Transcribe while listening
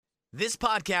This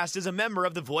podcast is a member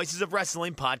of the Voices of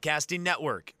Wrestling Podcasting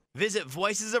Network. Visit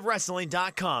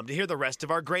voicesofwrestling.com to hear the rest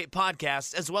of our great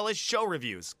podcasts, as well as show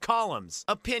reviews, columns,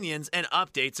 opinions, and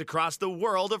updates across the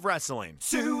world of wrestling.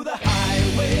 To the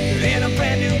highway in a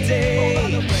brand new day. Over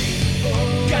the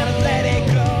rainbow, gotta let it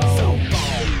go. So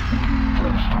bold.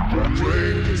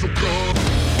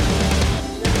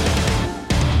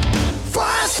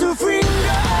 Fast to finger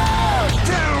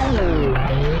down.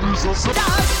 Dance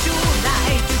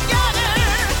tonight together.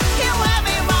 Here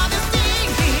everyone is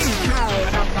singing.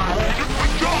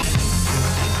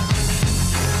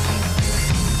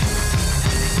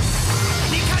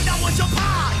 你看到我就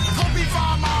怕，头皮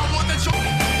发麻，我的手。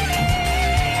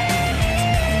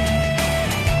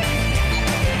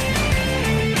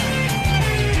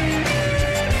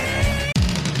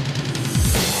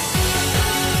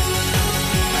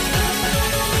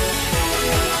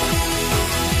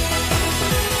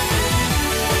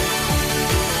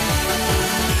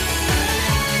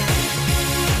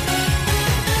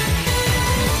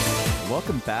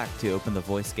Welcome back to Open the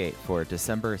Voice Gate for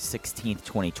December 16th,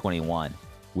 2021.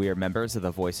 We are members of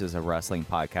the Voices of Wrestling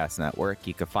Podcast Network.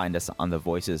 You can find us on the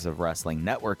Voices of Wrestling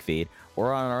Network feed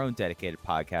or on our own dedicated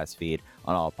podcast feed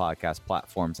on all podcast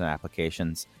platforms and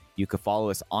applications. You can follow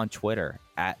us on Twitter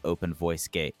at Open Voice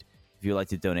Gate. If you'd like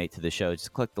to donate to the show,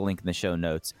 just click the link in the show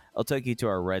notes. It'll take you to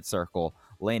our Red Circle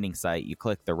landing site. You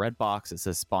click the red box that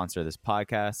says sponsor this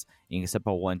podcast, and you can set up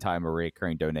a one-time or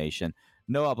recurring donation.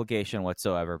 No obligation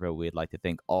whatsoever, but we'd like to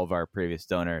thank all of our previous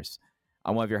donors.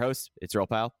 I'm one of your hosts. It's your old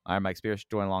pal. I'm Mike Spears,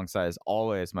 joined alongside, as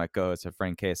always, my co-host, a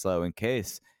friend, Case Lowe. In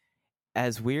Case,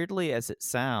 as weirdly as it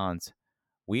sounds,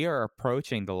 we are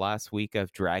approaching the last week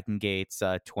of Dragon Gate's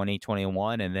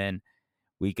 2021, and then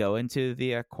we go into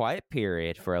the quiet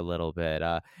period for a little bit.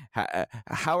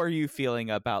 How are you feeling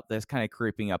about this kind of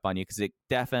creeping up on you? Because it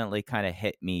definitely kind of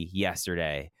hit me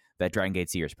yesterday that Dragon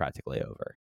Gate's year is practically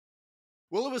over.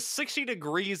 Well, it was 60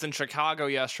 degrees in Chicago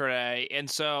yesterday, and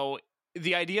so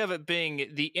the idea of it being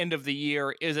the end of the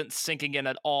year isn't sinking in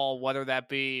at all, whether that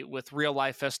be with real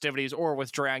life festivities or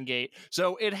with Dragon Gate.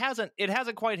 So it hasn't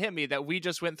quite hit me that we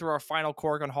just went through our final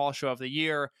Korakuen Hall show of the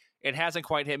year. It hasn't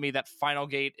quite hit me that Final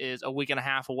Gate is a week and a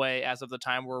half away as of the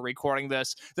time we're recording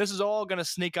this. This is all going to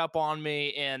sneak up on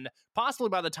me, and possibly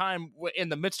by the time in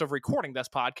the midst of recording this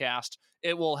podcast,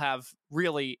 it will have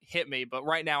really hit me. But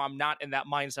right now, I'm not in that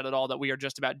mindset at all that we are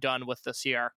just about done with this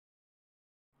year.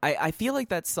 I feel like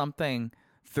that's something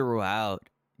throughout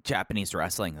Japanese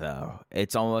wrestling, though.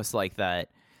 It's almost like that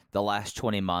the last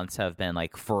 20 months have been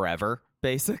like forever,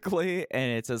 basically.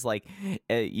 And it's just like,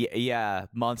 yeah,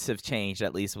 months have changed,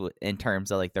 at least in terms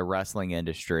of like the wrestling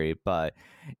industry. But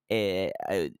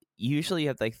usually you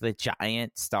have like the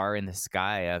giant star in the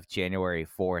sky of January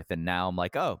 4th. And now I'm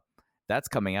like, oh, that's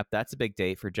coming up. That's a big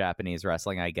date for Japanese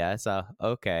wrestling, I guess.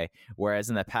 Okay. Whereas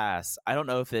in the past, I don't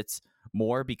know if it's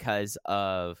more because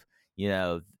of,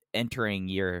 entering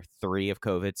year 3 of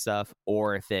COVID stuff,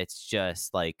 or if it's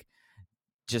just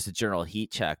a general heat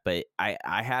check. But I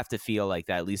have to feel like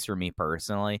that, at least for me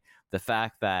personally, the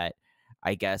fact that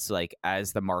I guess like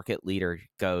as the market leader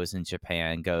goes in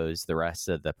Japan, goes the rest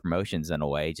of the promotions in a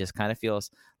way, just kind of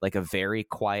feels like a very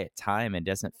quiet time and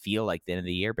doesn't feel like the end of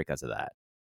the year because of that.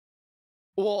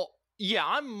 Well, yeah,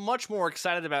 I'm much more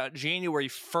excited about January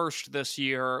 1st this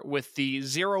year with the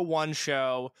 01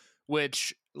 show,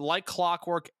 which, like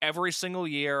clockwork, every single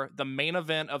year, the main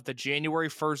event of the January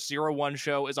 1st 01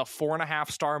 show is a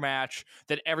 4.5-star match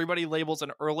that everybody labels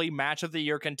an early match of the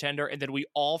year contender, and then we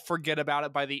all forget about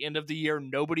it by the end of the year.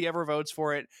 Nobody ever votes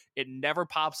for it. It never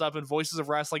pops up in Voices of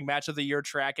Wrestling match of the year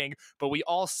tracking, but we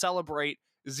all celebrate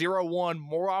 01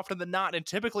 more often than not, and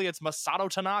typically it's Masato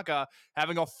Tanaka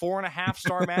having a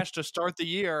 4.5-star match to start the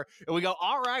year, and we go,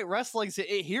 all right, wrestling's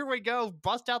here we go,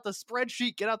 bust out the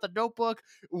spreadsheet, get out the notebook,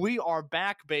 we are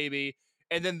back, baby.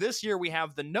 And then this year we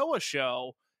have the Noah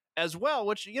show as well,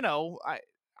 which,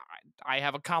 I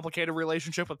have a complicated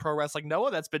relationship with Pro Wrestling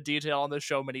Noah that's been detailed on this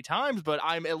show many times, but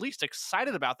I'm at least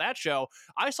excited about that show.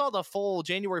 I saw the full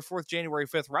January 4th, January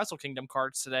 5th Wrestle Kingdom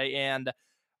cards today, and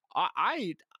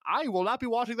I will not be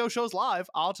watching those shows live.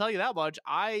 I'll tell you that much.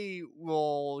 I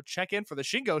will check in for the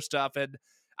Shingo stuff and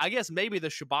I guess maybe the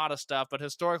Shibata stuff, but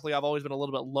historically I've always been a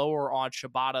little bit lower on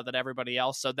Shibata than everybody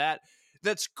else. So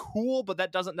that's cool, but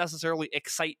that doesn't necessarily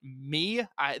excite me.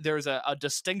 There's a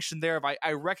distinction there. If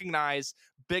I recognize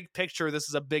big picture, this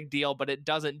is a big deal, but it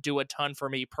doesn't do a ton for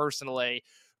me personally.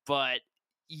 But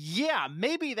yeah,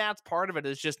 maybe that's part of it,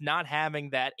 is just not having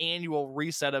that annual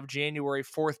reset of January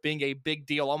 4th being a big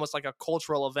deal, almost like a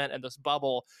cultural event in this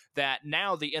bubble, that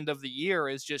now the end of the year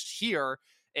is just here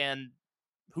and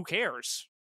who cares?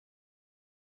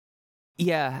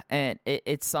 Yeah, and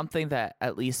it's something that,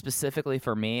 at least specifically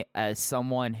for me, as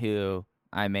someone who,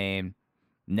 I mean,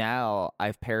 now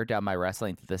I've pared down my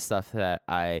wrestling to the stuff that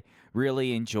I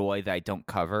really enjoy that I don't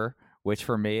cover, which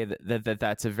for me,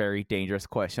 that's a very dangerous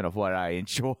question of what I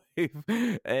enjoy.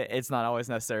 It's not always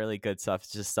necessarily good stuff,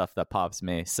 it's just stuff that pops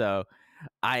me. So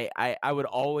I would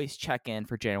always check in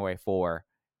for January 4,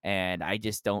 and I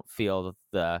just don't feel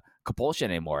the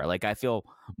compulsion anymore. Like, I feel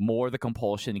more the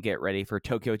compulsion to get ready for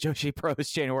Tokyo Joshi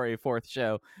Pro's January 4th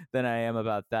show than I am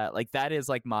about that. Like, that is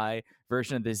like my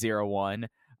version of the 0-1.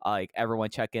 Like,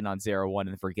 everyone check in on 0-1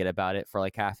 and forget about it for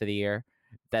like half of the year.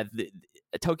 That the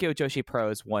Tokyo Joshi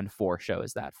Pro's 1-4 show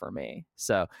is that for me.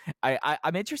 So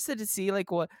I'm interested to see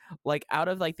like what, like, out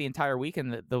of like the entire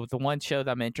weekend, the one show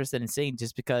that I'm interested in seeing,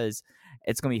 just because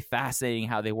it's going to be fascinating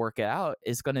how they work it out,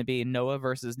 is going to be Noah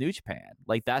versus New Japan.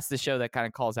 Like, that's the show that kind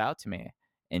of calls out to me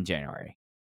in January.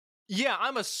 Yeah,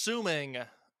 I'm assuming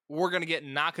we're going to get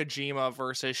Nakajima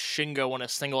versus Shingo in a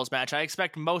singles match. I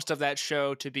expect most of that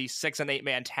show to be 6 and 8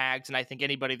 man tags, and I think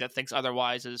anybody that thinks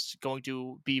otherwise is going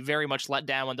to be very much let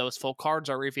down when those full cards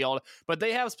are revealed. But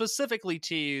they have specifically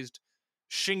teased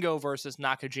Shingo versus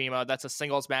Nakajima. That's a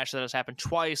singles match that has happened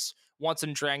twice, once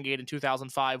in Dragon Gate in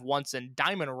 2005, once in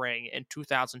Diamond Ring in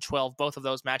 2012. Both of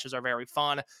those matches are very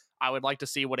fun. I would like to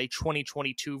see what a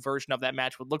 2022 version of that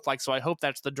match would look like, so I hope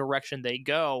that's the direction they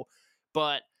go.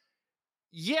 But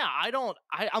yeah,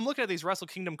 I'm looking at these Wrestle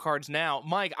Kingdom cards now.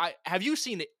 Mike, have you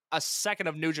seen a second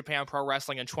of New Japan Pro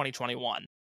Wrestling in 2021?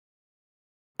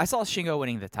 I saw Shingo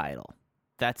winning the title.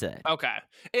 That's it. Okay.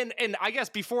 And I guess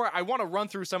before, I want to run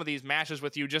through some of these matches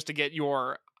with you just to get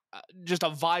your just a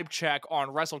vibe check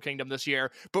on Wrestle Kingdom this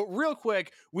year. But real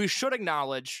quick, we should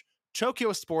acknowledge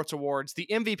Tokyo Sports Awards. The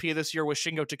MVP this year was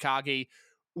Shingo Takagi.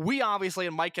 We obviously,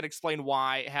 and Mike can explain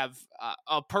why, have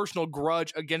a personal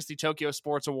grudge against the Tokyo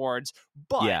Sports Awards,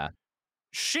 but yeah,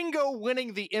 Shingo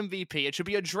winning the MVP, it should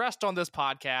be addressed on this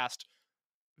podcast.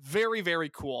 Very, very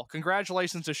cool.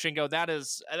 Congratulations to Shingo. That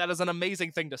is an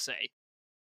amazing thing to say.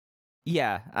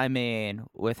 Yeah, I mean,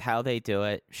 with how they do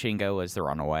it, Shingo was the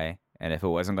runaway. And if it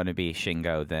wasn't going to be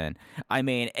Shingo, then, I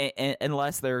mean,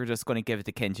 unless they're just going to give it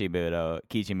to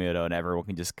Kijimoto, and everyone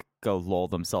can just go lull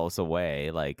themselves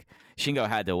away, like, Shingo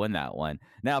had to win that one.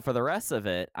 Now, for the rest of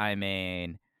it, I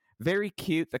mean, very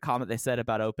cute, the comment they said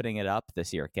about opening it up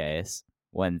this year, Case,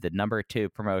 when the number 2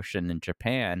 promotion in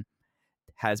Japan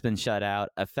has been shut out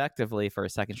effectively for a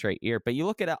second straight year. But you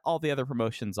look at all the other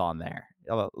promotions on there,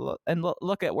 and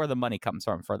look at where the money comes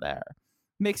from for there.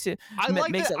 Makes at least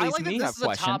me have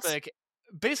questions. Topic.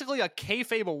 Basically, a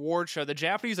kayfabe award show, the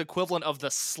Japanese equivalent of the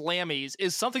Slammies,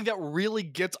 is something that really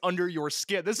gets under your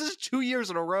skin. This is 2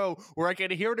 years in a row where I can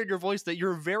hear it in your voice that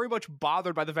you're very much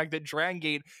bothered by the fact that Dragon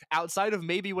Gate, outside of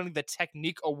maybe winning the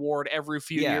Technique Award every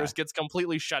few years, gets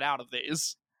completely shut out of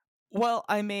these. Well,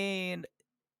 I mean,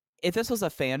 if this was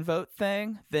a fan vote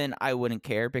thing, then I wouldn't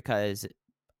care, because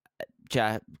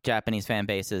Japanese fan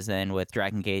bases, and with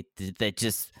Dragon Gate, that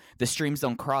just, the streams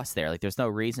don't cross there. Like, there's no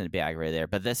reason to be aggravated there.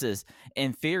 But this is,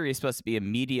 in theory, supposed to be a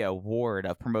media award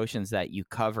of promotions that you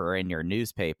cover in your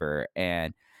newspaper,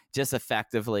 and just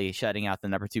effectively shutting out the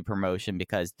number 2 promotion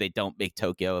because they don't make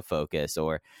Tokyo a focus,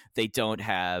 or they don't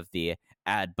have the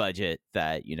ad budget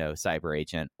that, Cyber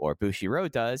Agent or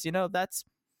Bushiroad does. That's,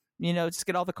 just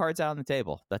get all the cards out on the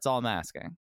table. That's all I'm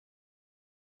asking.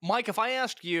 Mike, if I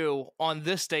asked you on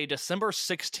this day, December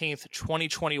 16th,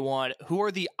 2021, who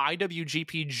are the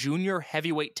IWGP Junior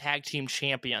Heavyweight Tag Team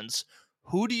Champions,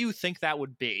 who do you think that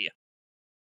would be?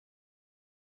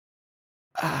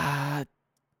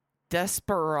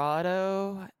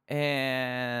 Desperado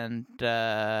and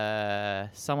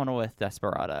someone with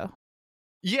Desperado.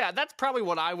 Yeah, that's probably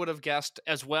what I would have guessed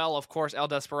as well. Of course, El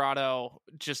Desperado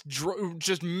just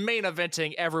main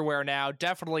eventing everywhere now.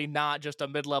 Definitely not just a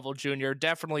mid-level junior.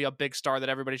 Definitely a big star that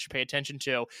everybody should pay attention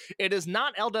to. It is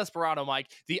not El Desperado, Mike.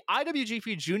 The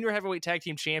IWGP Junior Heavyweight Tag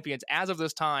Team Champions, as of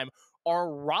this time,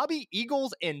 are Robbie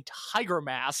Eagles and Tiger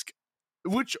Mask,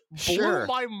 which blew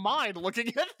my mind looking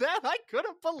at that. I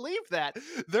couldn't believe that.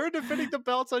 They're defending the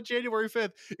belts on January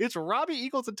 5th. It's Robbie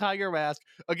Eagles and Tiger Mask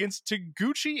against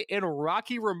Taguchi and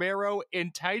Rocky Romero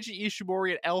and Taiji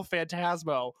Ishimori and El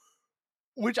Phantasmo,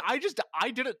 which I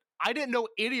didn't know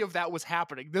any of that was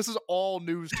happening. This is all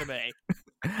news to me.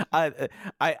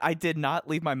 I did not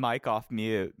leave my mic off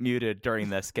muted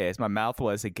during this case. My mouth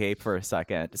was agape for a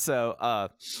second. So,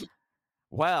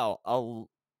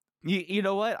 You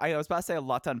know what? I was about to say a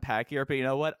lot to unpack here, but you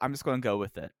know what? I'm just going to go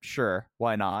with it. Sure,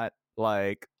 why not?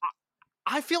 Like,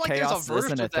 I feel like there's a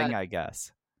version of that. Thing, I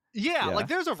guess. Yeah, like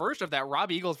there's a version of that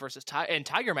Rob Eagles versus and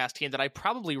Tiger Mask team that I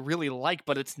probably really like,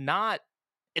 but it's not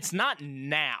it's not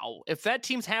now. If that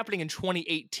team's happening in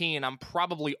 2018, I'm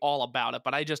probably all about it,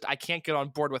 but I can't get on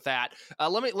board with that.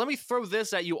 Let me throw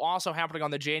this at you also happening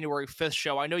on the January 5th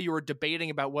show. I know you were debating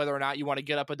about whether or not you want to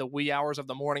get up at the wee hours of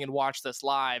the morning and watch this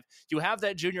live. You have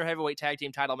that junior heavyweight tag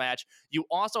team title match. You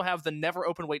also have the never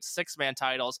openweight 6-man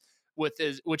titles,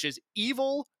 which is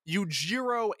Evil,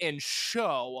 Yujiro, and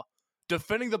Sho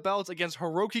defending the belts against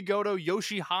Hiroki Goto,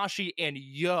 Yoshihashi, and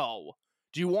Yo.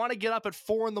 Do you want to get up at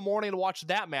 4 a.m. and watch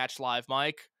that match live,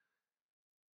 Mike?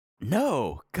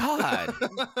 No, God.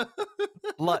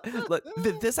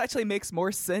 This actually makes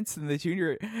more sense than the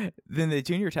junior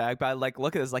tag. But I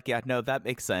look at this yeah, no, that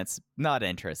makes sense. Not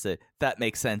interested. That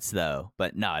makes sense though,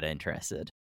 but not interested.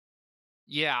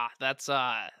 Yeah, that's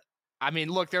I mean,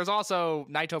 look, there's also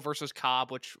Naito versus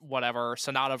Cobb, which whatever.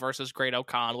 Sonata versus Great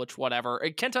Okan, which whatever.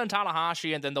 Kenta and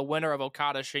Tanahashi, and then the winner of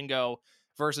Okada Shingo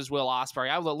versus Will Ospreay.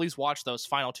 I will at least watch those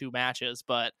final 2 matches,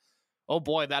 but oh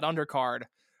boy, that undercard.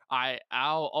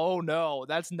 Oh no,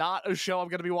 that's not a show I'm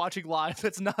going to be watching live.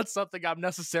 It's not something I'm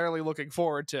necessarily looking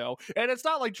forward to. And it's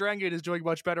not like Dragon Gate is doing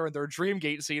much better in their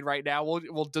Dreamgate scene right now.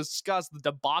 We'll discuss the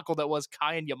debacle that was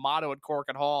Kai and Yamato at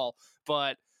Korakuen Hall,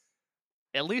 but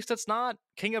at least it's not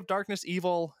King of Darkness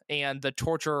Evil and the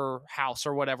Torture House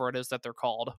or whatever it is that they're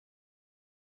called.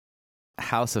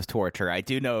 House of Torture. I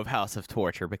do know of House of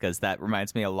Torture because that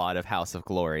reminds me a lot of House of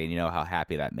Glory, and you know how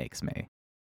happy that makes me.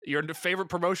 Your favorite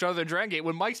promotion other than Dragon Gate.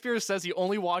 When Mike Spears says he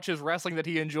only watches wrestling that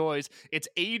he enjoys, it's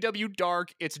AEW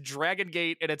Dark, it's Dragon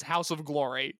Gate, and it's House of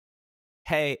Glory.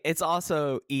 Hey, it's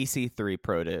also EC3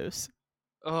 produce.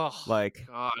 Oh,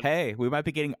 God. Hey, we might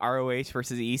be getting ROH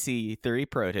versus EC3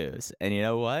 produce, and you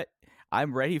know what?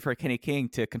 I'm ready for Kenny King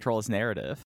to control his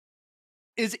narrative.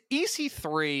 Is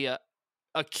EC3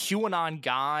 a QAnon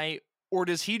guy, or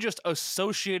does he just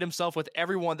associate himself with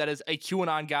everyone that is a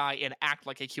QAnon guy and act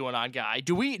like a QAnon guy?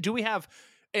 Do we have,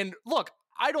 and look,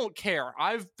 I don't care.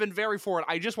 I've been very for it.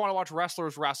 I just want to watch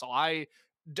wrestlers wrestle. I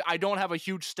don't have a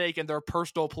huge stake in their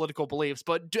personal political beliefs,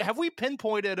 but have we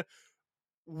pinpointed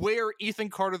where Ethan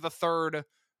Carter III,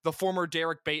 the former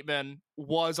Derek Bateman,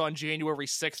 was on January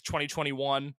 6th,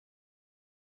 2021?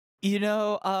 You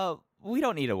know, we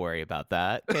don't need to worry about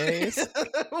that, Case.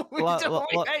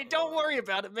 Hey, don't worry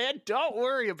about it, man. Don't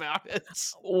worry about it.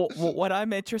 What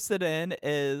I'm interested in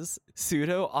is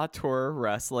pseudo-auteur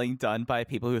wrestling done by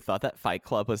people who thought that Fight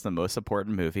Club was the most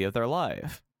important movie of their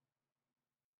life.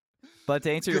 But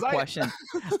to answer your question,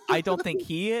 I don't think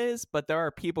he is, but there are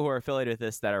people who are affiliated with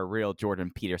this that are real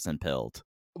Jordan Peterson pilled.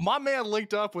 My man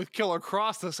linked up with Killer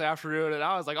Cross this afternoon, and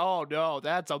I was like, oh no,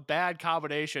 that's a bad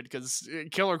combination, because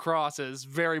Killer Cross is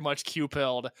very much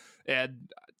Q-pilled, and,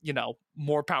 you know,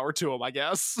 more power to him, I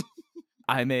guess.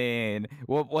 I mean,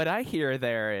 what I hear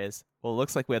there is, well, it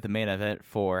looks like we have the main event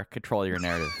for Control Your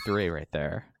Narrative 3 right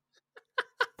there.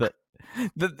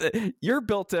 You're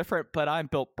built different, but I'm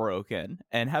built broken,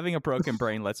 and having a broken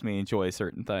brain lets me enjoy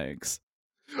certain things.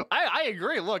 I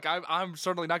agree. Look, I'm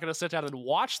certainly not going to sit down and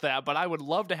watch that, but I would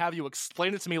love to have you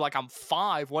explain it to me like I'm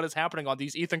 5 what is happening on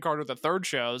these Ethan Carter III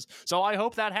shows. So I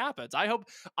hope that happens. I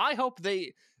hope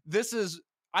the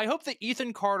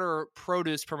Ethan Carter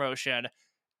produce promotion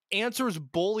answers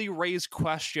Bully Ray's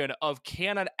question of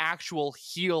can an actual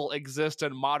heel exist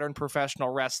in modern professional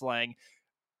wrestling.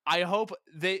 I hope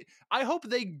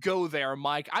they go there,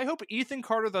 Mike. I hope Ethan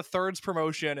Carter III's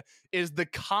promotion is the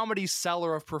comedy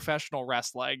seller of professional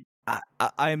wrestling.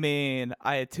 I mean,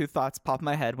 I had 2 thoughts pop in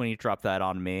my head when you dropped that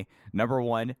on me. Number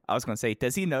one, I was going to say,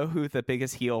 does he know who the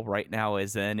biggest heel right now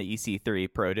is in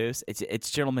EC3 produce? It's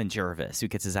Gentleman Jervis, who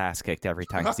gets his ass kicked every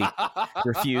time because he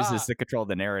refuses to control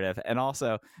the narrative. And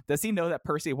also, does he know that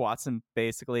Percy Watson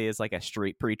basically is like a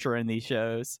street preacher in these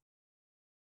shows?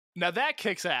 Now that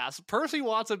kicks ass. Percy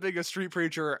Watson being a street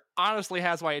preacher honestly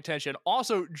has my attention.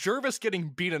 Also, Jervis getting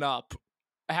beaten up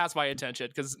has my attention,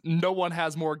 because no one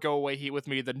has more go-away heat with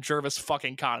me than Jervis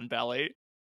fucking Cotton Belly.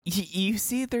 You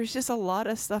see, there's just a lot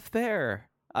of stuff there.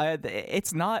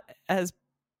 It's not as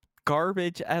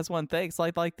garbage as one thinks.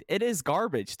 Like it is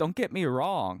garbage, don't get me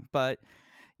wrong, but,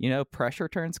 you know, pressure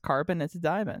turns carbon into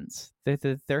diamonds.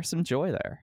 There's some joy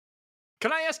there.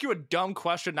 Can I ask you a dumb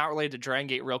question not related to Dragon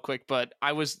Gate real quick? But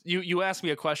you asked me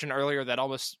a question earlier that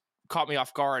almost caught me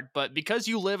off guard. But because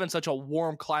you live in such a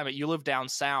warm climate, you live down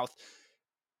south,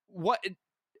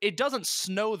 it doesn't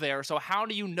snow there. So how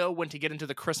do you know when to get into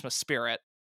the Christmas spirit?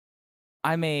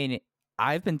 I mean,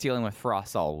 I've been dealing with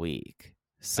frost all week.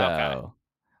 So, okay.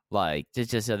 Like,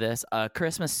 just this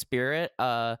Christmas spirit,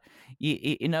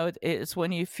 you know, it's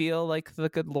when you feel like the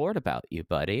good Lord about you,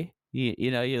 buddy.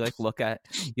 You like look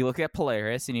at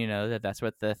Polaris, and you know that's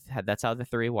how the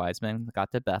three wise men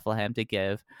got to Bethlehem to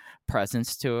give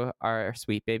presents to our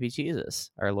sweet baby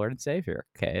Jesus, our Lord and Savior.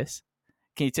 Case,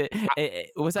 can you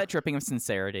was that dripping of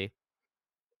sincerity?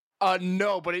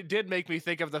 No, but it did make me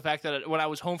think of the fact that when I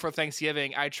was home for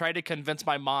Thanksgiving, I tried to convince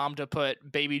my mom to put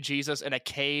baby Jesus in a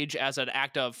cage as an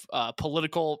act of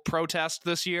political protest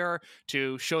this year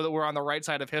to show that we're on the right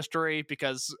side of history,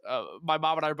 because my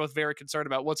mom and I are both very concerned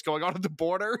about what's going on at the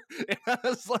border. And I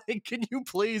was like, can you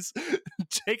please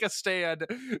take a stand,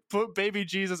 put baby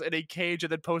Jesus in a cage,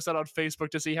 and then post that on Facebook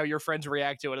to see how your friends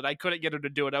react to it? And I couldn't get her to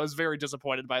do it. I was very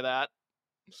disappointed by that.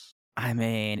 I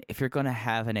mean, if you're going to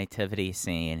have a nativity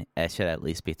scene, it should at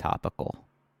least be topical.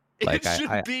 Like, it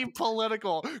should be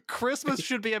political. Christmas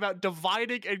should be about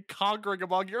dividing and conquering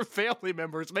among your family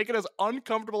members. Make it as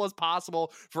uncomfortable as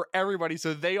possible for everybody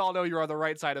so they all know you're on the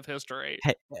right side of history.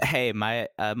 Hey, my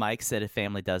extended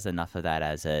family does enough of that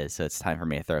as is, so it's time for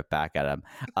me to throw it back at them.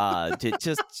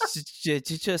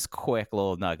 Just quick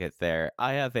little nugget there.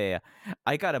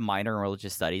 I got a minor in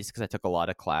religious studies because I took a lot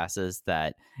of classes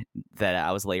that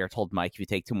I was later told, Mike, if you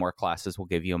take 2 more classes, we'll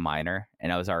give you a minor.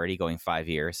 And I was already going 5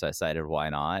 years, so I decided, why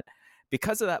not?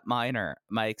 Because of that minor,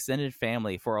 my extended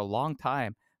family for a long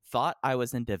time thought I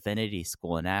was in divinity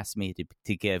school and asked me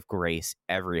to give grace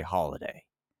every holiday.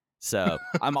 So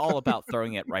I'm all about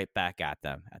throwing it right back at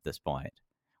them at this point.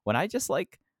 When I just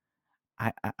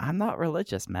I'm not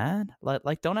religious, man.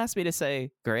 Like don't ask me to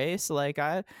say grace. Like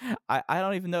I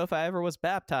don't even know if I ever was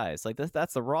baptized. Like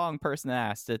that's the wrong person to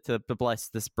ask to bless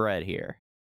this bread here.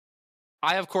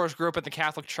 I, of course, grew up in the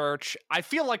Catholic Church. I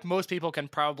feel like most people can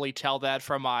probably tell that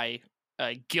from my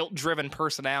guilt-driven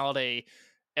personality.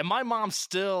 And my mom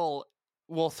still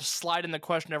will slide in the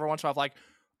question every once in a while, like,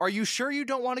 are you sure you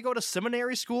don't want to go to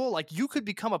seminary school? Like, you could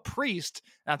become a priest.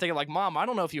 And I'm thinking, like, Mom, I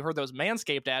don't know if you heard those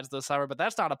Manscaped ads this summer, but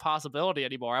that's not a possibility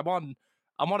anymore. I'm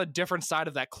on a different side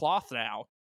of that cloth now.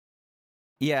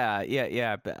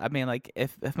 Yeah. But I mean, like,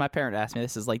 if my parent asked me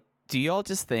this, is like, do you all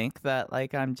just think that,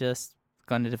 like, I'm just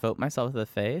going to devote myself to the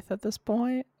faith at this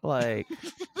point? Like,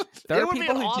 there are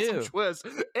people who do. Twist.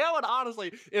 It would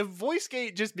honestly, if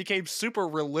VoiceGate just became super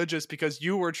religious because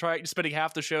you were spending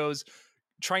half the shows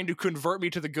trying to convert me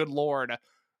to the good Lord,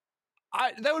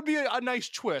 that would be a nice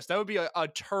twist. That would be a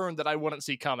turn that I wouldn't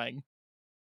see coming.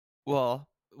 Well,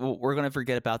 we're going to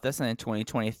forget about this, and in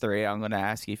 2023, I'm going to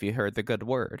ask you if you heard the good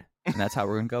word, and that's how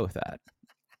we're going to go with that.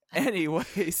 Anyway,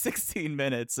 16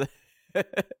 minutes.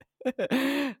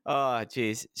 Oh,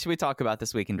 geez. Should we talk about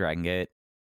this week in Dragon Gate?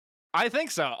 I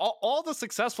think so. All the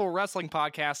successful wrestling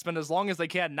podcasts spend as long as they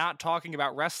can not talking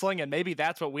about wrestling, and maybe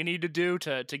that's what we need to do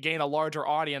to gain a larger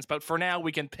audience. But for now,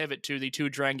 we can pivot to the 2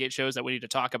 Dragon Gate shows that we need to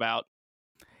talk about.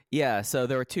 Yeah, so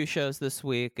there were 2 shows this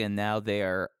week, and now they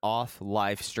are off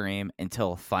live stream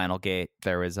until Final Gate.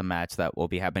 There is a match that will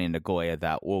be happening in Nagoya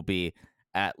that will be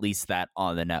at least that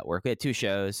on the network. We had 2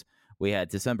 shows. We had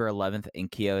December 11th in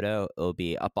Kyoto. It'll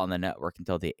be up on the network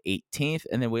until the 18th.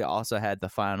 And then we also had the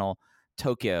final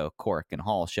Tokyo Cork and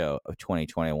Hall show of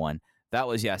 2021. That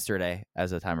was yesterday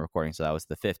as of time of recording. So that was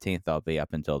the 15th. That'll be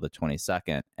up until the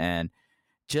 22nd. And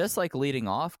just like leading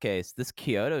off, Case, this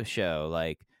Kyoto show,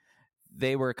 like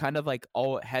they were kind of like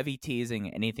all heavy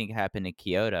teasing anything happen in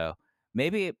Kyoto.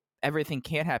 Maybe everything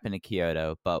can't happen in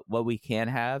Kyoto, but what we can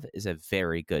have is a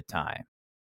very good time.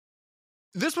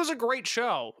 This was a great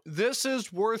show. This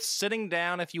is worth sitting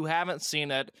down if you haven't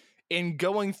seen it and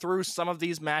going through some of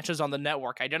these matches on the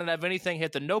network. I didn't have anything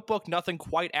hit the notebook, nothing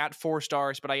quite at 4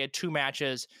 stars, but I had 2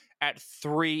 matches at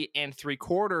 3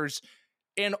 3/4.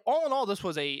 And all in all, this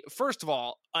was first of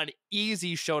all, an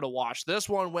easy show to watch. This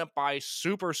one went by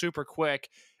super, super quick.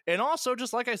 And also,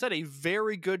 just like I said, a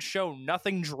very good show.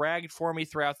 Nothing dragged for me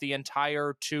throughout the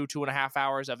entire 2.5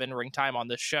 hours of in-ring time on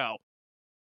this show.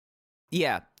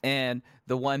 Yeah, and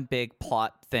the one big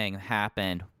plot thing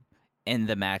happened in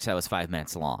the match that was 5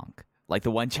 minutes long. Like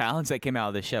the one challenge that came out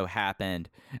of the show happened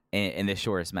in the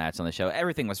shortest match on the show.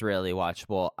 Everything was really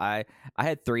watchable. I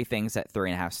had 3 things at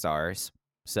 3.5 stars.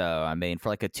 So, I mean, for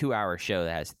like a 2-hour show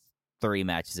that has 3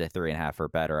 matches at 3.5 or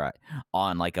better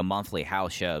on like a monthly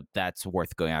house show, that's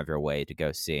worth going out of your way to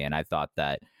go see. And I thought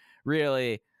that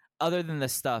really, other than the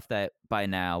stuff that by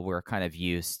now we're kind of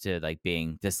used to like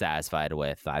being dissatisfied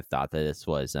with, I thought that this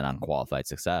was an unqualified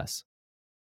success.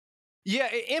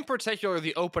 Yeah, in particular,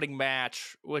 the opening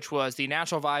match, which was the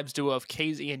Natural Vibes duo of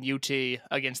KZ and UT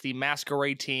against the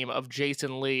Masquerade team of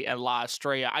Jason Lee and La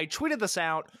Estrella. I tweeted this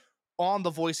out on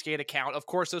the VoiceGate account. Of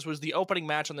course, this was the opening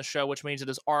match on the show, which means it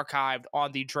is archived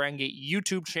on the Dragon Gate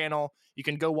YouTube channel. You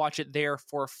can go watch it there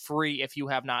for free if you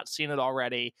have not seen it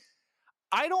already.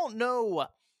 I don't know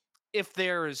if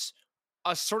there's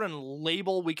a certain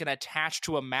label we can attach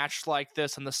to a match like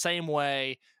this in the same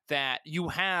way that you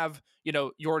have,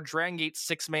 your Dragon Gate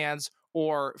 6-mans,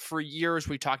 or for years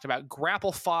we talked about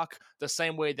Grapple Fuck, the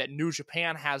same way that New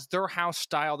Japan has their house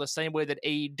style, the same way that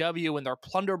AEW and their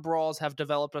Plunder Brawls have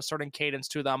developed a certain cadence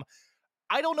to them.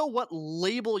 I don't know what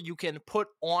label you can put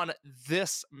on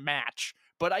this match,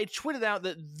 but I tweeted out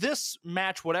that this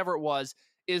match, whatever it was,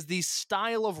 is the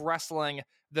style of wrestling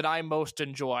that I most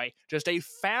enjoy. Just a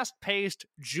fast-paced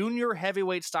junior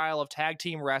heavyweight style of tag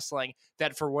team wrestling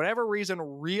that for whatever reason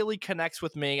really connects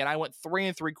with me, and I went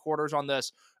 3 3/4 on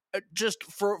this. Just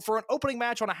for an opening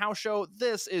match on a house show,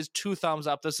 this is 2 thumbs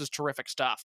up. This is terrific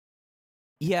stuff.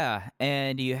 Yeah,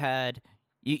 and you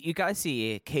guys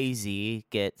see KZ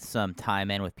get some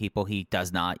time in with people he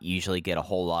does not usually get a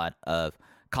whole lot of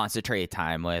concentrated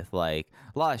time with, like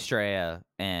La Estrella,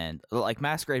 and like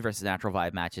Masquerade versus Natural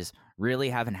Vibe matches really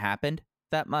haven't happened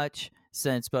that much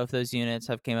since both those units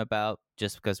have came about,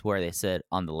 just because where they sit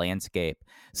on the landscape.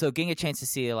 So getting a chance to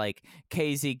see like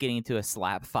KZ getting into a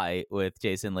slap fight with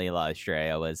Jason Lee, La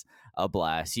Estrella was a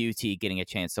blast. UT getting a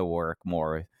chance to work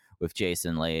more with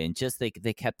Jason Lee, and just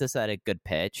they kept us at a good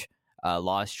pitch.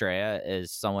 La Estrella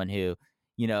is someone who,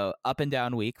 up and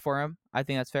down week for him. I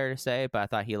think that's fair to say, but I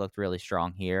thought he looked really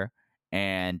strong here.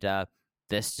 And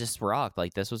this just rocked.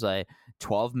 Like, this was a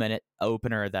 12-minute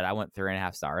opener that I went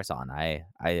 3.5 stars on.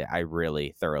 I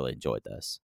really thoroughly enjoyed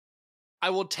this. I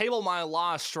will table my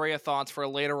La Estrella thoughts for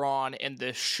later on in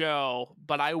this show,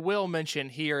 but I will mention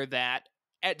here that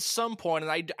at some point,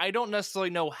 and I don't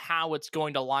necessarily know how it's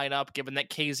going to line up, given that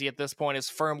KZ at this point is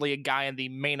firmly a guy in the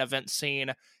main event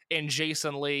scene, and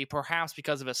Jason Lee, perhaps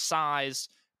because of his size,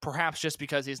 perhaps just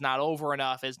because he's not over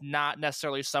enough, is not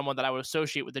necessarily someone that I would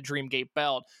associate with the Dreamgate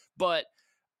belt. But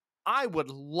I would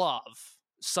love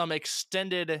some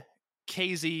extended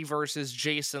KZ versus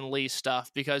Jason Lee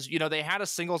stuff, because, they had a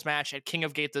singles match at King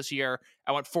of Gate this year.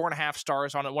 I went 4.5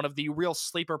 stars on it, one of the real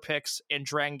sleeper picks in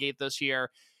Dragon Gate this year.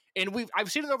 And I've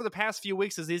seen it over the past few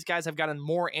weeks as these guys have gotten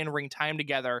more in-ring time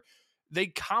together. They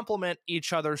complement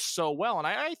each other so well, and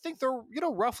I think they're,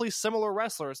 roughly similar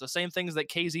wrestlers. The same things that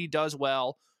KZ does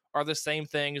well are the same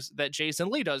things that Jason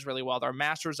Lee does really well. They're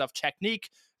masters of technique.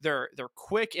 They're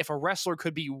quick. If a wrestler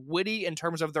could be witty in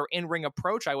terms of their in-ring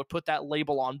approach, I would put that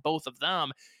label on both of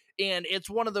them. And it's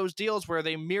one of those deals where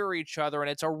they mirror each other,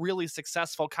 and it's a really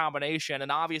successful combination.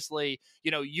 And obviously,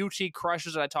 UT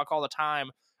crushes it. I talk all the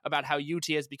time about how UT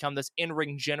has become this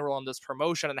in-ring general in this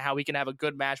promotion and how he can have a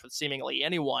good match with seemingly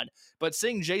anyone. But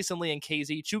seeing Jason Lee and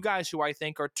KZ, 2 guys who I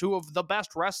think are 2 of the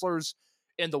best wrestlers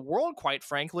in the world, quite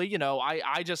frankly.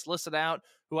 I just listed out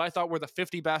who I thought were the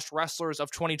 50 best wrestlers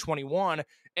of 2021,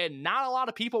 and not a lot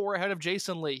of people were ahead of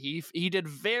Jason Lee. He did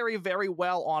very, very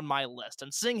well on my list.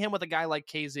 And seeing him with a guy like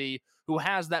KZ, who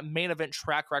has that main event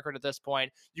track record at this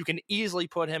point, you can easily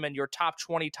put him in your top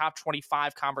 20, top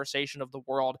 25 conversation of the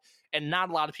world, and not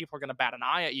a lot of people are going to bat an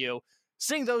eye at you.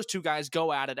 Seeing those 2 guys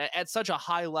go at it at such a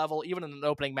high level, even in an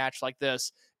opening match like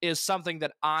this, is something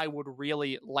that I would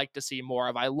really like to see more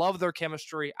of. I love their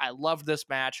chemistry. I love this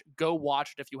match. Go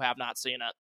watch it if you have not seen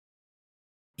it.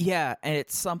 Yeah, and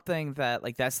it's something that,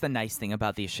 like, that's the nice thing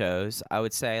about these shows. I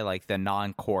would say, like, the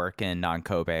non-Cork and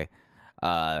non-Kobe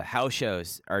house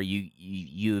shows are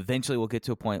you eventually will get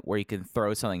to a point where you can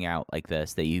throw something out like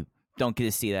this that you don't get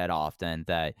to see that often,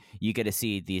 that you get to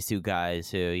see these 2 guys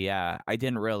who, I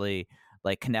didn't really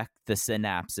like connect the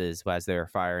synapses as they were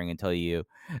firing until you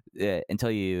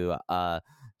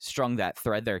strung that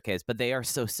thread there, kids. But they are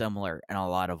so similar in a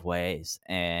lot of ways,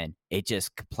 and it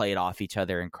just played off each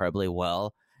other incredibly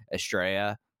well.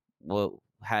 Estrella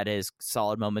had his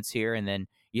solid moments here, and then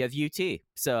you have UT.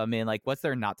 So, I mean, like, what's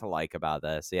there not to like about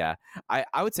this? Yeah,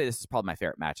 I would say this is probably my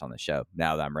favorite match on the show,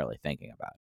 now that I'm really thinking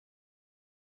about it.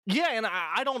 Yeah, and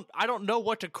I don't know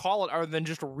what to call it other than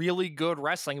just really good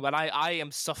wrestling, but I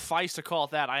am suffice to call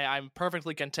it that. I'm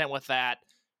perfectly content with that,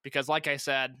 because like I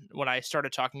said, when I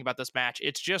started talking about this match,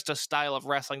 it's just a style of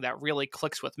wrestling that really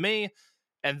clicks with me,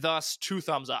 and thus 2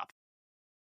 thumbs up.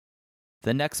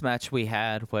 The next match we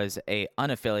had was a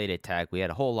unaffiliated tag. We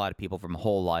had a whole lot of people from a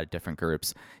whole lot of different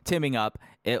groups teaming up.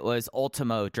 It was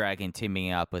Ultimo Dragon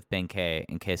teaming up with Benkei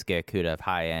and Keisuke Okuda of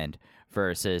High End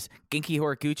versus Genki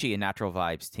Horiguchi and Natural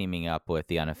Vibes teaming up with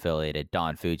the unaffiliated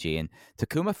Don Fuji and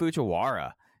Takuma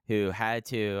Fujiwara, who had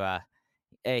to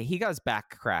he got his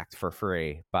back cracked for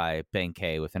free by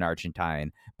Benkei with an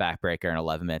Argentine backbreaker in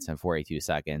 11 minutes and 42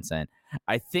 seconds. And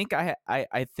I think I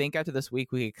think after this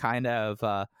week we could kind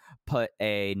of put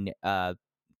a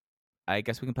I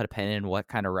guess we can put a pin in what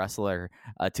kind of wrestler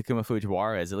Takuma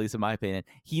Fujiwara is, at least in my opinion.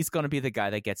 He's going to be the guy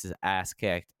that gets his ass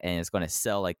kicked and is going to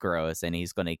sell like gross, and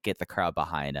he's going to get the crowd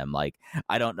behind him. Like,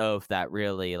 I don't know if that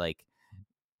really like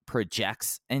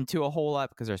projects into a whole lot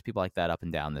because there's people like that up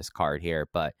and down this card here,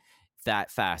 but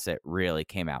that facet really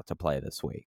came out to play this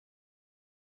week.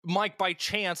 Mike, by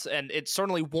chance, and it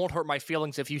certainly won't hurt my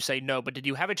feelings if you say no, but did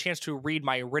you have a chance to read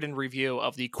my written review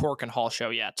of the Cork and Hall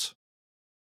show yet?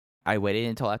 I waited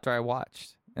until after I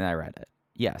watched, and I read it.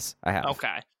 Yes, I have.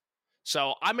 Okay.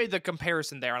 So I made the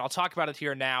comparison there, and I'll talk about it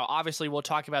here now. Obviously, we'll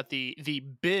talk about the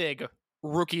big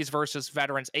rookies versus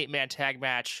veterans 8-man tag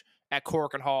match at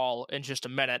Cork and Hall in just a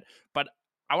minute, but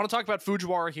I want to talk about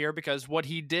Fujiwara here because what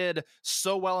he did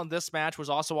so well in this match was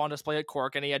also on display at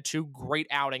Cork, and he had 2 great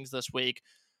outings this week.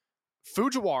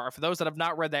 Fujiwara, for those that have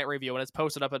not read that review, and it's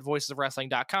posted up at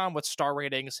voicesofwrestling.com with star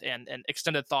ratings and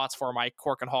extended thoughts for my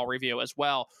Cork and Hall review as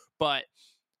well. But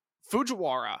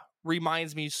Fujiwara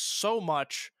reminds me so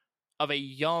much of a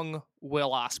young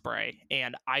Will Ospreay,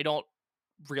 and I don't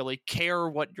really care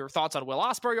what your thoughts on Will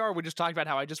Ospreay are. We just talked about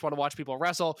how I just want to watch people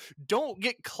wrestle. Don't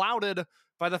get clouded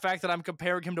by the fact that I'm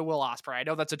comparing him to Will Ospreay. I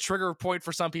know that's a trigger point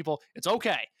for some people. It's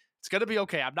okay. It's going to be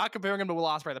okay. I'm not comparing him to Will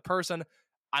Ospreay, the person.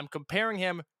 I'm comparing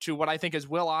him to what I think is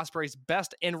Will Ospreay's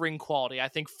best in-ring quality. I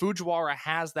think Fujiwara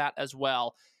has that as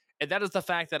well. And that is the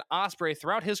fact that Ospreay,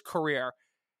 throughout his career,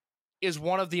 is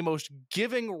one of the most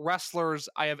giving wrestlers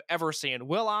I have ever seen.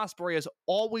 Will Ospreay is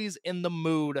always in the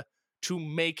mood to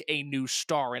make a new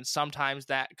star, and sometimes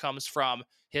that comes from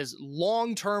his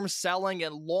long-term selling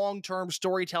and long-term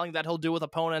storytelling that he'll do with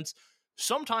opponents.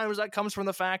 Sometimes that comes from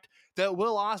the fact that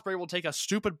Will Ospreay will take a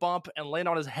stupid bump and land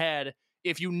on his head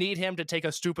if you need him to take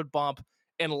a stupid bump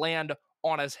and land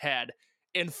on his head.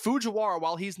 In Fujiwara,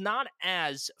 while he's not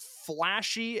as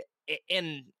flashy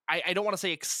and I don't want to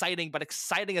say exciting, but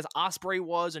exciting as Ospreay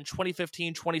was in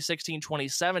 2015, 2016,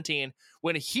 2017,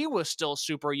 when he was still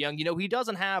super young, you know, he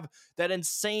doesn't have that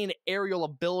insane aerial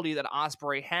ability that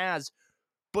Ospreay has,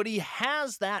 but he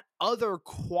has that other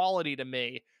quality to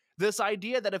me. This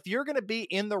idea that if you're going to be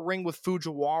in the ring with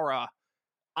Fujiwara,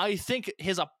 I think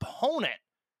his opponent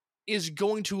is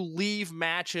going to leave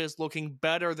matches looking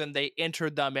better than they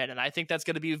entered them in. And I think that's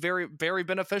going to be very, very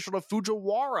beneficial to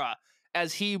Fujiwara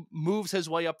as he moves his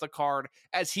way up the card,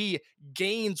 as he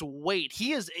gains weight.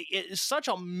 He is such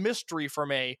a mystery for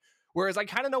me. Whereas I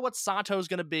kind of know what Sato's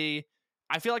going to be.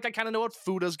 I feel like I kind of know what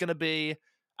Fuda's going to be.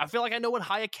 I feel like I know what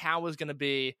Hayakawa is going to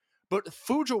be. But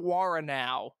Fujiwara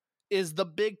now is the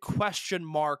big question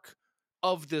mark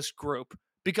of this group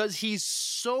because he's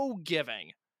so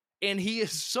giving. And he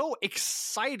is so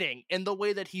exciting in the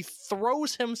way that he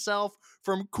throws himself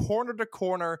from corner to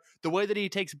corner, the way that he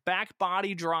takes back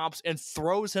body drops and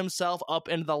throws himself up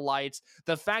into the lights,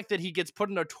 the fact that he gets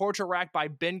put in a torture rack by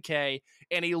Ben-K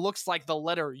and he looks like the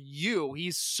letter U.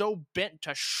 He's so bent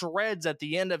to shreds at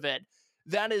the end of it.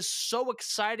 That is so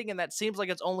exciting, and that seems like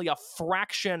it's only a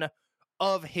fraction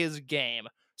of his game.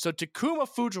 So Takuma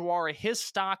Fujiwara, his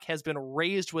stock has been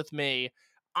raised with me.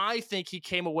 I think he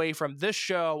came away from this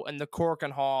show and the Cork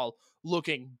and Hall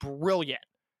looking brilliant.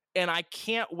 And I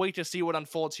can't wait to see what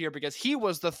unfolds here because he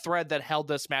was the thread that held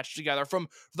this match together from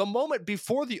the moment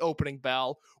before the opening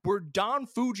bell where Don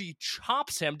Fuji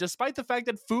chops him. Despite the fact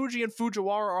that Fuji and Fujiwara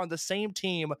are on the same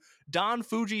team, Don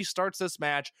Fuji starts this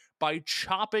match by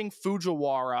chopping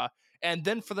Fujiwara. And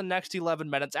then for the next 11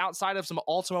 minutes, outside of some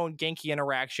Ultimo and Genki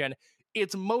interaction,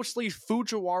 it's mostly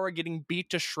Fujiwara getting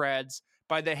beat to shreds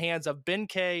by the hands of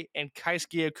Ben-K and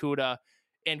Keisuke Okuda.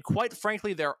 And quite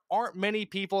frankly, there aren't many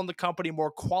people in the company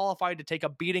more qualified to take a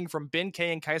beating from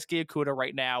Ben-K and Keisuke Okuda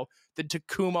right now than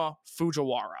Takuma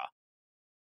Fujiwara.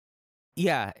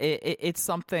 Yeah, it's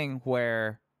something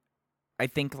where I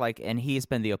think, like, and he's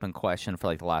been the open question for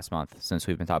like the last month since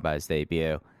we've been talking about his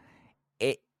debut.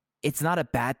 It's not a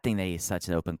bad thing that he's such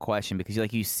an open question because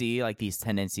like you see like these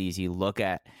tendencies, you look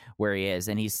at where he is,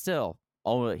 and he's still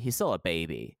a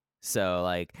baby. So,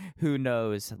 like, who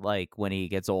knows, like, when he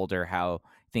gets older, how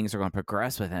things are going to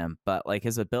progress with him. But, like,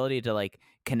 his ability to, like,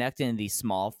 connect in these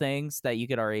small things that you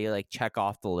could already, like, check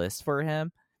off the list for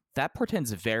him, that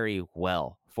portends very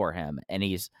well for him. And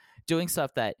he's doing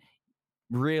stuff that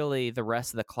really the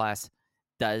rest of the class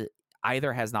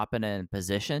either has not been in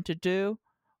position to do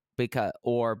because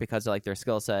of, like, their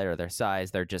skill set or their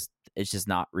size. It's just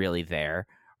not really there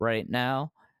right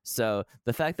now. So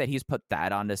the fact that he's put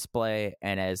that on display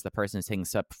and as the person taking a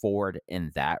step forward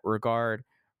in that regard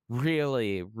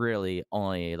really, really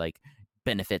only like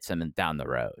benefits him down the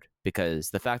road, because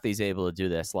the fact that he's able to do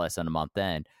this less than a month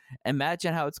in,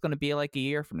 imagine how it's going to be like a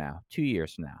year from now, 2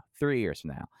 years from now, 3 years from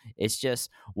now. It's just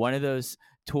one of those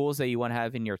tools that you want to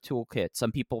have in your toolkit.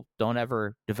 Some people don't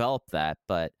ever develop that,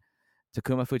 but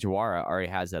Takuma Fujiwara already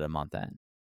has it a month in.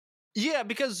 Yeah,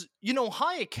 because,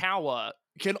 Hayakawa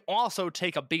can also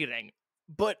take a beating,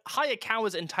 but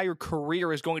Hayakawa's entire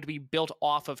career is going to be built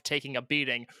off of taking a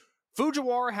beating.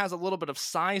 Fujiwara has a little bit of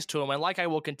size to him, and like I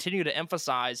will continue to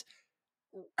emphasize,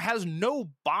 has no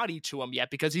body to him yet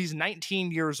because he's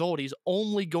 19 years old. He's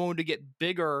only going to get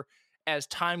bigger as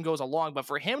time goes along. But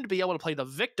for him to be able to play the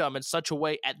victim in such a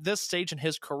way at this stage in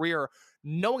his career,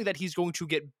 knowing that he's going to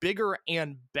get bigger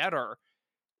and better,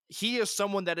 he is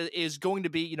someone that is going to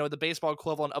be, the baseball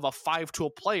equivalent of a 5-tool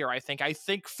player, I think. I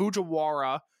think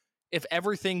Fujiwara, if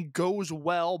everything goes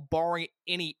well, barring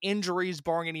any injuries,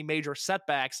 barring any major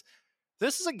setbacks,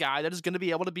 this is a guy that is going to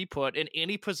be able to be put in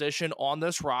any position on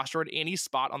this roster at any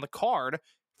spot on the card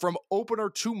from opener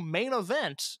to main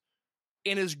event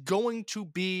and is going to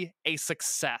be a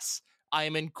success. I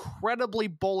am incredibly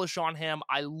bullish on him.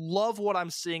 I love what I'm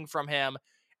seeing from him,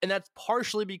 and that's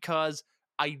partially because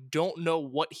I don't know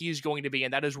what he's going to be,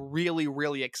 and that is really,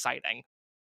 really exciting.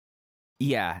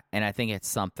 Yeah, and I think it's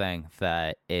something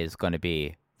that is going to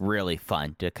be really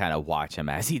fun to kind of watch him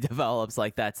as he develops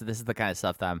like that. So this is the kind of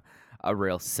stuff that I'm a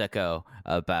real sicko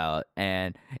about.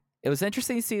 And it was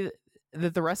interesting to see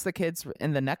that the rest of the kids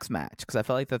in the next match, because I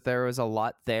felt like that there was a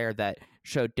lot there that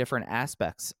showed different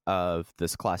aspects of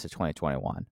this class of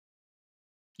 2021.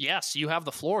 Yes, you have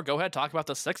the floor. Go ahead, talk about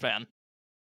the six-man.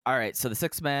 All right, so the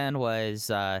sixth man was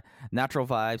Natural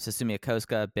Vibes, Susumu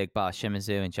Yokosuka, Big Boss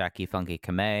Shimizu, and Jackie Funky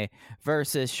Kamei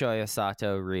versus Shoya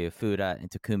Sato, Ryu Fuda,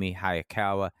 and Takumi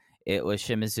Hayakawa. It was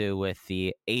Shimizu with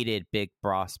the aided Big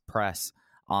Boss press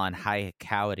on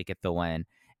Hayakawa to get the win.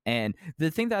 And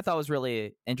the thing that I thought was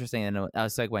really interesting, and I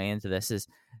was segueing into this, is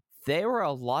there were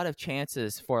a lot of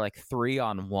chances for like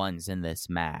 3-on-1s in this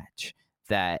match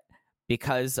that,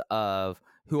 because of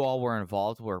who all were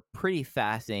involved, were pretty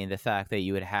fascinating. The fact that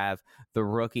you would have the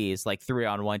rookies like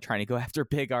 3-on-1 trying to go after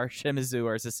Big R Shimizu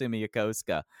or Susumu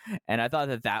Yokosuka. And I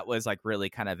thought that was like really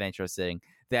kind of interesting.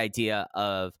 The idea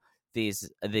of these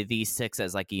six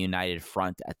as like a united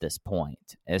front at this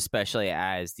point, especially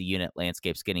as the unit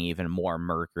landscape's getting even more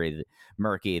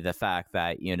murky. The fact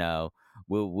that,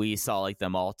 we saw like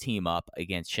them all team up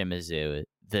against Shimizu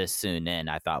this soon in,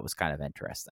 I thought was kind of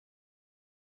interesting.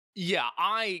 Yeah,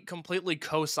 I completely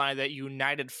co-sign that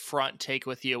united front take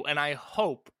with you, and I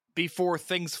hope before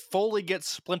things fully get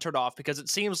splintered off, because it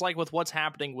seems like with what's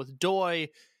happening with Doi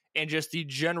and just the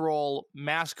general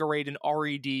Masquerade and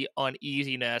RED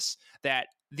uneasiness, that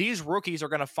these rookies are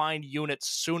going to find units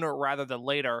sooner rather than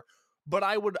later. But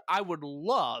I would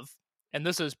love, and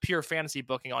this is pure fantasy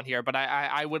booking on here, but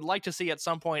I would like to see at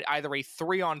some point either a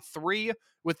 3-on-3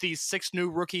 with these 6 new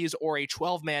rookies or a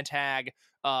 12-man tag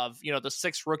of, the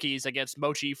 6 rookies against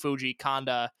Mochi, Fuji,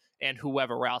 Kanda, and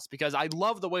whoever else, because I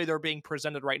love the way they're being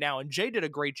presented right now. And Jay did a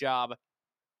great job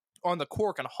on the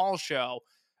Cork and Hall show.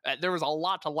 There was a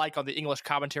lot to like on the English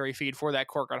commentary feed for that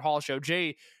Cork and Hall show.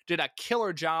 Jay did a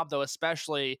killer job, though,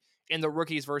 especially in the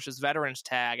rookies versus veterans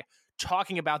tag,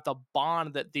 talking about the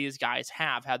bond that these guys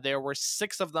have. How there were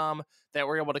 6 of them that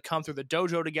were able to come through the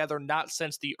dojo together, not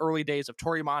since the early days of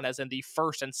Toryumon, as in the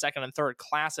first and second and third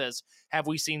classes have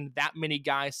we seen that many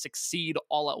guys succeed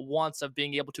all at once, of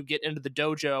being able to get into the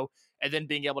dojo and then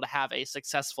being able to have a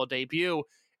successful debut.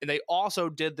 And they also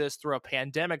did this through a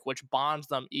pandemic, which bonds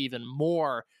them even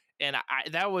more. And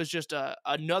that was just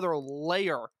another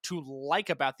layer to like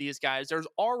about these guys. There's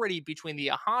already, between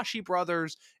the Ahashi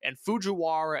brothers and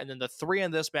Fujiwara, and then the 3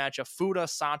 in this match of Fuda,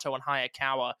 Sato, and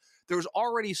Hayakawa, there's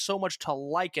already so much to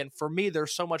like. And for me,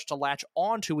 there's so much to latch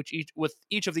onto with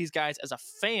each of these guys as a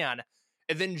fan.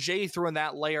 And then Jay threw in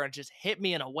that layer and just hit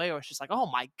me in a way where it's just like, oh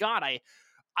my God,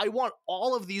 I want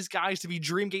all of these guys to be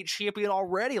Dreamgate champion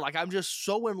already. Like, I'm just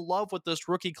so in love with this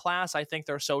rookie class. I think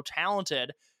they're so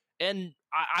talented. And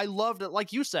I loved it,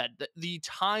 like you said, the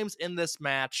times in this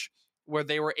match where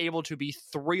they were able to be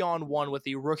 3-on-1 with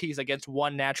the rookies against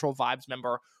one Natural Vibes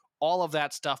member. All of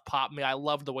that stuff popped me. I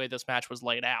loved the way this match was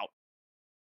laid out.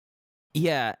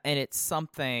 Yeah, and it's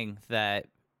something that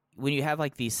when you have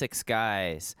like these 6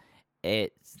 guys,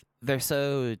 they're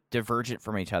so divergent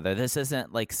from each other. This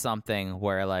isn't like something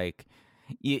where like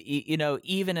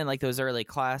even in like those early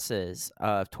classes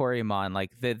of Toryumon,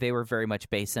 like they were very much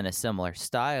based in a similar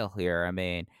style here. I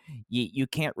mean, you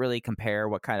can't really compare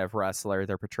what kind of wrestler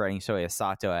they're portraying Shoya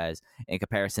Sato as in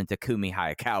comparison to Kumi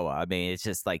Hayakawa. I mean, it's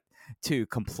just like 2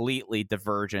 completely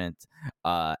divergent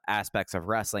aspects of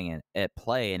wrestling at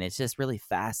play, and it's just really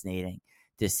fascinating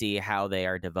to see how they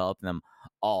are developing them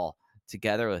all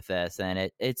together with this. And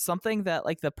it's something that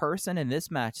like the person in this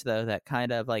match though that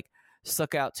kind of like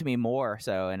stuck out to me more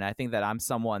so, and I think that I'm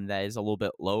someone that is a little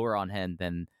bit lower on him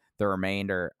than the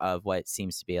remainder of what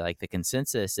seems to be like the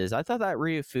consensus is. I thought that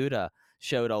Ryu Fuda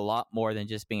showed a lot more than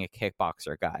just being a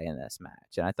kickboxer guy in this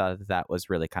match, and I thought that was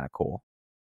really kind of cool.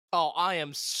 Oh, I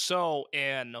am so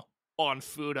in on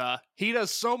Fuda. He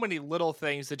does so many little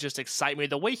things that just excite me.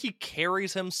 The way he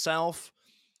carries himself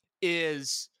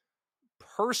is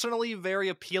personally very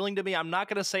appealing to me. I'm not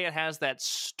going to say it has that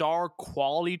star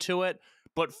quality to it,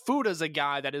 but Fuda's a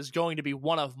guy that is going to be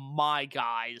one of my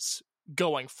guys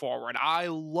going forward. I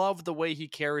love the way he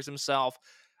carries himself.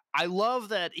 I love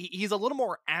that he's a little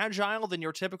more agile than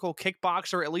your typical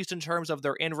kickboxer, at least in terms of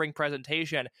their in-ring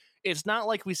presentation. It's not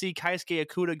like we see Keisuke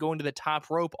Okuda going to the top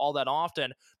rope all that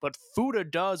often, but Fuda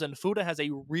does, and Fuda has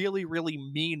a really, really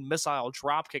mean missile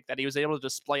dropkick that he was able to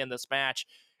display in this match.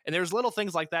 And there's little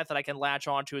things like that that I can latch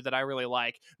onto that I really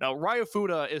like. Now, Ryu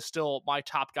Fuda is still my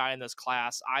top guy in this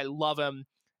class. I love him,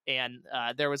 and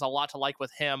there was a lot to like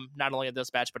with him, not only in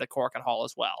this match, but at Korakuen Hall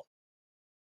as well.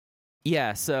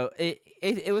 Yeah, so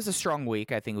it was a strong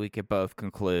week. I think we could both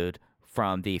conclude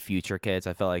from the Future Kids.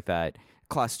 I feel like that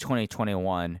class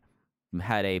 2021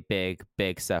 had a big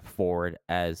step forward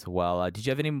as well. Did you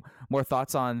have any more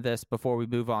thoughts on this before we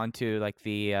move on to like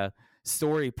the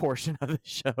story portion of the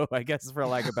show, I guess, for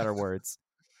lack of better words?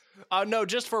 No,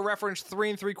 just for reference,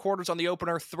 3 3/4 on the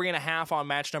opener, 3.5 on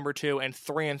match number 2, and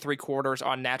 3 3/4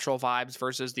 on Natural Vibes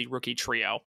versus the Rookie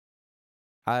Trio.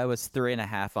 I was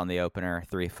 3.5 on the opener,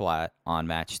 3 flat on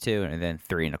match 2, and then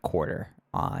 3 1/4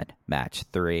 on match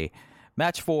 3.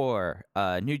 Match 4,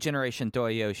 New Generation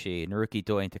Doyoshi, Naruki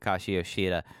Doi and Takashi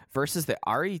Yoshida versus the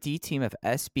RED team of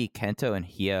SB Kento and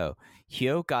Hyo.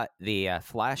 Hyo got the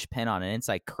flash pin on an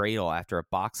inside cradle after a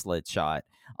box lid shot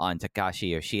on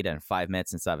Takashi Yoshida in 5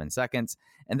 minutes and 7 seconds,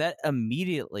 and that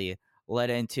immediately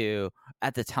led into,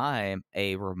 at the time,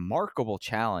 a remarkable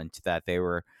challenge that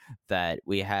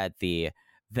we had the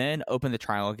then Open the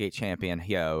Triangle Gate champion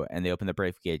Hyo and the Open the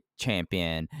Brave Gate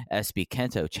champion SB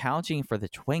Kento challenging for the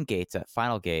Twin Gates at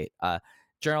Final Gate.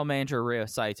 General Manager Ryo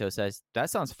Saito says, that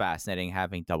sounds fascinating,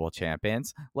 having double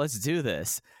champions. Let's do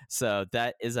this. So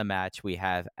that is a match we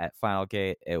have at Final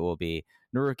Gate. It will be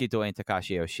Naruki Doi and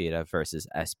Takashi Yoshida versus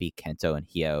SB Kento and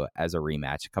Hyo as a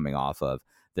rematch coming off of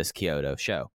this Kyoto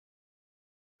show.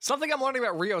 Something I'm learning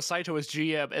about Ryo Saito as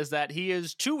GM is that he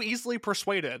is too easily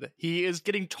persuaded. He is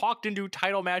getting talked into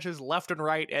title matches left and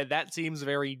right, and that seems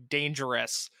very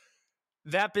dangerous.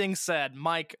 That being said,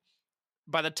 Mike,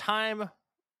 by the time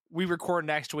we record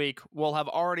next week, we'll have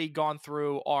already gone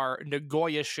through our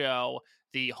Nagoya show,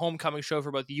 the homecoming show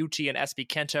for both UT and SB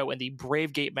Kento, and the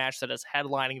Brave Gate match that is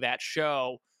headlining that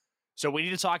show. So we need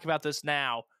to talk about this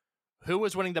now. Who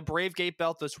is winning the Brave Gate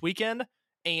belt this weekend?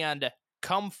 And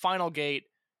come Final Gate,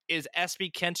 is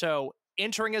SB Kento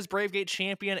entering as Brave Gate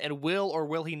champion, and will or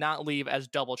will he not leave as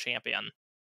double champion?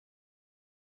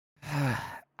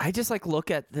 I just like look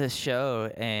at this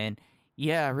show and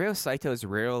yeah, Ryo Saito is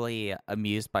really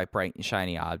amused by bright and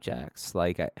shiny objects.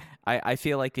 Like I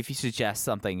feel like if you suggest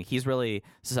something, he's really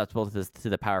susceptible to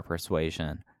the power of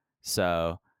persuasion.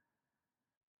 So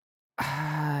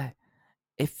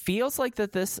it feels like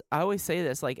that I always say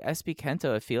this, like SB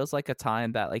Kento, it feels like a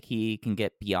time that like he can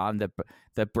get beyond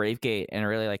the Brave Gate and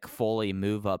really like fully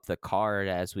move up the card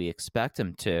as we expect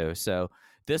him to. So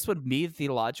this would be the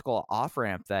logical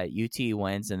off-ramp that UT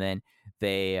wins, and then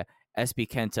SB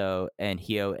Kento and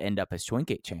Hyo end up as Twin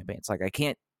Gate champions. Like I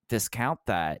can't discount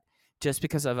that just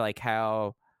because of like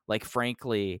how like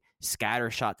frankly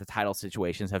scattershot the title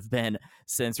situations have been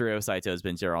since Ryo Saito has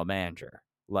been general manager.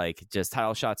 Like just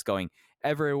title shots going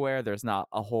everywhere. There's not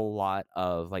a whole lot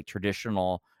of like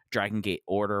traditional Dragon Gate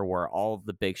order where all of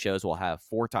the big shows will have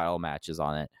 4 title matches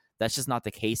on it. That's just not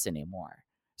the case anymore.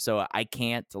 So I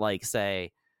can't like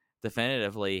say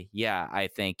definitively, yeah, I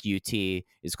think UT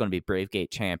is going to be Brave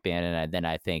Gate champion, and then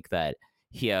I think that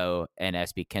Hyo and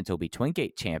SB Kento will be Twin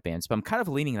Gate champions, but I'm kind of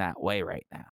leaning that way right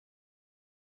now.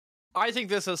 I think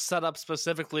this is set up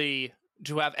specifically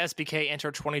to have SBK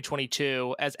enter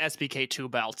 2022 as SBK 2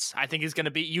 belts. I think he's going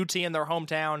to beat UT in their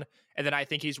hometown, and then I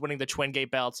think he's winning the Twin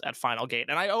Gate belts at Final Gate.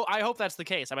 And I hope that's the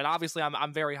case. I mean, obviously,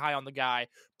 I'm very high on the guy,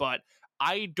 but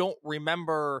I don't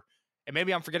remember, and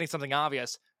maybe I'm forgetting something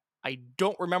obvious, I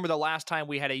don't remember the last time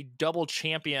we had a double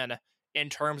champion in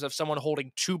terms of someone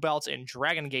holding 2 belts in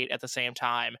Dragon Gate at the same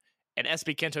time, and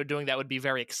SB Kento doing that would be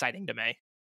very exciting to me.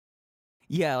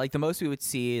 Yeah, like the most we would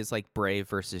see is like Brave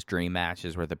versus Dream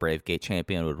matches where the Brave Gate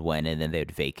champion would win and then they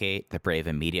would vacate the Brave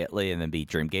immediately and then be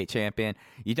Dream Gate champion.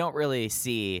 You don't really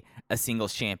see a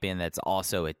singles champion that's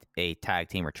also a tag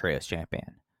team or trios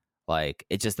champion. Like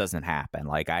it just doesn't happen.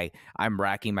 Like I'm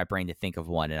racking my brain to think of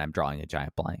one and I'm drawing a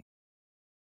giant blank.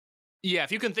 Yeah,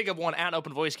 if you can think of one, at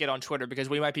Open Voice Gate on Twitter, because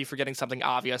we might be forgetting something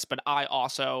obvious, but I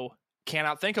also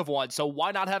cannot think of one. So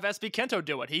why not have SB Kento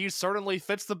do it? He certainly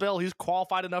fits the bill. He's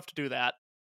qualified enough to do that.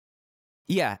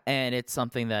 Yeah, and it's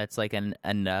something that's like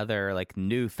another like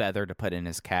new feather to put in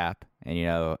his cap,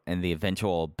 and and the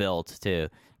eventual build to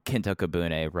Kento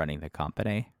Kabune running the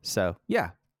company. So yeah,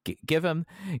 give him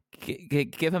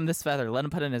this feather. Let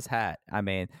him put in his hat. I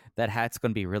mean, that hat's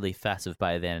going to be really festive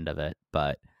by the end of it,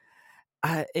 but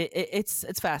it's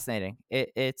fascinating.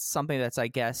 It's something that's, I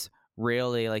guess,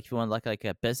 really, like, if you want to look like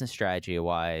a business strategy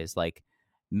wise, like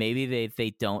maybe they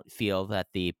don't feel that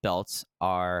the belts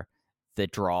are the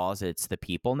draws, it's the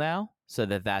people now, so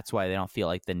that's why they don't feel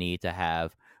like the need to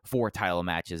have 4 title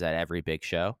matches at every big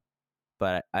show.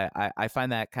 But I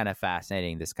find that kind of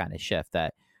fascinating, this kind of shift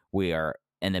that we are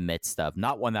in the midst of.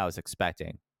 Not one that I was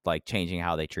expecting, like changing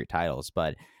how they treat titles,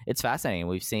 but it's fascinating.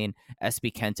 We've seen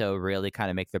SB Kento really kind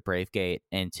of make the Brave Gate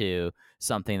into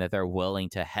something that they're willing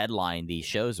to headline these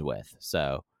shows with.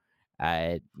 So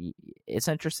it's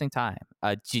an interesting time.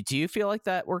 Do you feel like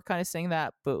that we're kind of seeing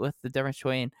that, but with the difference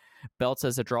between belts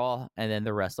as a draw and then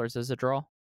the wrestlers as a draw?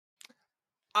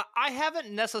 I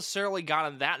haven't necessarily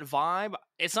gotten that vibe.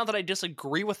 It's not that I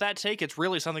disagree with that take. It's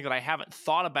really something that I haven't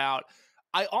thought about.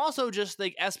 I also just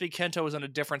think SB Kento is in a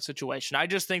different situation. I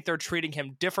just think they're treating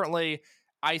him differently.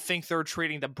 I think they're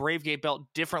treating the Brave Gate belt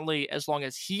differently as long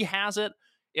as he has it.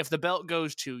 If the belt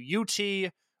goes to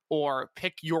UT, or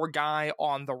pick your guy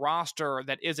on the roster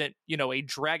that isn't, a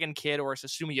Dragon Kid or a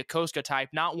Susumu Yokosuka type,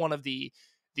 not one of the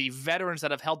veterans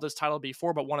that have held this title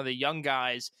before, but one of the young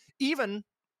guys, even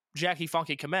Jackie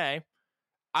Funky Kamei,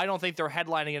 I don't think they're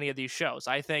headlining any of these shows.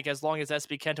 I think as long as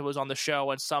SB Kento is on the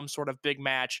show in some sort of big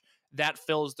match, that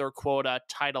fills their quota,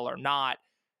 title or not.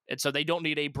 And so they don't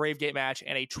need a Brave Gate match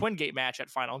and a Twin Gate match at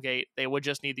Final Gate. They would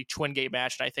just need the Twin Gate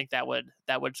match, and I think that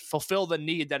would fulfill the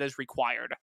need that is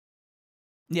required.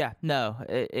 Yeah, no,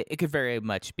 it could very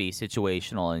much be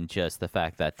situational, and just the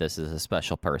fact that this is a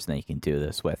special person that you can do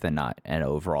this with and not an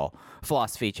overall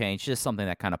philosophy change. Just something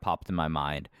that kind of popped in my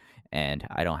mind, and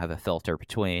I don't have a filter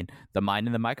between the mind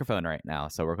and the microphone right now,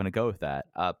 so we're going to go with that.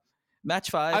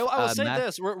 Match 5. I will say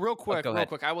this real quick.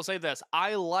 I will say this.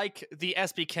 I like the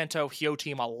SB Kento Hyo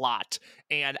team a lot,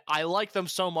 and I like them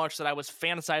so much that I was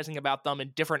fantasizing about them in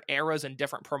different eras and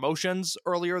different promotions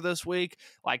earlier this week.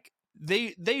 Like,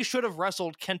 they should have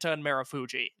wrestled Kenta and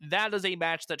Marufuji. That is a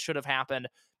match that should have happened,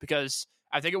 because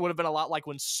I think it would have been a lot like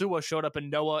when Suwa showed up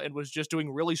in Noah and was just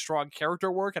doing really strong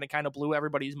character work, and it kind of blew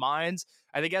everybody's minds.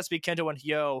 I think SB Kento and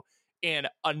Hyo in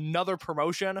another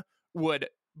promotion would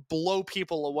blow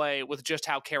people away with just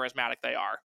how charismatic they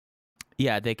are.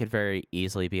 Yeah, they could very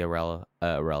easily be a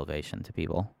relevation to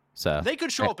people. So they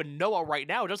could show up in Noah right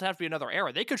now. It doesn't have to be another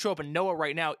era. They could show up in Noah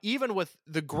right now, even with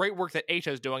the great work that Eita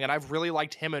is doing, and I've really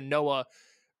liked him and Noah.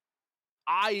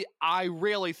 I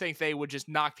really think they would just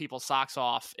knock people's socks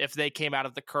off if they came out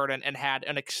of the curtain and had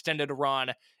an extended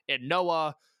run in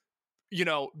Noah.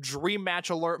 Dream match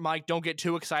alert, Mike. Don't get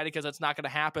too excited because it's not going to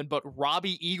happen. But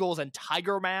Robbie Eagles and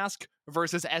Tiger Mask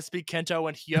versus SB Kento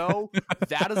and Hyo,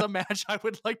 that is a match I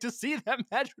would like to see. That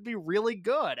match would be really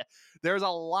good. There's a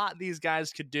lot these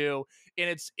guys could do,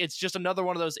 and it's just another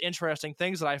one of those interesting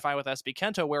things that I find with SB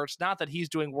Kento, where it's not that he's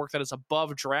doing work that is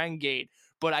above Dragon Gate,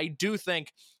 but I do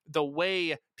think the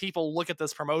way people look at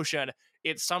this promotion,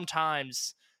 it's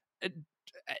sometimes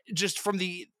just from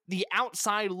the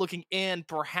outside looking in,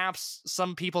 perhaps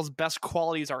some people's best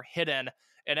qualities are hidden,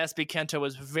 and SB Kento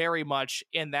is very much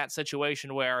in that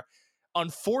situation where,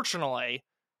 unfortunately,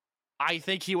 I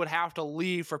think he would have to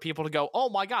leave for people to go, oh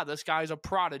my god, this guy's a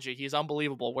prodigy, he's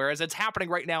unbelievable, whereas it's happening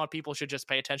right now and people should just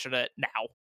pay attention to it now.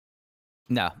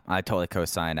 No, I totally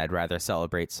co-sign. I'd rather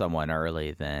celebrate someone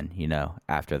early than,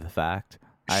 after the fact.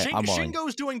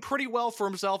 Shingo's doing pretty well for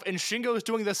himself, and Shingo's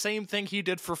doing the same thing he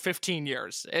did for 15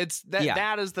 years.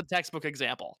 That is the textbook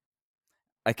example.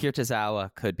 Akira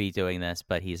Tozawa could be doing this,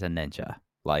 but he's a ninja.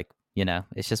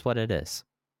 It's just what it is.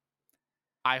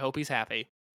 I hope he's happy.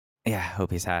 Yeah, I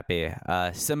hope he's happy.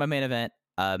 Semi-main event,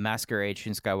 Masquerade,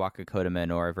 Shun Skywalker, Kota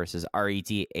Minoura versus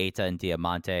RED, Eita, and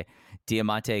Diamante.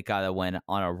 Diamante got a win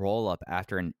on a roll-up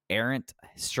after an errant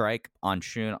strike on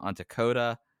Shun onto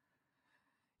Kota.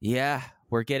 Yeah,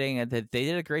 we're getting they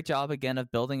did a great job again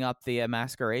of building up the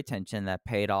Masquerade tension that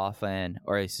paid off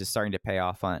or is just starting to pay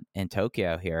off in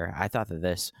Tokyo here. I thought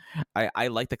that I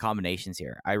like the combinations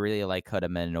here. I really like Kota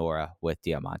Minoura with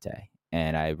Diamante,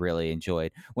 and I really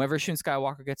enjoyed whenever Shun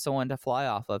Skywalker gets someone to fly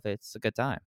off of. It's a good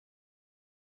time.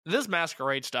 This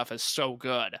Masquerade stuff is so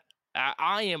good.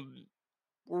 I am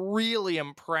really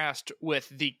impressed with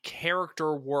the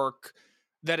character work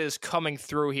that is coming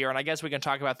through here, and I guess we can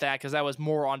talk about that because that was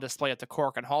more on display at the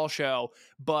Korakuen Hall show.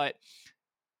 But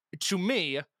to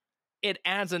me, it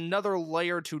adds another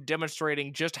layer to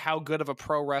demonstrating just how good of a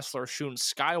pro wrestler Shun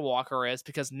Skywalker is,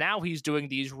 because now he's doing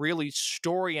these really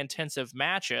story-intensive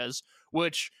matches,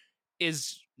 which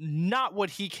is not what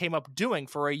he came up doing.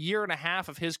 For a year and a half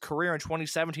of his career in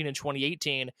 2017 and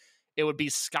 2018, it would be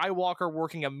Skywalker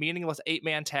working a meaningless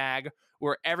 8-man tag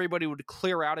where everybody would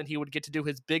clear out and he would get to do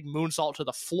his big moonsault to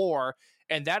the floor.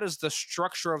 And that is the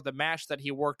structure of the match that he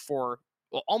worked for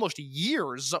almost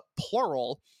years,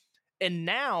 plural. And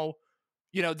now,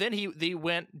 then he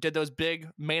did those big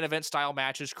main event style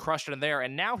matches, crushed it in there.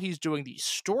 And now he's doing these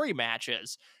story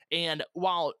matches. And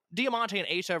while Diamante and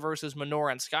Eita versus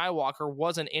Minoura and Skywalker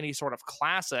wasn't any sort of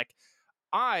classic,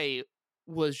 I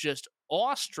was just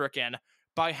awestricken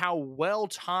by how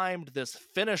well-timed this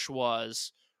finish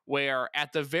was, where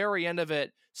at the very end of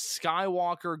it,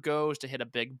 Skywalker goes to hit a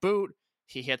big boot,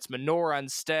 he hits Minoura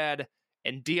instead,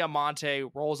 and Diamante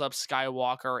rolls up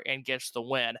Skywalker and gets the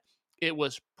win. It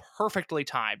was perfectly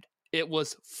timed. It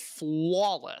was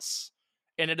flawless.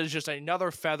 And it is just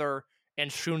another feather in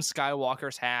Shun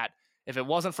Skywalker's hat. If it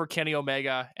wasn't for Kenny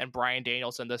Omega and Bryan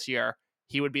Danielson this year,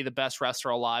 he would be the best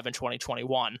wrestler alive in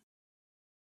 2021.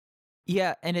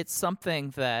 Yeah, and it's something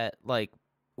that,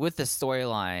 with the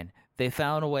storyline, they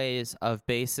found ways of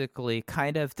basically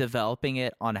kind of developing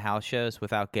it on house shows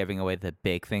without giving away the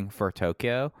big thing for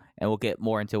Tokyo. And we'll get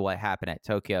more into what happened at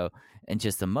Tokyo in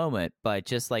just a moment. But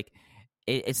just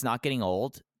it's not getting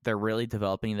old. They're really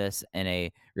developing this in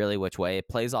a really which way. It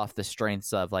plays off the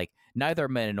strengths of neither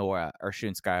Minoura or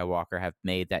Shun Skywalker have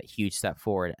made that huge step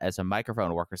forward as a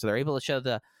microphone worker. So they're able to show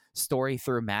the story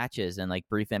through matches and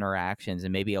brief interactions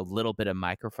and maybe a little bit of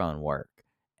microphone work.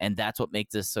 And that's what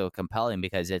makes this so compelling,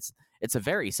 because it's a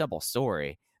very simple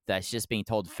story that's just being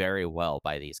told very well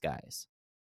by these guys.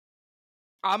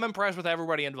 I'm impressed with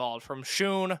everybody involved, from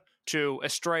Shun to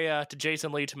Estrella to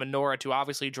Jason Lee to Minoura to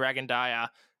obviously Dragon Dia.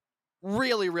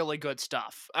 Really, really good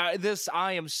stuff. I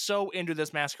am so into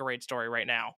this Masquerade story right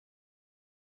now.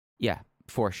 Yeah,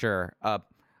 for sure.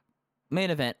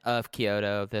 Main event of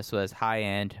Kyoto, this was High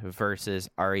End versus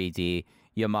RED.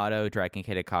 Yamato Dragon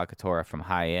Kid Kagetora from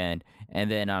High End, and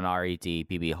then on RED,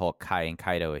 BB Hulk, Kai, and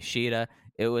Kaito Ishida.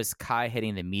 It was Kai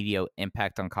hitting the Meteor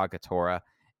Impact on Kagetora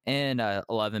in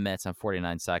 11 minutes and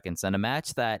 49 seconds, and a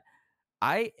match that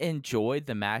I enjoyed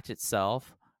the match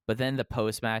itself, but then the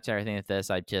post-match, everything like this,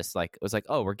 I just was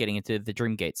oh, we're getting into the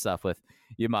Dreamgate stuff with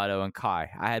Yamato and Kai.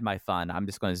 I had my fun. I'm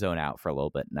just going to zone out for a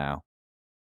little bit now.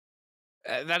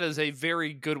 That is a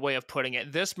very good way of putting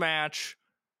it. This match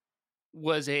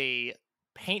was a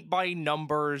paint by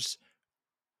numbers,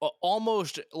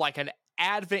 almost like an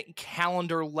advent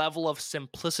calendar level of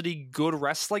simplicity good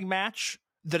wrestling match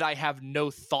that I have no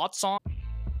thoughts on.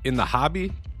 In the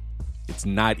hobby, it's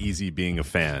not easy being a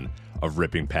fan of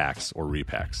ripping packs or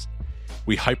repacks.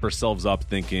 We hype ourselves up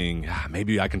thinking,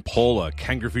 maybe I can pull a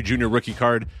Ken Griffey Jr. rookie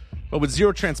card, but with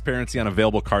zero transparency on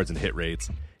available cards and hit rates,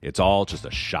 it's all just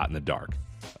a shot in the dark.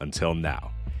 Until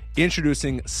now.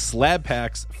 Introducing Slab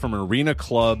Packs from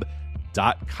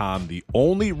ArenaClub.com, the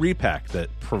only repack that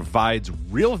provides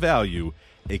real value,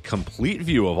 a complete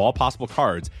view of all possible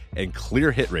cards, and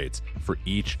clear hit rates for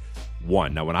each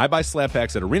one. Now, when I buy Slab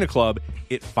Packs at Arena Club,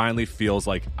 it finally feels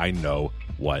like I know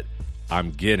what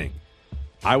I'm getting.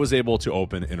 I was able to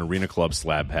open an Arena Club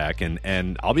Slab Pack,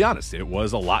 and I'll be honest, it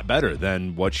was a lot better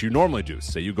than what you normally do.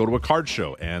 Say you go to a card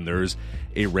show, and there's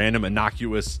a random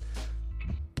innocuous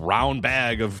brown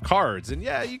bag of cards, and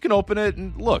yeah, you can open it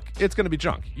and look, it's going to be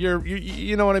junk.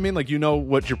 You know what I mean? You know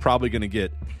what you're probably going to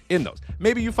get in those.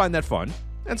 Maybe you find that fun,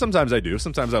 and sometimes I do.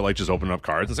 Sometimes I like just opening up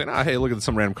cards and saying, hey, look at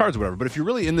some random cards or whatever. But if you're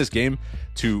really in this game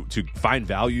to find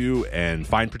value and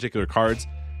find particular cards,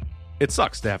 it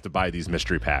sucks to have to buy these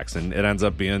mystery packs, and it ends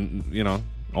up being,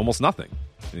 almost nothing.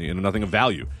 Nothing of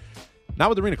value. Not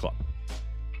with Arena Club.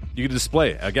 You can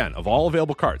display, again, of all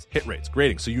available cards, hit rates,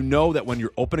 grading, so you know that when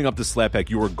you're opening up this slab pack,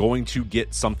 you are going to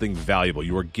get something valuable.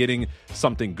 You are getting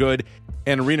something good.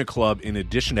 And Arena Club, in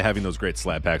addition to having those great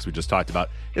slab packs we just talked about,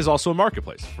 is also a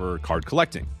marketplace for card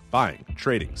collecting, buying,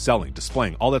 trading, selling,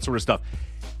 displaying, all that sort of stuff.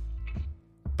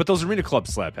 But those Arena Club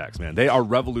slab packs, man, they are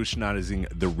revolutionizing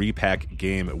the repack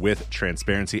game with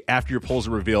transparency. After your pulls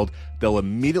are revealed, they'll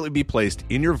immediately be placed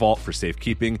in your vault for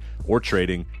safekeeping or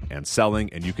trading and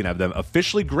selling, and you can have them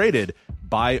officially graded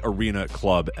by Arena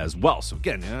Club as well. So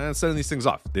again, sending these things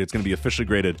off, it's going to be officially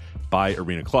graded by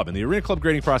Arena Club. And the Arena Club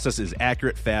grading process is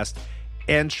accurate, fast,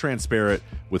 and transparent,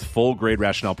 with full grade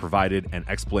rationale provided and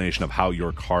explanation of how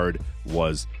your card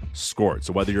was scored.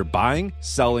 So whether you're buying,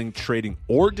 selling, trading,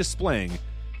 or displaying,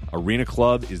 Arena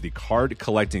Club is the card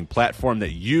collecting platform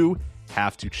that you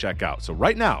have to check out. So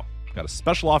right now, I've got a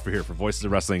special offer here for Voices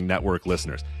of Wrestling Network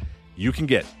listeners. You can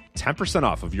get 10%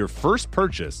 off of your first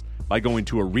purchase by going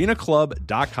to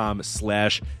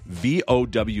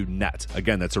arenaclub.com/VOWnet.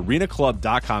 Again, that's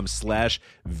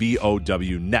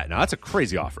arenaclub.com/VOWnet. Now, that's a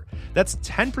crazy offer. That's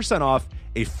 10% off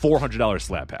a $400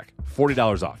 slab pack.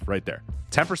 $40 off right there.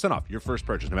 10% off your first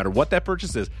purchase. No matter what that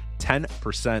purchase is,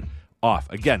 10% off.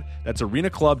 Again, that's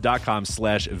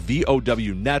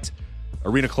arenaclub.com/VOWnet.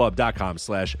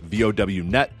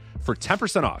 arenaclub.com/VOWnet for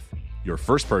 10% off your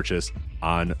first purchase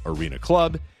on Arena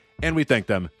Club. And we thank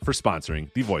them for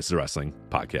sponsoring the Voices of Wrestling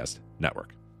Podcast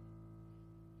Network.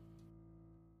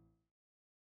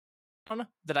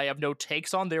 That I have no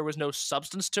takes on. There was no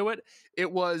substance to it.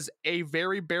 It was a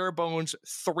very bare bones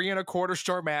 3 1/4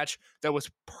 star match that was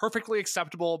perfectly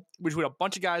acceptable between a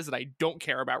bunch of guys that I don't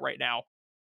care about right now.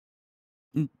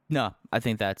 No, I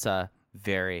think that's a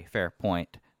very fair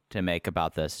point to make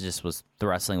about this. It just was, the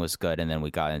wrestling was good, and then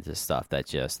we got into stuff that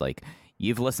just, like,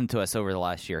 you've listened to us over the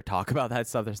last year talk about that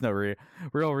stuff. There's no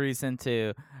real reason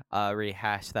to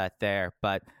rehash that there,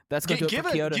 but that's going to do it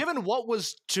for Kyoto. Given what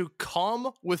was to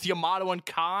come with Yamato and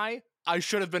Kai, I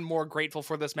should have been more grateful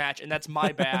for this match, and that's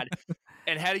my bad.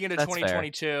 And heading into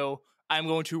 2022, I'm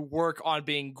going to work on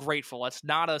being grateful. It's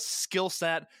not a skill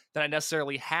set that I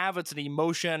necessarily have. It's an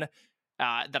emotion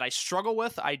that I struggle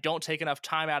with. I don't take enough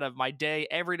time out of my day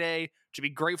every day to be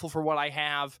grateful for what I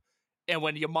have. And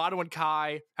when Yamato and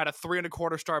Kai had a 3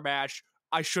 1/4 star match,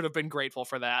 I should have been grateful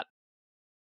for that.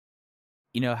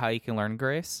 You know how you can learn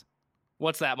grace?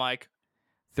 What's that, Mike?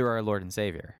 Through our Lord and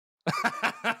Savior.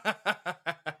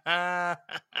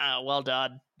 Well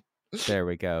done. There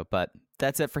we go. But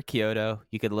that's it for Kyoto.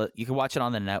 You could watch it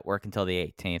on the network until the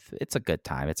 18th. It's a good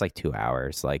time. It's like 2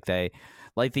 hours. Like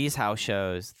these house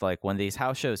shows, like when these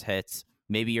house shows hits,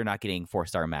 maybe you're not getting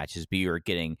 4-star matches, but you're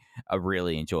getting a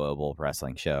really enjoyable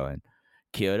wrestling show. And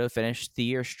Kyoto finished the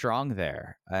year strong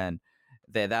there. And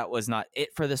that was not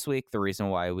it for this week. The reason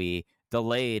why we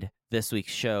delayed this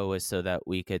week's show was so that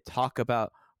we could talk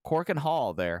about Korakuen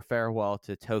Hall, their farewell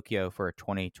to Tokyo for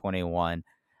 2021.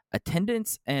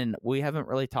 Attendance, and we haven't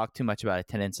really talked too much about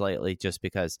attendance lately just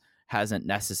because hasn't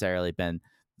necessarily been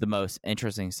the most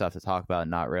interesting stuff to talk about.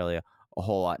 Not really a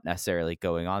whole lot necessarily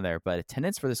going on there. But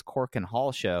attendance for this Korakuen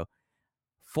Hall show,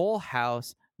 full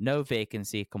house, no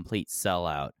vacancy, complete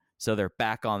sellout. So they're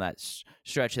back on that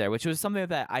stretch there, which was something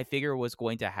that I figure was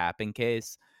going to happen,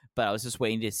 Case. But I was just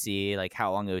waiting to see like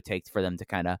how long it would take for them to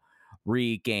kind of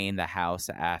regain the house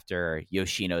after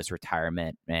Yoshino's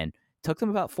retirement. And it took them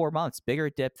about 4 months. Bigger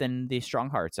dip than the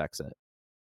Strong Hearts exit.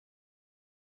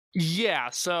 Yeah,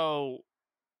 so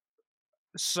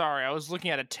sorry, I was looking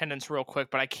at attendance real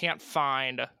quick, but I can't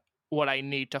find what I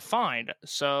need to find.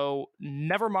 So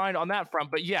never mind on that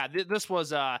front. But yeah, this was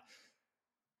they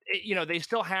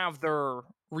still have their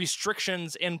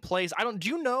restrictions in place. Do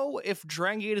you know if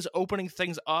Dragon Gate is opening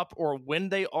things up or when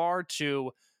they are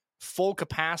to full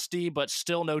capacity but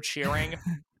still no cheering?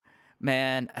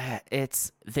 Man,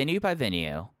 it's venue by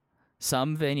venue.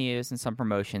 Some venues and some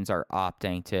promotions are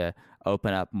opting to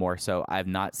open up more so. I've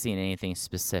not seen anything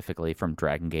specifically from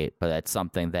Dragon Gate, but that's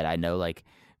something that I know, like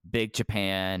Big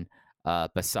Japan,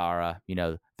 Basara,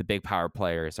 the big power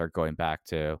players are going back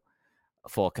to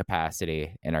full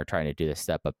capacity and are trying to do the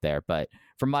step up there. But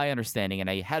from my understanding, and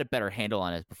I had a better handle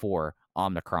on it before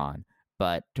Omicron,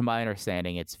 but to my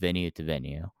understanding, it's venue to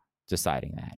venue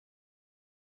deciding that.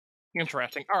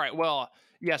 Interesting. All right. Well,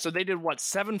 yeah. So they did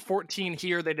 7/14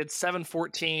 here. They did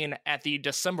 7/14 at the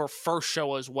December 1st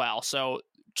show as well. So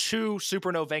 2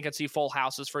 super no vacancy full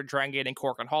houses for Dragon Gate and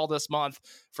Korakuen Hall this month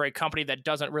for a company that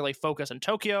doesn't really focus in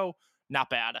Tokyo. Not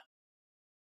bad.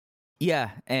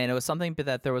 Yeah, and it was something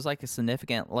that there was like a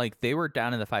significant, like they were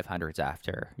down in the 500s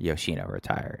after Yoshino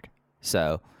retired.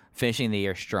 So finishing the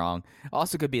year strong.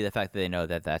 Also could be the fact that they know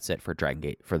that that's it for Dragon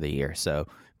Gate for the year. So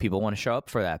people want to show up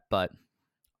for that. But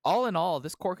all in all,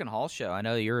 this Korakuen Hall show, I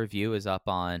know your review is up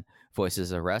on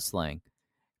Voices of Wrestling.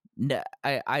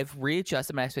 I've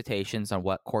readjusted my expectations on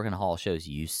what Korakuen Hall shows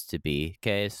used to be,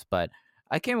 Case, but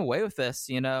I came away with this,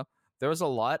 there was a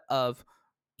lot of,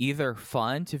 either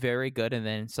fun to very good, and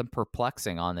then some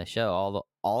perplexing on the show.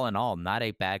 All in all, not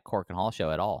a bad Cork and Hall show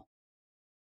at all.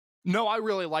 No, I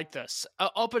really like this.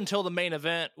 Up until the main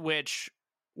event, which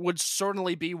would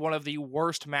certainly be one of the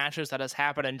worst matches that has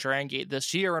happened in Dragon Gate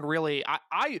this year. And really,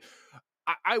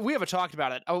 we haven't talked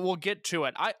about it. We'll get to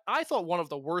it. I thought one of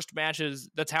the worst matches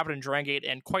that's happened in Dragon Gate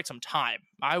in quite some time.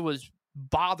 I was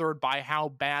bothered by how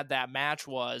bad that match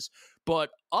was.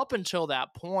 But up until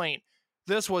that point,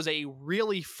 this was a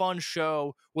really fun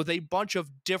show with a bunch of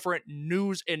different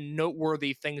news and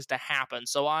noteworthy things to happen.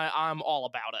 So I'm all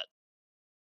about it.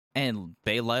 And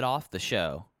they led off the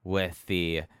show with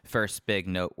the first big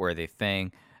noteworthy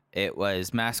thing. It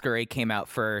was Masquerade came out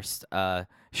first. Shun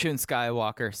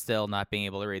Skywalker still not being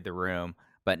able to read the room,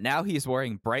 but now he's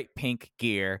wearing bright pink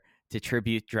gear to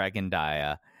tribute Dragon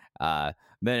Dia.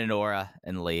 Minoru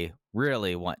and Lee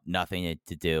really want nothing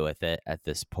to do with it at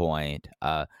this point.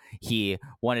 He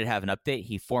wanted to have an update.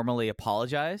 He formally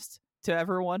apologized to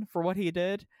everyone for what he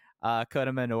did.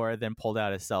 Kota Minoru then pulled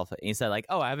out his cell phone. He said, like,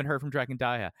 oh, I haven't heard from Dragon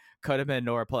Dia. Kota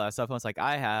Minoru pulled out his cell phone. It's like,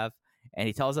 I have. And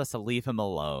he tells us to leave him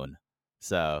alone.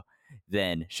 So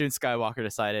then Shun Skywalker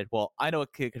decided, well, I know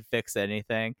who could fix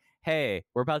anything. Hey,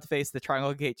 we're about to face the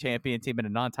Triangle Gate champion team in a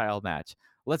non-title match.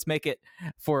 Let's make it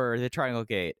for the Triangle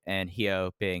Gate. And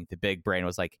Hio, being the big brain,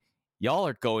 was like, y'all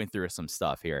are going through some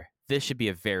stuff here. This should be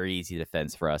a very easy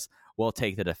defense for us. We'll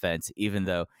take the defense, even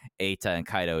though Eita and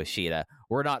Kaito Ishida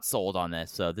were not sold on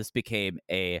this. So this became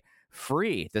this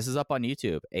is up on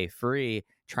YouTube, a free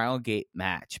Triangle Gate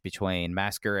match between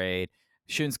Masquerade,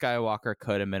 Shun Skywalker,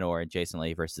 Kota Minoru, and Jason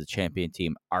Lee versus the champion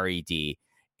team RED,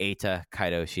 Eita,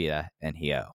 Kaito Ishida, and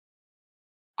Hio.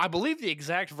 I believe the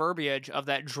exact verbiage of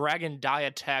that Dragon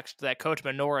Dia text that Kota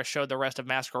Minoru showed the rest of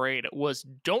Masquerade was,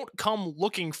 "Don't come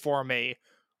looking for me,"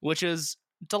 which is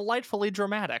delightfully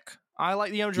dramatic. I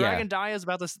like, Dragon Dia is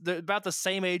about the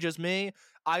same age as me.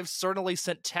 I've certainly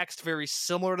sent text very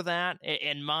similar to that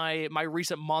in my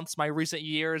recent months, my recent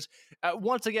years.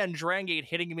 Once again, Dragon Gate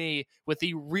hitting me with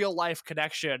the real life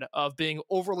connection of being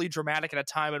overly dramatic at a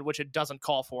time in which it doesn't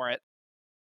call for it.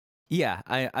 Yeah,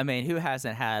 I mean, who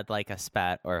hasn't had like a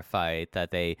spat or a fight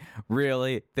that they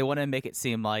want to make it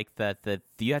seem like that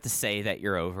you have to say that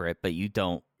you're over it, but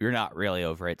you're not really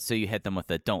over it. So you hit them with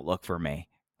the "don't look for me"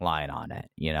 line on it.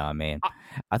 You know what I mean?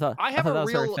 I thought a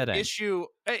real issue.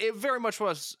 It very much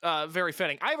was very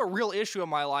fitting. I have a real issue in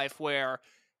my life where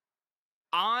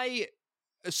I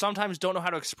sometimes don't know how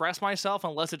to express myself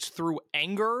unless it's through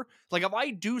anger. Like if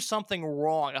I do something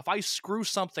wrong, if I screw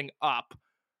something up,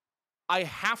 I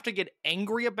have to get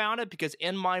angry about it because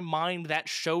in my mind that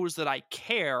shows that I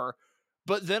care.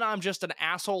 But then I'm just an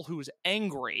asshole who's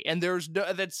angry, and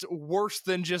that's worse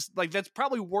than just like, that's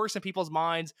probably worse in people's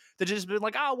minds than just being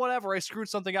like, oh, whatever, I screwed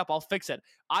something up, I'll fix it.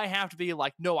 I have to be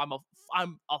like, no, I'm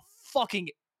a fucking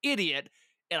idiot,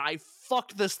 and I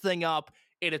fucked this thing up,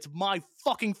 and it's my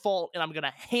fucking fault, and I'm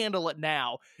gonna handle it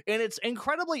now. And it's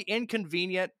incredibly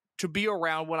inconvenient to be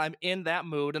around when I'm in that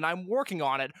mood, and I'm working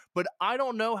on it, but I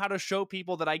don't know how to show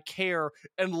people that I care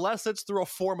unless it's through a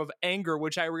form of anger,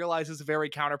 which I realize is very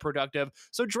counterproductive.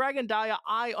 So Dragon Dia,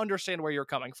 I understand where you're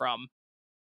coming from.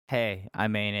 Hey, I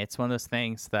mean, it's one of those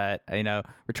things that, we're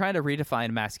trying to redefine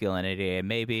masculinity, and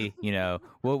maybe,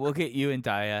 we'll get you and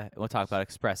Dia, and we'll talk about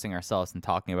expressing ourselves and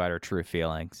talking about our true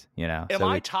feelings, Am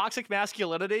I toxic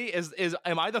masculinity?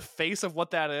 Am I the face of what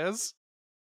that is?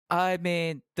 I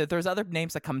mean, there's other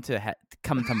names that come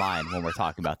to mind when we're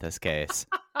talking about this case.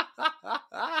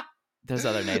 There's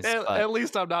other names. At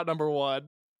least I'm not number one.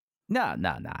 No.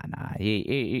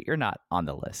 You're not on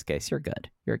the list, Case. You're good.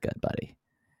 You're good, buddy.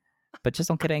 But just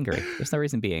don't get angry. There's no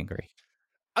reason to be angry.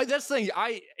 That's the thing.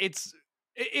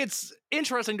 It's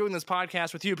interesting doing this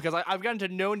podcast with you because I've gotten to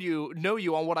know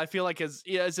you on what I feel like is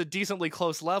a decently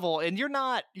close level, and you're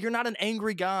not an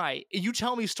angry guy. You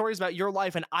tell me stories about your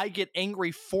life, and I get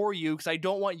angry for you because I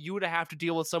don't want you to have to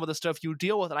deal with some of the stuff you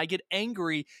deal with, and I get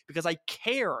angry because I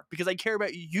care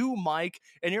about you, Mike.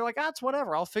 And you're like, it's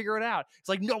whatever, I'll figure it out. It's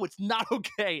like, no, it's not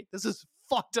okay. This is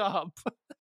fucked up.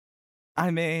 I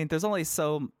mean, there's only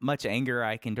so much anger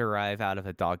I can derive out of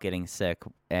a dog getting sick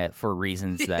for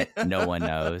reasons that no one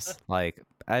knows. Like,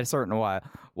 at a certain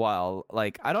while,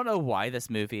 like, I don't know why this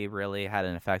movie really had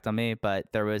an effect on me, but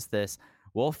there was this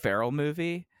Will Ferrell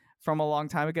movie from a long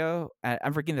time ago.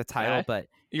 I'm forgetting the title, okay. But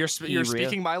you're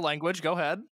speaking my language. Go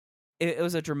ahead. It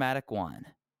was a dramatic one,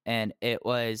 and it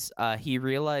was he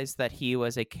realized that he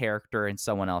was a character in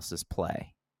someone else's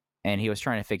play, and he was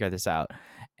trying to figure this out,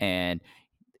 and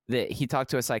he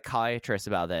talked to a psychiatrist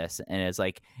about this, and it's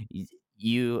like,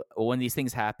 when these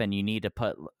things happen, you need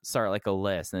to start like a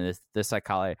list. And the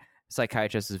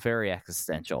psychiatrist was very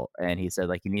existential, and he said,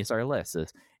 like, you need to start a list.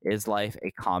 Is life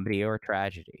a comedy or a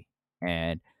tragedy?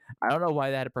 And I don't know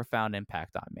why that had a profound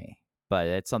impact on me, but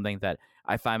it's something that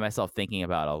I find myself thinking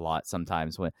about a lot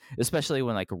sometimes, especially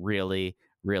when like really,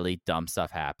 really dumb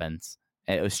stuff happens.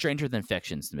 And it was Stranger Than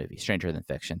Fiction's the movie, Stranger Than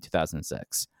Fiction,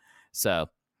 2006. So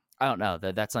I don't know,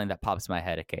 that's something that pops in my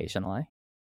head occasionally.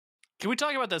 Can we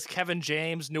talk about this Kevin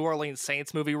James New Orleans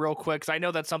Saints movie real quick? Because I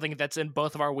know that's something that's in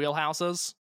both of our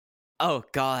wheelhouses. Oh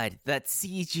God, that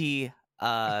CG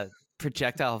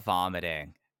projectile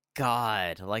vomiting.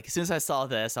 God, like as soon as I saw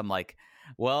this, I'm like,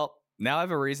 well, now I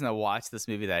have a reason to watch this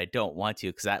movie that I don't want to,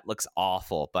 because that looks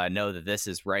awful. But I know that this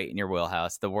is right in your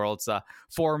wheelhouse. The world's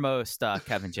foremost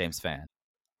Kevin James fan.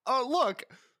 Oh, look,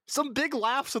 some big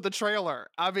laughs at the trailer.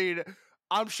 I mean,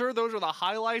 I'm sure those are the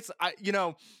highlights.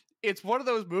 It's one of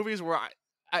those movies where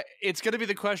it's going to be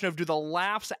the question of, do the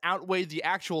laughs outweigh the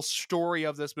actual story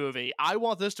of this movie? I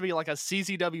want this to be like a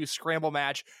CZW scramble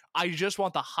match. I just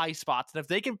want the high spots. And if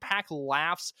they can pack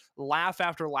laughs, laugh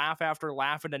after laugh after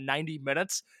laugh into 90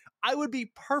 minutes, I would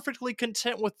be perfectly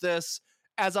content with this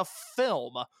as a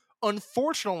film.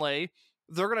 Unfortunately,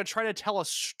 they're going to try to tell a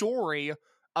story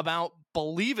about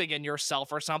believing in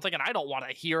yourself or something, and I don't want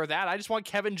to hear that. I just want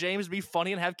Kevin James to be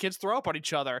funny and have kids throw up on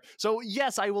each other. So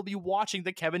yes, I will be watching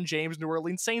the Kevin James New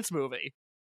Orleans Saints movie.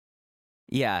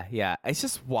 Yeah. It's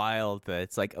just wild that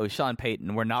it's like, oh, Sean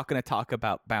Payton, we're not going to talk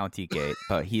about Bounty Gate,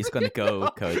 but he's going to go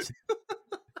coach.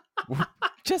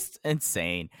 Just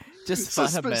insane. Just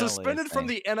fundamentally suspended insane. From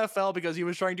the NFL because he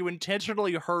was trying to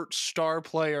intentionally hurt star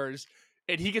players,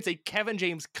 and he gets a Kevin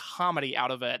James comedy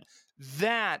out of it.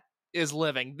 That is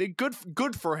living.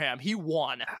 Good for him. He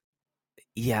won.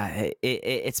 Yeah,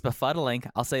 it's befuddling.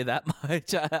 I'll say that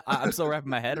much. I'm still wrapping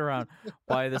my head around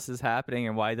why this is happening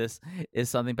and why this is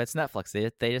something. But it's Netflix.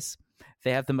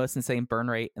 They have the most insane burn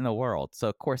rate in the world. So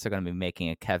of course they're going to be making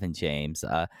a Kevin James,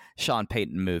 Sean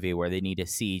Payton movie where they need a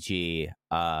CG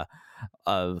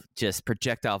of just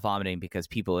projectile vomiting because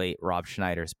people ate Rob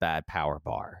Schneider's bad power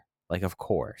bar. Like, of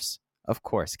course,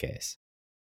 Case.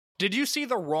 Did you see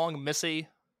The Wrong Missy?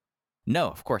 No,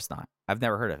 of course not. I've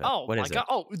never heard of it. Oh, what my is God.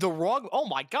 it? Oh,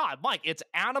 my God, Mike. It's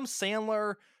Adam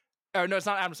Sandler. Or no, it's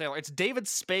not Adam Sandler. It's David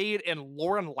Spade and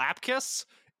Lauren Lapkus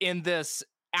in this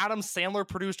Adam Sandler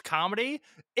produced comedy.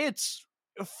 It's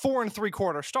 4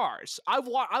 3/4 stars. I've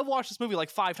watched this movie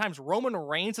like 5 times. Roman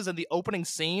Reigns is in the opening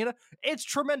scene. It's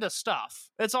tremendous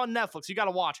stuff. It's on Netflix. You got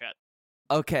to watch it.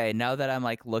 Okay, now that I'm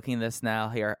like looking this now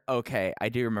here, okay, I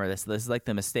do remember this. This is like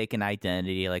the mistaken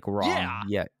identity, like wrong.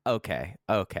 Yeah. Okay,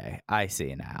 I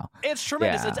see now. It's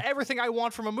tremendous. Yeah. It's everything I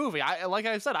want from a movie. Like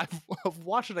I said, I've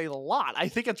watched it a lot. I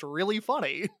think it's really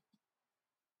funny.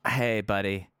 Hey,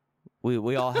 buddy,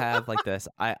 we all have like this.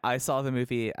 I saw the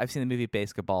movie. I've seen the movie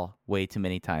Basketball way too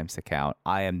many times to count.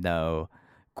 I am no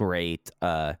great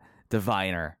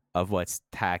diviner of what's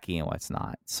tacky and what's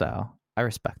not. So I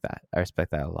respect that. I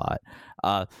respect that a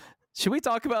lot. Should we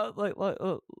talk about like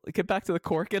get back to the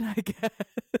Corkin, I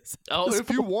guess? Oh, if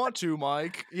you want to,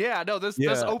 Mike. Yeah, no, this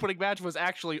opening match was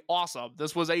actually awesome.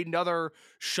 This was another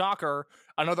shocker,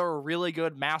 another really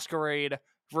good Masquerade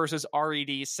versus RED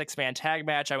 6-man tag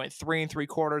match. I went 3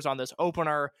 3/4 on this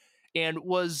opener and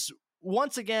was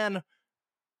once again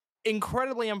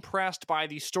incredibly impressed by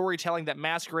the storytelling that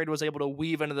Masquerade was able to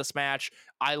weave into this match.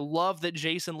 I love that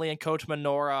Jason Lee and Kota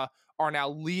Minoura are now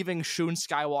leaving Shun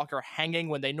Skywalker hanging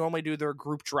when they normally do their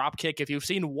group dropkick. If you've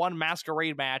seen one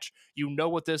Masquerade match, you know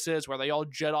what this is, where they all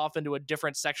jet off into a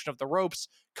different section of the ropes,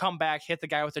 come back, hit the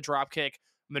guy with the dropkick.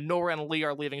 Minoura and Lee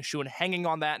are leaving Shun hanging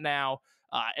on that now.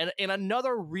 And in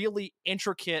another really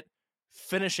intricate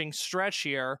finishing stretch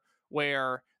here,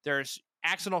 where there's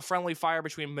accidental friendly fire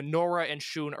between Minoura and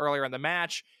Shun earlier in the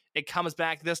match. It comes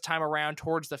back this time around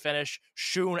towards the finish.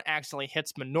 Shun accidentally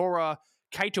hits Minoura.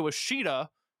 Kaito Ishida,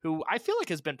 who I feel like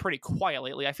has been pretty quiet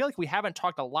lately. I feel like we haven't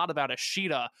talked a lot about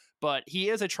Ishida, but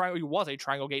he was a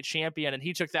Triangle Gate champion, and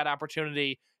he took that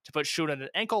opportunity to put Shun in an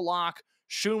ankle lock.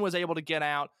 Shun was able to get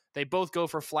out. They both go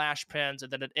for flash pins,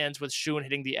 and then it ends with Shun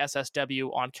hitting the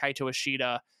SSW on Kaito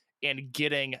Ishida and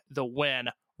getting the win.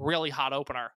 Really hot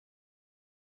opener.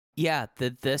 Yeah,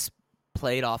 this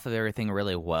played off of everything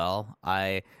really well.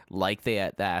 I like the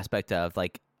aspect of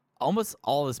like almost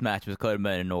all this match was Kota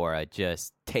Minoura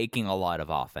just taking a lot of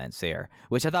offense here,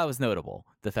 which I thought was notable.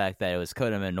 The fact that it was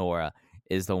Kota Minoura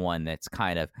is the one that's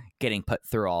kind of getting put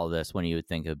through all of this when you would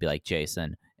think it would be like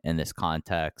Jason in this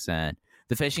context. And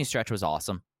the finishing stretch was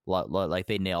awesome. Like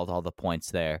they nailed all the points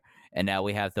there. And now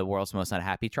we have the world's most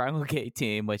unhappy Triangle Gate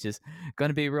team, which is going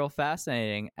to be real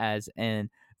fascinating as in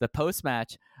the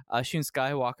post-match, Shun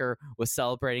Skywalker was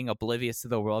celebrating, oblivious to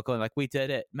the world, going like, "We did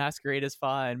it. Masquerade is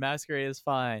fine. Masquerade is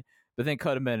fine." But then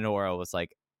Kota Minoura was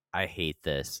like, "I hate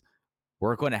this.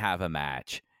 We're going to have a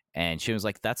match." And Shun was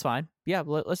like, "That's fine. Yeah,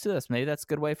 let's do this. Maybe that's a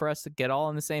good way for us to get all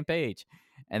on the same page."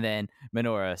 And then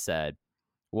Minoura said,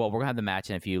 "Well, we're going to have the match,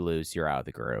 and if you lose, you're out of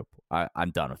the group.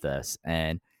 I'm done with this."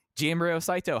 And Jimuro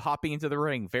Saito hopping into the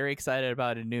ring, very excited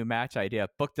about a new match idea,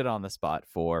 booked it on the spot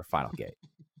for Final Gate.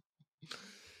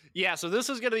 Yeah, so this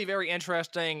is going to be very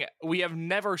interesting. We have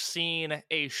never seen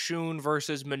a Shun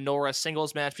versus Minoura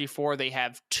singles match before. They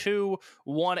have two.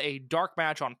 One, a dark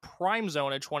match on Prime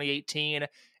Zone in 2018,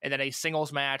 and then a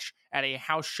singles match at a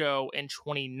house show in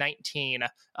 2019.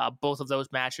 Both of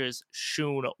those matches,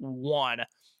 Shun won.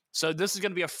 So this is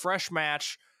going to be a fresh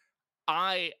match.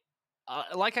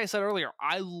 Like I said earlier,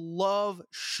 I love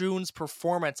Shun's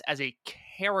performance as a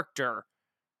character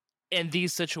in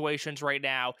these situations right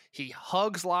now. He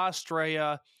hugs La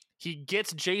Estrella. He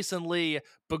gets Jason Lee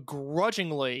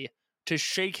begrudgingly to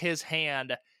shake his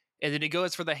hand, and then he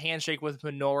goes for the handshake with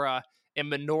Minoura, and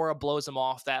Minoura blows him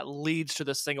off. That leads to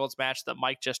the singles match that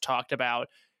Mike just talked about.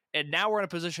 And now we're in a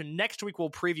position, next week we'll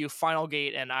preview Final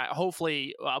Gate, and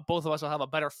hopefully both of us will have a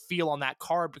better feel on that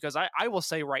card, because I will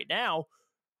say right now,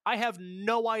 I have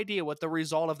no idea what the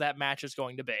result of that match is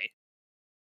going to be.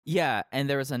 Yeah, and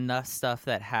there was enough stuff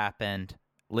that happened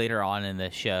later on in the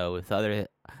show with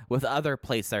other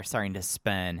plates that are starting to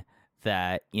spin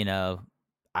that,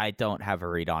 I don't have a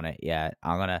read on it yet.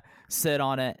 I'm gonna sit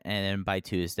on it, and then by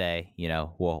Tuesday,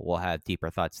 we'll have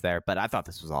deeper thoughts there. But I thought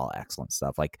this was all excellent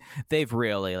stuff. Like, they've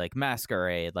really, like,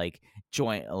 Masquerade, like,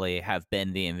 jointly have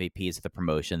been the MVPs of the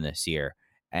promotion this year,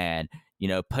 and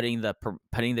putting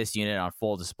this unit on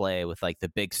full display with, like, the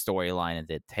big storyline at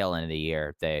the tail end of the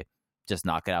year, they just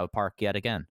knock it out of the park yet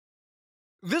again.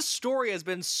 This story has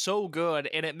been so good,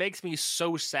 and it makes me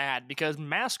so sad, because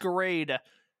Masquerade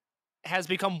has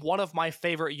become one of my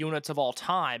favorite units of all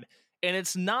time. And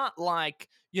it's not like,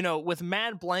 with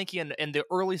Mad Blankey in the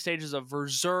early stages of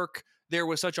Berserk, there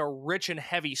was such a rich and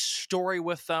heavy story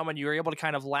with them, and you were able to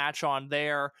kind of latch on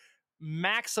there.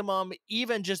 Maximum,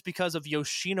 even just because of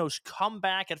Yoshino's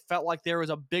comeback, it felt like there was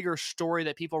a bigger story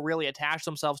that people really attached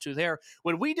themselves to there.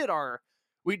 When we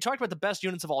talked about the best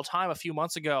units of all time a few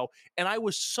months ago, and I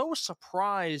was so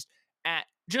surprised at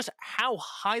just how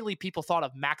highly people thought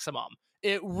of Maximum.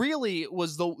 It really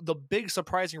was the big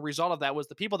surprising result of that was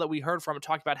the people that we heard from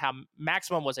talked about how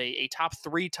Maximum was a top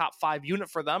 3, top 5 unit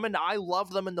for them, and I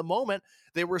loved them in the moment.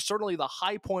 They were certainly the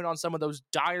high point on some of those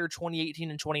dire 2018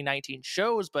 and 2019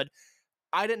 shows, but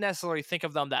I didn't necessarily think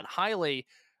of them that highly.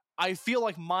 I feel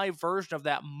like my version of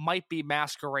that might be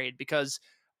Masquerade, because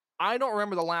I don't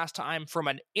remember the last time from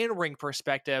an in-ring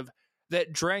perspective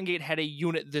that Dragon Gate had a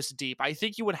unit this deep. I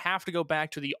think you would have to go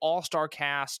back to the all-star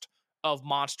cast of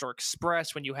Monster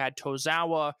Express when you had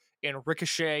Tozawa and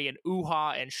Ricochet and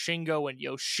Uha and Shingo and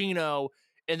Yoshino,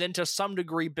 and then to some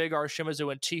degree Big R,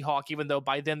 Shimizu, and T-Hawk, even though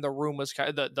by then the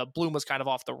bloom was kind of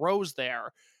off the rose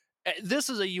there. This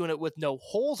is a unit with no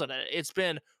holes in it. It's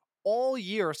been all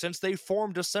year since they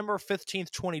formed December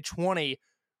 15th, 2020.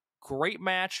 Great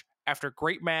match after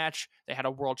great match. They had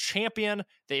a world champion.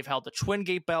 They've held the Twin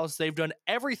Gate belts. They've done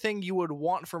everything you would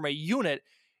want from a unit.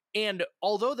 And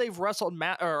although they've wrestled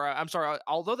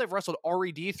although they've wrestled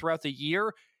RED throughout the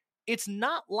year, it's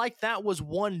not like that was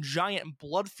one giant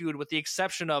blood feud, with the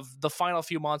exception of the final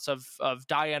few months of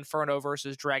Dia Inferno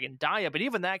versus Dragon Dia. But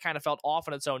even that kind of felt off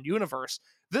in its own universe.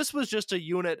 This was just a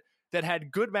unit that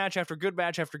had good match after good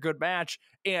match after good match,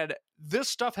 and this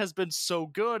stuff has been so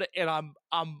good, and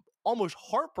I'm almost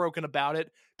heartbroken about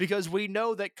it, because we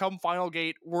know that come Final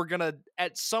Gate, we're gonna,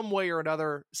 at some way or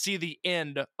another, see the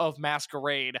end of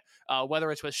Masquerade,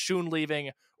 whether it's with Shun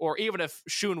leaving, or even if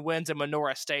Shun wins and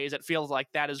Minoura stays, it feels like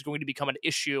that is going to become an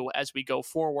issue as we go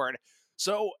forward.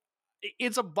 So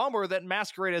it's a bummer that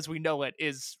Masquerade as we know it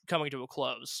is coming to a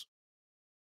close.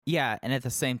 Yeah, and at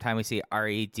the same time, we see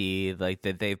RED, like,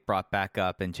 that they've brought back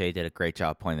up, and Jay did a great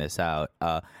job pointing this out.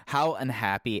 How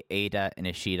unhappy Ada and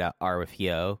Ishida are with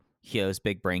Hyo. Hyo's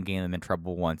big brain getting them in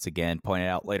trouble once again. Pointed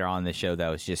out later on in the show that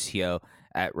was just Hyo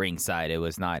at ringside. It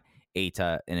was not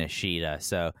Eita and Ishida.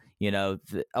 So,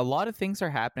 a lot of things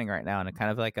are happening right now, and it's kind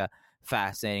of like a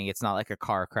fascinating, it's not like a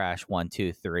car crash, 1,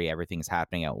 2, 3, everything's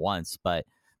happening at once, but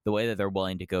the way that they're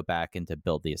willing to go back and to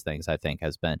build these things, I think,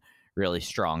 has been really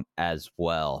strong as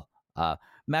well.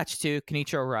 Match 2,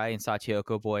 Kenichiro Arai and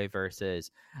Shachihoko Boy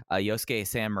versus Yosuke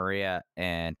Santa Maria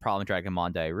and Problem Dragon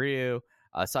Mondai Ryu.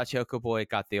 Shachihoko Boy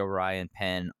got the Orion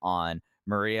pin on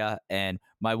Maria, and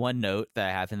my one note that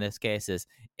I have in this case is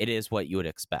it is what you would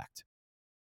expect.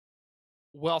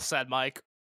 Well said, Mike.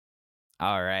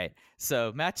 All right.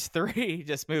 So match 3,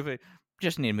 just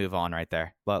need to move on right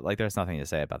there. But like, there's nothing to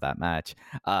say about that match.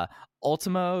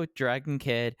 Ultimo, Dragon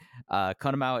Kid,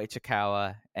 Konamawa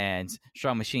Ichikawa, and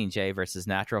Strong Machine J versus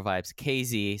Natural Vibes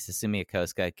KZ, Susumu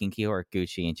Yokosuka, Genki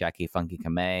Horiguchi, and Jackie Funky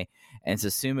Kamei. And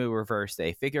Susumu reversed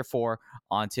a figure 4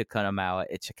 onto Konamawa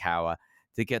Ichikawa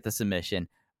to get the submission.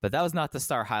 But that was not the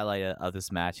star highlight of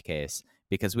this match case,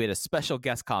 because we had a special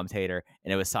guest commentator,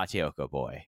 and it was Shachihoko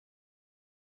Boy.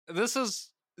 This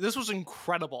was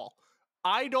incredible.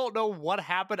 I don't know what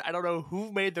happened. I don't know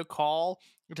who made the call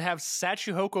to have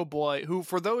Shachihoko Boy, who,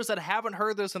 for those that haven't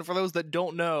heard this and for those that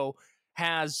don't know,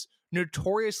 has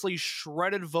notoriously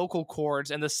shredded vocal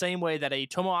cords in the same way that a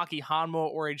Tomoaki Hanma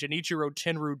or a Genichiro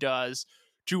Tenryu does,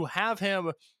 to have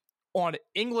him on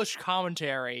English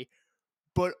commentary.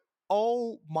 But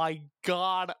oh my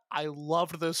god, I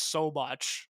loved this so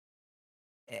much.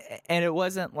 And it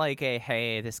wasn't like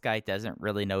hey, this guy doesn't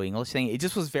really know English thing. It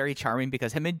just was very charming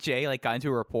because him and Jay like got into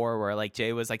a rapport where like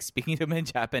Jay was like speaking to him in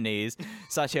Japanese.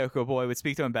 Shachihoko Boy would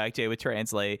speak to him back. Jay would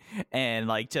translate, and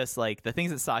like just like the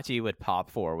things that Sachi would pop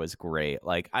for was great.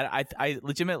 Like I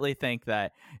legitimately think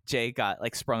that Jay got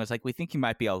like sprung. It's like, we think you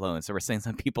might be alone, so we're sending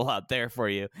some people out there for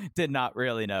you. Did not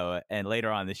really know it. And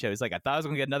later on in the show, he's like, I thought I was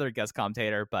going to get another guest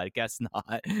commentator, but I guess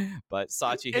not. But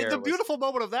Sachi here. And the beautiful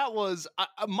moment of that was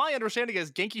my understanding is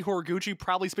Genki Horiguchi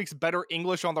probably speaks better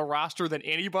English on the roster than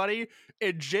anybody,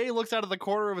 and Jay looks out of the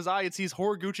corner of his eye and sees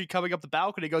Horiguchi coming up the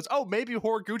balcony. He goes, oh, maybe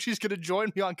Horiguchi's going to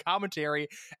join me on commentary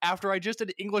after I just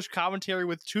did English commentary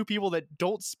with two people that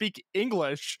don't speak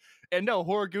English. And no,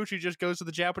 Horiguchi just goes to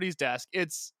the Japanese desk.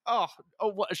 It's,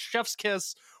 what a chef's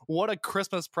kiss. What a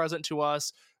Christmas present to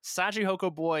us.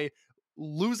 Shachihoko Boy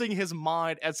losing his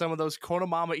mind at some of those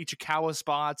Konamawa Ichikawa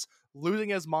spots, losing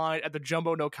his mind at the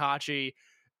Jumbo no Kachi.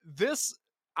 This,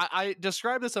 I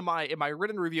described this in my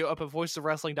written review up at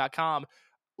voicesofwrestling.com.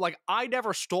 Like, I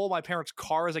never stole my parents'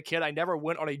 car as a kid. I never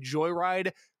went on a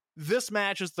joyride. This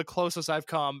match is the closest I've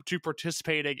come to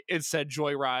participating in said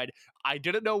joyride. I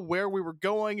didn't know where we were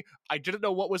going. I didn't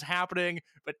know what was happening,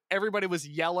 but everybody was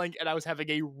yelling, and I was having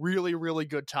a really, really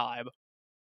good time.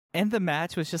 And the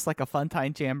match was just like a fun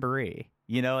time jamboree.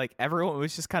 You know, like everyone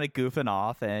was just kind of goofing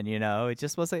off, and you know, it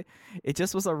just was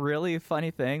a really funny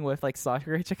thing with like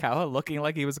Satoru Ichikawa looking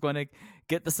like he was going to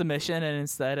get the submission, and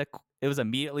instead it was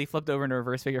immediately flipped over into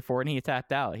reverse figure 4, and he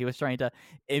tapped out. He was trying to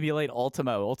emulate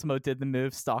Ultimo. Ultimo did the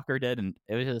move, Stalker did, and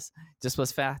it was just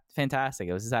was fantastic.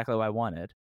 It was exactly what I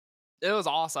wanted. It was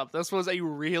awesome. This was a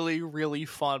really, really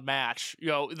fun match. You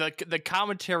know, the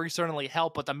commentary certainly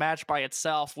helped, but the match by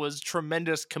itself was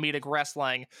tremendous comedic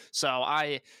wrestling. So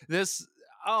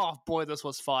oh boy, this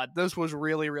was fun. This was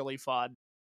really, really fun.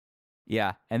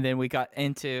 Yeah, and then we got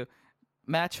into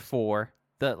match 4.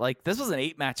 This was an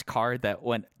 8-match card that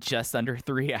went just under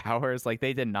 3 hours. Like,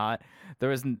 there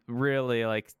was really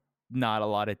like not a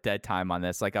lot of dead time on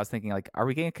this. Like, I was thinking, like, are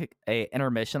we getting a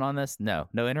intermission on this? No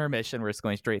intermission. We're just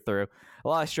going straight through.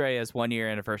 La Estrella's 1-year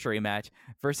anniversary match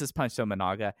versus Punch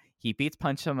Tominaga. He beats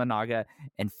Punch Tominaga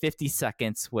in 50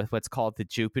 seconds with what's called the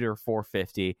Jupiter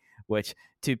 450, which,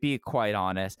 to be quite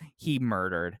honest, he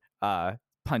murdered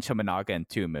Punch Tominaga in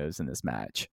 2 moves in this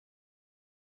match.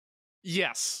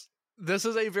 Yes, this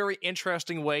is a very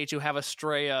interesting way to have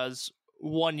Estrella's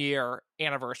 1-year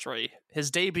anniversary. His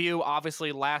debut,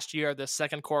 obviously, last year, the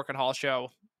second Korakuen Hall show.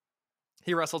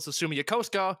 He wrestled Susumu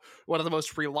Yokosuka, one of the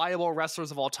most reliable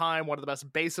wrestlers of all time, one of the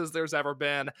best bases there's ever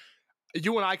been.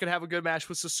 You and I could have a good match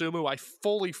with Susumu. I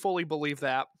fully, fully believe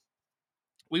that.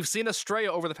 We've seen Estrella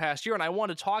over the past year, and I want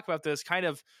to talk about this, kind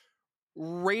of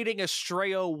rating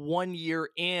Estrella 1 year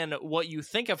in, what you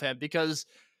think of him, because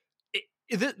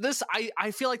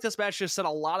I feel like this match just said a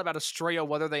lot about Estrella,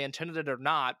 whether they intended it or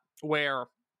not, where,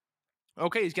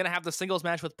 okay, he's going to have the singles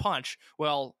match with Punch.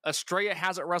 Well, Estrella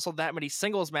hasn't wrestled that many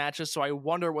singles matches, so I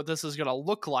wonder what this is going to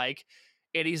look like.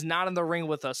 And he's not in the ring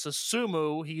with a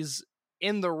Susumu. He's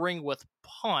in the ring with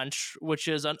Punch, which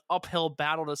is an uphill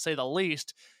battle to say the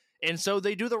least. And so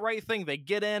they do the right thing. They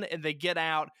get in and they get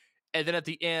out. And then at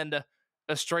the end,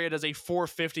 Estrella does a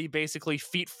 450, basically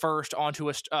feet first onto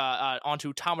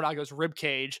Tominaga's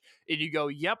ribcage. And you go,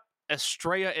 yep,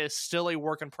 Estrella is still a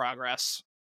work in progress.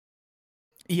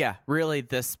 Yeah, really,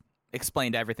 this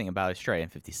explained everything about Estrella in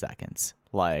 50 seconds.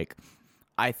 Like,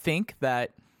 I think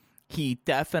that he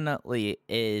definitely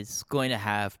is going to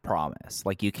have promise.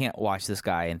 Like, you can't watch this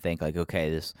guy and think, like,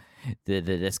 okay,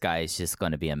 this guy is just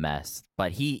going to be a mess.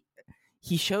 But he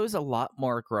shows a lot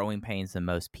more growing pains than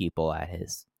most people at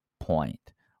his point.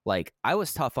 Like, I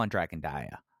was tough on Dragon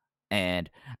Dia, and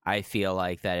I feel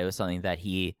like that it was something that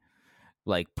he,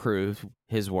 like, proved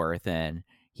his worth, and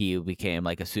he became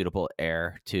like a suitable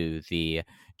heir to the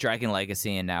Dragon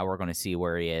Legacy, and now we're going to see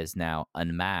where he is now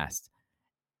unmasked.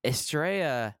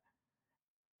 Estrella,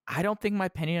 I don't think my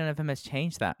opinion of him has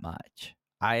changed that much.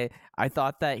 I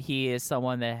thought that he is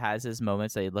someone that has his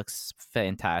moments that he looks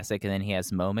fantastic, and then he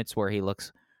has moments where he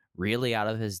looks really out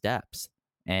of his depths.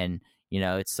 And,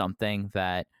 it's something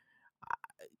that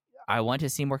I want to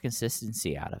see more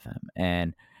consistency out of him.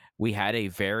 And we had a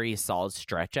very solid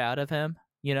stretch out of him.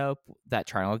 That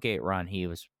Triangle Gate run, he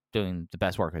was doing the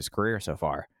best work of his career so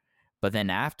far. But then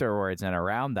afterwards and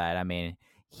around that, I mean,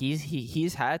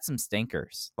 he's had some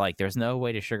stinkers. Like, there's no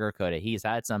way to sugarcoat it. He's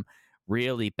had some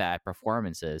really bad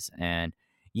performances. And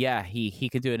yeah, he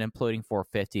could do an imploding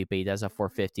 450, but he does a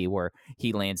 450 where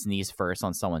he lands knees first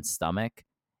on someone's stomach.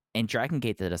 And Dragon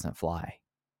Gate, that doesn't fly.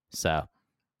 So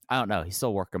I don't know. He's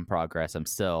still work in progress.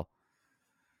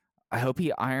 I hope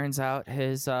he irons out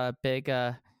his big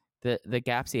the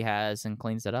gaps he has and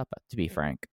cleans it up, to be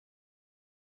frank.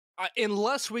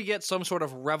 Unless we get some sort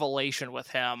of revelation with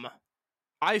him,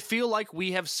 I feel like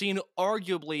we have seen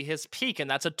arguably his peak, and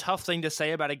that's a tough thing to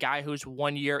say about a guy who's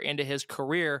 1 year into his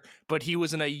career, but he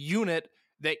was in a unit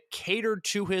that catered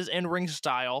to his in-ring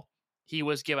style. He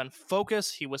was given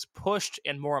focus, he was pushed,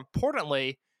 and more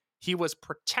importantly, he was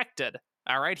protected.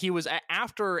 All right, he was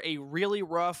after a really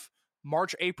rough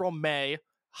March, April, May,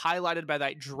 highlighted by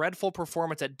that dreadful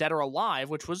performance at Dead or Alive,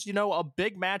 which was, a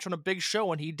big match on a big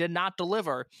show, and he did not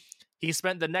deliver. He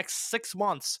spent the next 6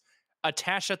 months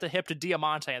attached at the hip to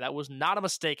Diamante, and that was not a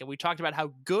mistake. And we talked about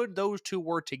how good those two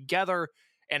were together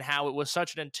and how it was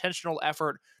such an intentional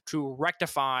effort to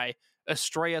rectify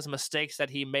Estrella's mistakes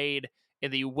that he made in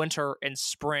the winter and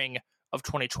spring of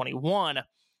 2021.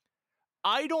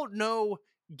 I don't know,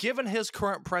 given his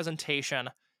current presentation,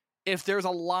 if there's a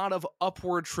lot of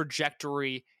upward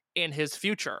trajectory in his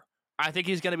future. I think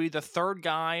he's going to be the third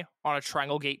guy on a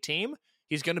Triangle Gate team.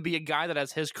 He's going to be a guy that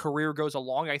as his career goes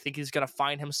along, I think he's going to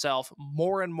find himself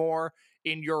more and more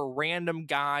in your random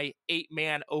guy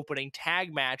 8-man opening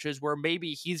tag matches where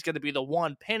maybe he's going to be the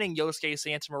one pinning Yosuke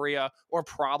Santa Maria or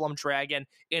Problem Dragon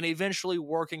and eventually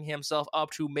working himself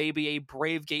up to maybe a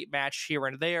Brave Gate match here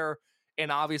and there,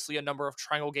 and obviously a number of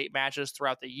Triangle Gate matches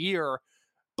throughout the year.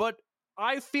 But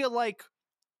I feel like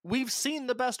we've seen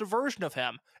the best version of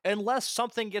him. Unless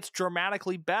something gets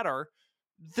dramatically better,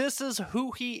 this is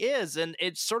who he is, and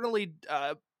it certainly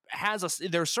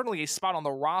there's certainly a spot on the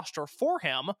roster for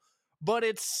him, but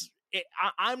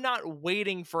I'm not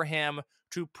waiting for him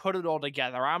to put it all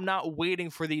together. I'm not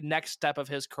waiting for the next step of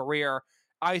his career.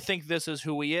 I think this is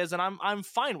who he is, and I'm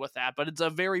fine with that, but it's a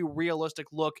very realistic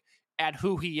look at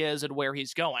who he is and where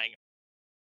he's going.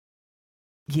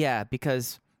 Yeah,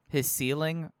 because his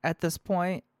ceiling at this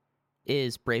point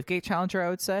is Brave Gate Challenger, I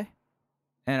would say.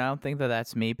 And I don't think that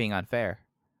that's me being unfair.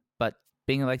 But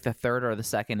being like the third or the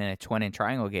second in a twin and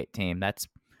Triangle Gate team, that's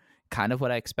kind of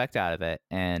what I expect out of it.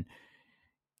 And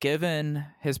given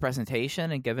his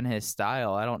presentation and given his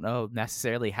style, I don't know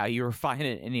necessarily how you refine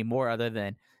it anymore other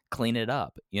than clean it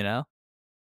up,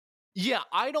 Yeah,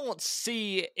 I don't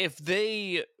see if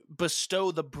they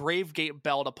bestow the Brave Gate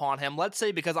belt upon him. Let's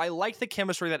say, because I like the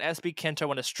chemistry that SB Kento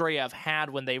and Estrella have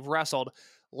had when they've wrestled.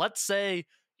 Let's say,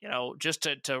 just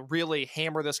to really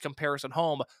hammer this comparison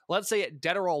home, let's say at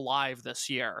Dead or Alive this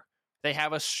year, they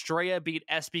have Estrella beat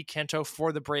SB Kento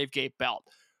for the Brave Gate belt.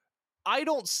 I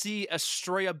don't see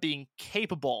Estrella being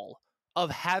capable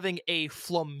of having a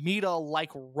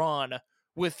Flamita-like run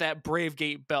with that Brave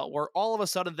Gate belt, where all of a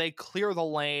sudden they clear the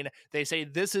lane, they say,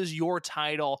 this is your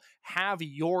title, have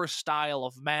your style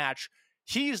of match.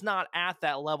 He's not at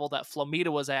that level that Flamita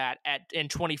was at in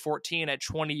 2014 at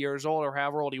 20 years old, or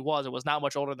however old he was. It was not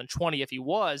much older than 20 if he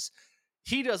was.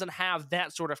 He doesn't have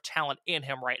that sort of talent in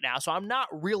him right now, so I'm not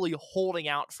really holding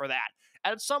out for that.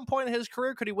 At some point in his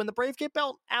career, could he win the Brave Gate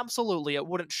belt? Absolutely. It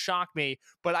wouldn't shock me,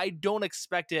 but I don't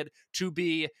expect it to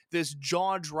be this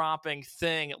jaw-dropping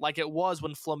thing like it was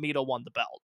when Flamita won the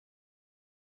belt.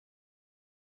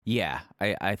 Yeah,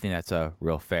 I think that's a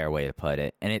real fair way to put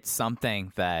it. And it's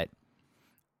something that,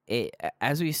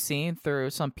 as we've seen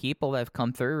through some people that have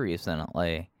come through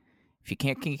recently, if you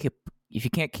can't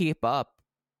keep up,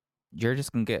 you're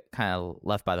just going to get kind of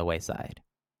left by the wayside.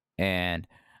 And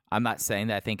I'm not saying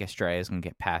that I think Estrella is going to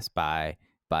get passed by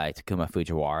Takuma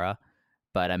Fujiwara,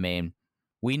 but I mean,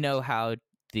 we know how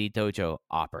the dojo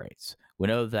operates. We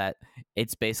know that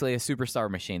it's basically a superstar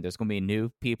machine. There's going to be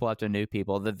new people after new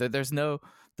people. There's no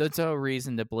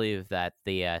reason to believe that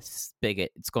the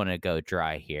spigot it's going to go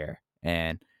dry here,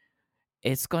 and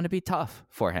it's going to be tough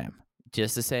for him,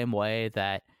 just the same way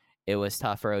that it was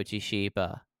tough for Oji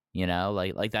Shiba.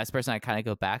 Like that's the person I kind of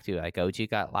go back to. Like, OG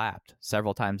got lapped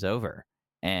several times over.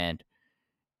 and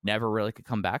never really could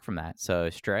come back from that. So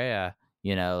Estrella,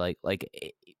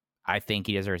 I think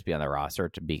he deserves to be on the roster,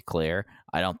 to be clear.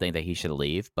 I don't think that he should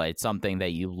leave, but it's something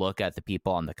that you look at the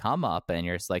people on the come up and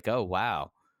you're just like, oh,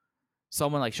 wow.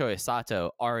 Someone like Shoya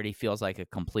Sato already feels like a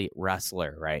complete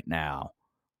wrestler right now.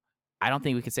 I don't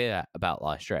think we could say that about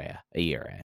La Estrella a year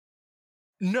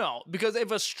in. No, because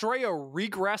if Estrella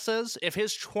regresses, if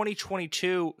his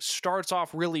 2022 starts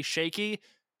off really shaky,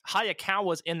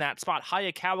 Hayakawa's in that spot.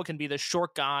 Hayakawa can be the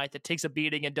short guy that takes a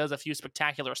beating and does a few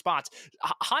spectacular spots.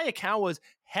 Hayakawa's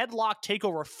headlock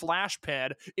takeover flash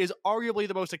pin is arguably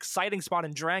the most exciting spot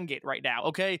in Dragon Gate right now,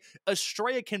 okay?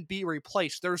 Estrella can be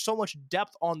replaced. There's so much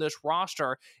depth on this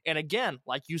roster. And again,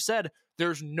 like you said,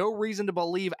 there's no reason to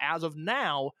believe as of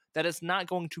now that it's not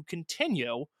going to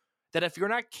continue. That if you're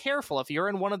not careful, if you're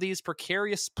in one of these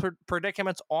precarious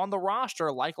predicaments on the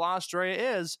roster like La Estrella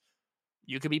is,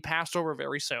 you could be passed over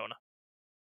very soon.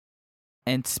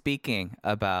 And speaking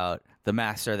about the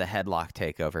master of the headlock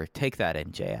takeover, take that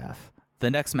in, JF. The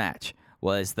next match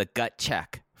was the gut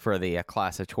check for the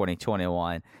class of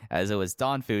 2021, as it was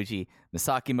Don Fuji,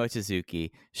 Misaki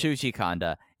Mochizuki, Shuji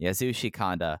Kondo, Shuji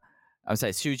Kondo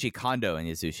and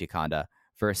Yasushi Kondo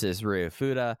versus Ryu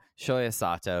Fuda, Shoya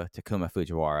Sato, Takuma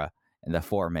Fujiwara, and the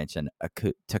aforementioned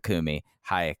Takumi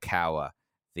Hayakawa.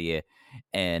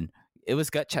 And it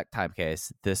was gut check time,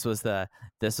 Case. This was the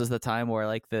time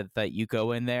where that you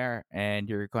go in there and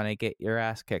you're going to get your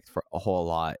ass kicked for a whole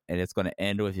lot, and it's going to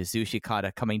end with Yasushi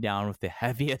Kondo coming down with the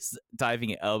heaviest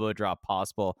diving elbow drop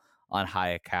possible on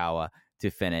Hayakawa to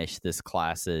finish this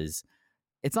class's.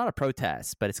 It's not a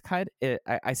protest, but it's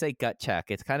I say gut check.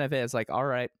 It's kind of is like, all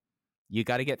right, you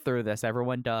got to get through this.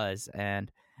 Everyone does,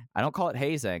 and I don't call it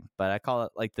hazing, but I call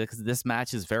it like this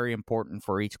match is very important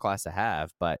for each class to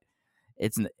have, but.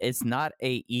 It's not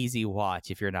a easy watch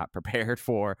if you're not prepared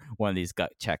for one of these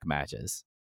gut check matches.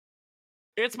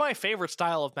 It's my favorite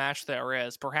style of match there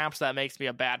is. Perhaps that makes me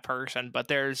a bad person, but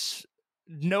there's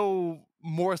no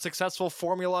more successful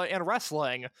formula in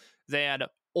wrestling than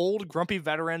old grumpy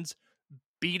veterans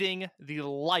beating the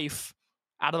life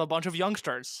out of a bunch of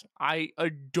youngsters. I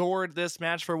adored this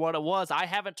match for what it was. I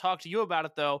haven't talked to you about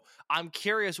it, though. I'm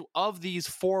curious, of these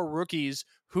four rookies,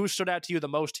 who stood out to you the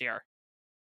most here?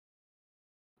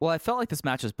 Well, I felt like this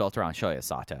match was built around Shoya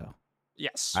Sato.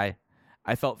 Yes.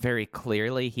 I felt very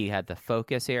clearly he had the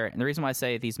focus here. And the reason why I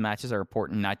say these matches are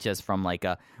important, not just from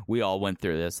we all went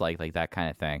through this, like that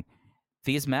kind of thing.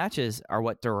 These matches are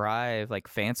what derive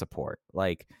fan support.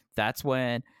 That's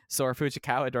when Sora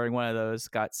Fujikawa during one of those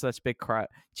got such big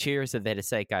cheers that they had to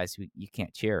say, guys, you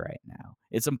can't cheer right now.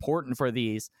 It's important for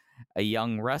these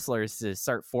young wrestlers to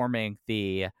start forming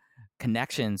the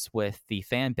connections with the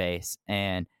fan base.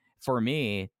 And for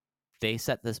me, they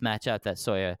set this match up that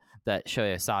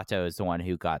Shoya Sato is the one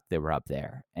who got the rub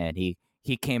there. And he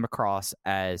came across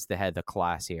as the head of the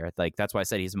class here. That's why I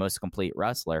said he's the most complete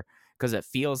wrestler, because it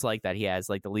feels like that he has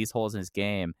the least holes in his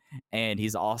game. And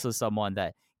he's also someone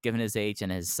that, given his age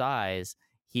and his size,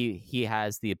 he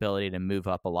has the ability to move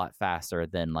up a lot faster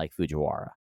than Fujiwara.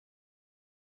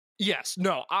 Yes,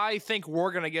 no, I think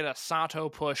we're going to get a Sato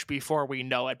push before we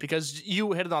know it, because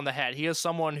you hit it on the head. He is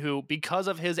someone who, because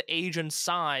of his age and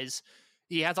size,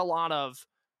 he has a lot of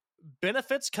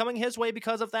benefits coming his way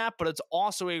because of that, but it's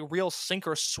also a real sink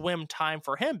or swim time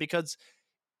for him, because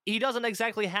he doesn't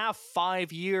exactly have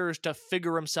 5 years to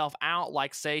figure himself out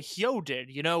like, say, Hyo did.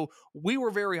 We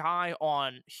were very high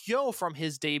on Hyo from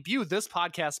his debut. This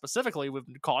podcast specifically, we've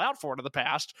been called out for it in the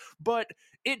past, but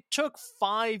it took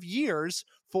 5 years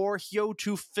for Hyo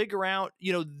to figure out,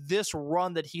 this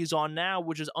run that he's on now,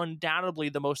 which is undoubtedly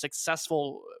the most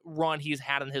successful run he's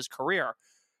had in his career.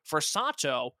 For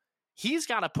Sato, he's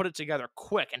got to put it together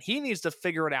quick, and he needs to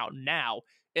figure it out now.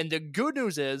 And the good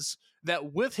news is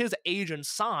that with his age and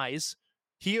size,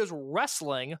 he is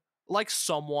wrestling like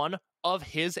someone of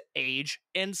his age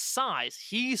and size.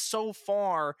 He so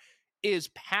far is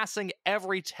passing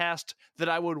every test that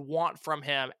I would want from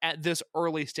him at this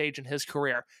early stage in his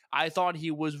career. I thought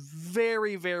he was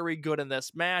very, very good in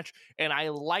this match, and I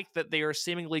like that they are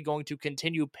seemingly going to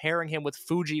continue pairing him with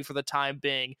Fuji for the time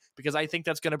being, because I think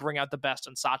that's going to bring out the best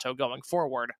in Sato going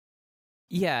forward.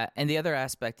 Yeah, and the other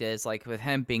aspect is, with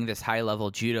him being this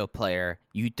high-level judo player,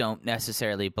 you don't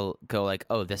necessarily go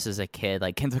oh, this is a kid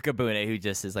like Kento Kabune who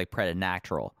just is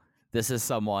preternatural. This is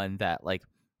someone that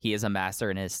he is a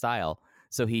master in his style,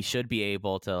 so he should be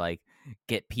able to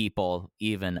get people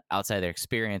even outside their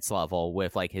experience level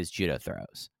with his judo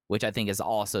throws, which I think is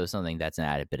also something that's an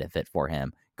added benefit for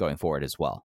him going forward as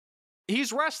well.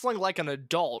 He's wrestling like an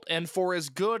adult, and for as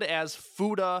good as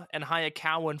Fuda and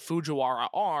Hayakawa and Fujiwara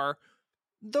are,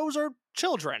 those are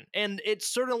children. And it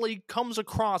certainly comes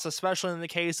across, especially in the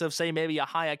case of, say, maybe a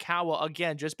Hayakawa,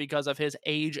 again, just because of his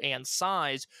age and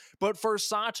size. But for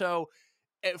Sato,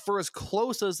 for as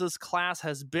close as this class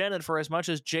has been, and for as much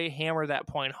as Jay hammered that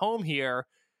point home here,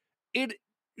 it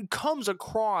comes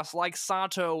across like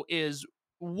Sato is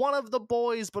one of the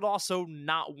boys, but also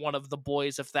not one of the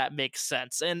boys, if that makes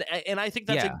sense. And I think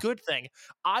that's a good thing.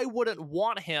 I wouldn't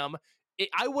want him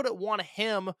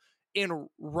in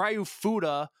Ryu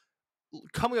Fuda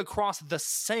coming across the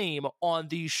same on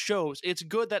these shows. It's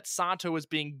good that Sato is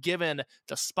being given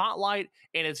the spotlight,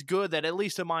 and it's good that, at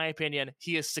least in my opinion,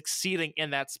 he is succeeding in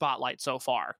that spotlight so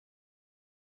far.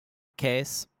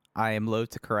 Case, I am loath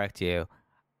to correct you.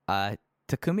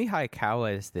 Takumi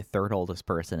Hayakawa is the third oldest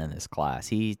person in this class.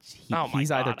 He's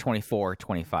either 24 or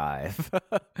 25.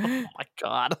 Oh my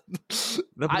god.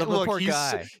 The poor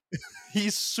guy.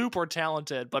 He's super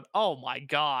talented, but oh my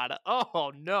god.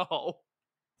 Oh no.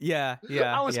 Yeah.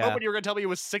 I was hoping you were going to tell me he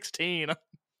was 16.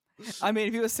 I mean,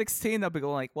 if he was 16, they'll be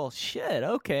going like, well, shit,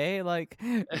 okay. Like,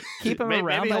 keep him around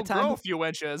maybe that he'll time. Grow a few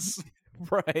inches.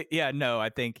 Right. Yeah, no, I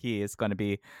think he is going to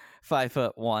be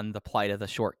 5'1", the plight of the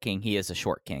short king. He is a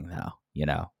short king, though. You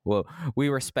know, well, we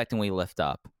respect and we lift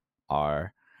up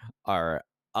our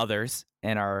others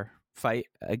in our fight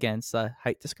against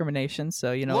height discrimination.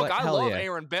 So, you know, look, I love yeah.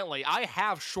 Aaron Bentley. I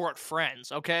have short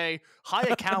friends, okay?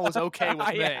 Hayakawa's okay with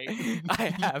me.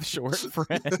 I have short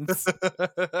friends.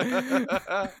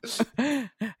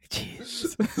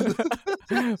 Jeez.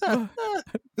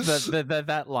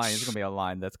 that line is going to be a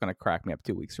line that's going to crack me up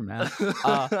 2 weeks from now.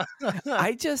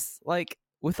 I just, like,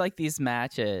 with, like, these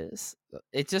matches,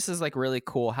 it just is, like, really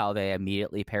cool how they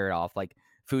immediately pair it off. Like,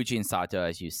 Fuji and Sato,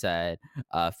 as you said,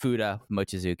 Fuda,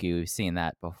 Mochizuki, we've seen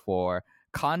that before.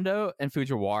 Kondo and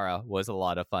Fujiwara was a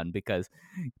lot of fun because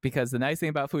the nice thing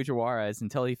about Fujiwara is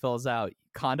until he fills out,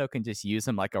 Kondo can just use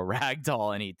him like a rag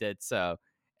doll, and he did so.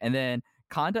 And then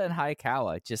Kondo and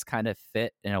Hayakawa just kind of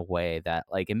fit in a way that,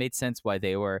 like, it made sense why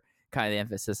they were kind of the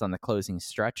emphasis on the closing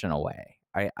stretch in a way.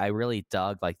 I really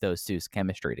dug, like, those two's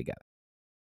chemistry together.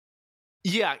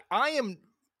 Yeah, I am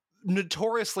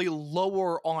notoriously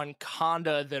lower on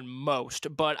Kanda than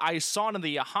most, but I saw it in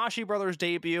the Yahashi brothers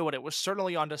debut, and it was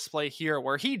certainly on display here,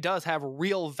 where he does have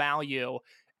real value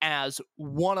as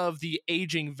one of the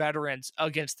aging veterans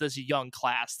against this young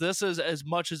class. This is as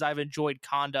much as I've enjoyed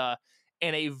Kanda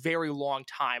in a very long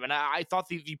time, and I thought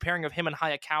the pairing of him and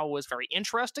Hayakawa was very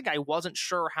interesting. I wasn't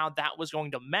sure how that was going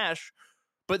to mesh,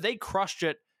 but they crushed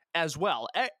it as well.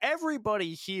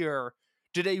 Everybody here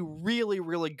did a really,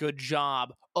 really good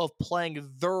job of playing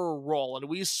their role. And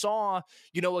we saw,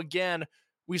 again,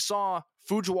 we saw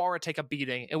Fujiwara take a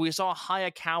beating, and we saw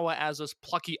Hayakawa as this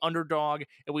plucky underdog,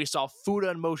 and we saw Fuda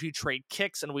and Mochi trade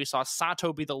kicks, and we saw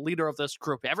Sato be the leader of this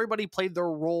group. Everybody played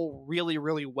their role really,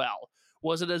 really well.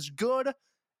 Was it as good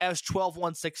as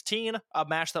 12-1-16, a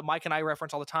match that Mike and I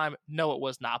reference all the time? No, it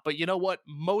was not. But you know what?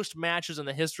 Most matches in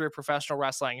the history of professional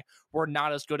wrestling were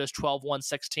not as good as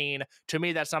 12-1-16. To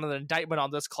me, that's not an indictment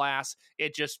on this class.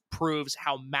 It just proves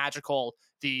how magical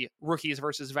the rookies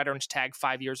versus veterans tag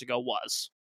 5 years ago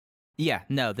was. Yeah,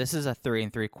 no, this is a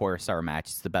 3 3/4 star match.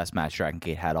 It's the best match Dragon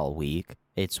Gate had all week.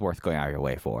 It's worth going out of your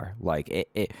way for. Like,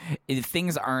 it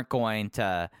things aren't going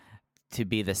to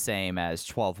be the same as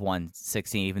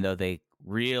 12-1-16, even though they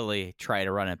really try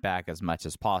to run it back as much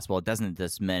as possible. It doesn't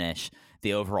diminish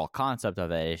the overall concept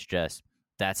of it. It's just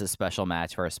that's a special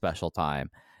match for a special time.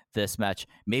 This match,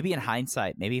 maybe in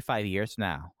hindsight, maybe 5 years from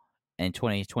now, in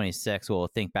 2026,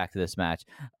 we'll think back to this match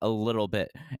a little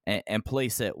bit and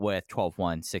place it with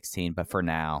 12-1-16. But for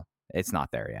now, it's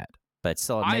not there yet. But it's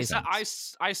still amazing.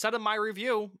 I said in my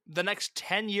review, the next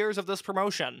 10 years of this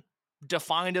promotion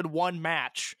defined in one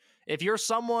match. If you're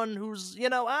someone who's,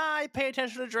 I pay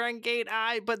attention to Dragon Gate,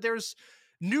 but there's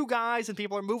new guys and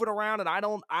people are moving around and I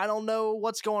don't know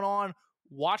what's going on,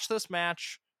 watch this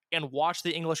match and watch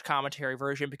the English commentary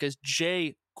version, because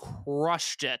Jay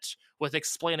crushed it with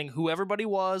explaining who everybody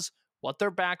was, what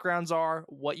their backgrounds are,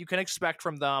 what you can expect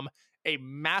from them. A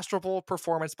masterful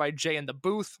performance by Jay in the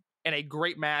booth and a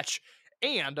great match.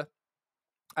 And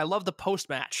I love the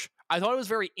post-match. I thought it was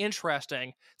very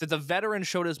interesting that the veterans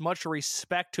showed as much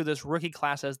respect to this rookie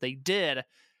class as they did,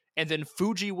 and then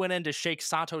Fuji went in to shake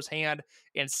Sato's hand,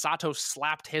 and Sato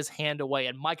slapped his hand away.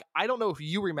 And Mike, I don't know if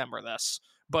you remember this,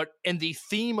 but in the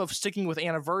theme of sticking with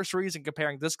anniversaries and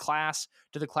comparing this class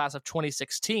to the class of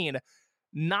 2016,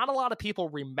 not a lot of people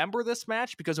remember this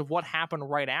match because of what happened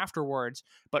right afterwards,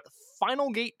 but Final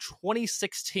Gate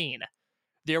 2016,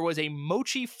 there was a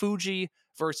Mochi Fuji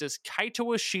versus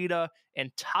Kaito Ishida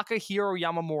and Takahiro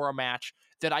Yamamura match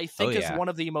that I think is one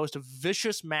of the most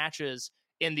vicious matches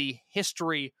in the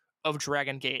history of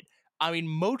Dragon Gate. I mean,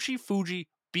 Mochi Fuji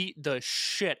beat the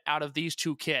shit out of these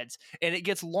two kids, and it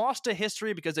gets lost to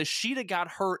history because Ishida got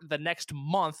hurt the next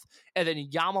month, and then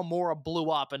Yamamura blew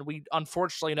up, and we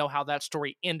unfortunately know how that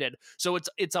story ended. So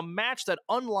it's a match that,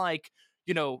 unlike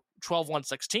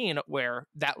 12-1-16, where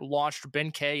that launched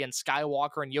Benkei and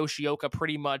Skywalker and Yoshioka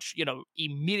pretty much,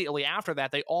 immediately after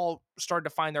that, they all started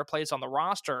to find their place on the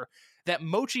roster. That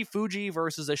Mochi Fuji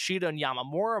versus Ishida and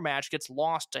Yamamura match gets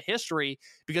lost to history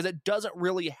because it doesn't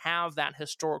really have that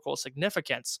historical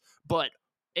significance. But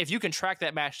if you can track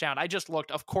that match down, I just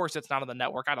looked, of course it's not on the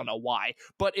network, I don't know why,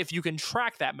 but if you can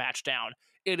track that match down,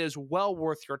 it is well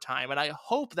worth your time. And I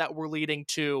hope that we're leading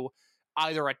to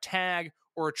either a tag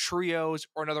or a trios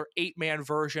or another 8-man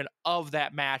version of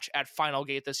that match at Final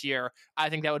Gate this year. I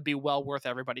think that would be well worth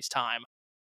everybody's time.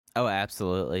 Oh,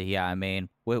 absolutely. Yeah, I mean,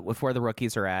 with where the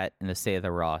rookies are at in the state of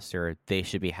the roster, they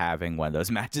should be having one of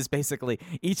those matches. Basically,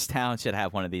 each town should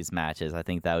have one of these matches. I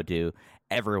think that would do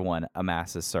everyone a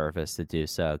massive service to do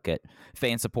so. Get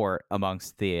fan support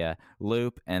amongst the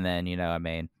loop, and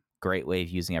then, great way of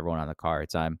using everyone on the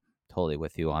cards. I'm totally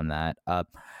with you on that.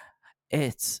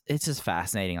 It's just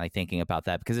fascinating, like, thinking about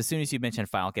that, because as soon as you mentioned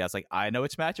Final Gate, I was like, I know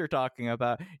which match you're talking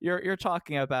about. You're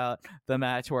talking about the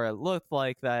match where it looked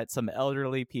like that some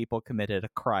elderly people committed a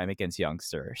crime against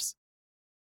youngsters.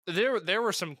 There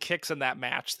were some kicks in that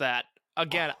match that,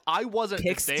 again, I wasn't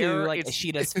kicks there. To like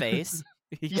Ishida's face.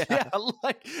 Yeah,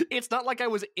 like, it's not like I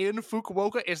was in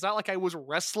Fukuoka. It's not like I was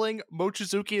wrestling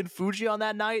Mochizuki and Fuji on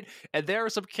that night. And there are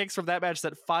some kicks from that match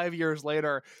that 5 years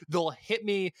later, they'll hit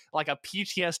me like a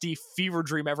PTSD fever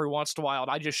dream every once in a while. And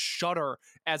I just shudder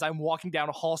as I'm walking down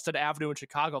Halsted Avenue in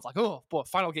Chicago. It's like, oh, boy,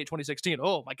 Final Gate 2016.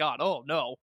 Oh, my God. Oh,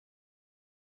 no.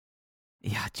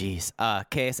 Yeah, geez.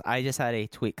 Case, I just had a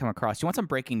tweet come across. You want some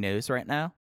breaking news right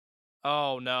now?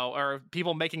 Oh, no. Are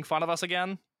people making fun of us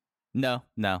again? No.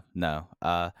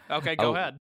 Okay, go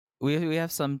ahead. We have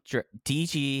some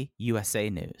DG USA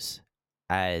news,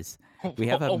 as we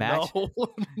have a match. No.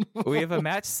 We have a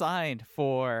match signed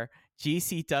for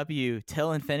GCW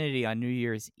Till Infinity on New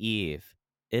Year's Eve.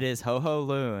 It is Ho Ho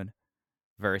Lun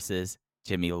versus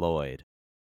Jimmy Lloyd.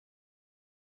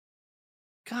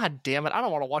 God damn it! I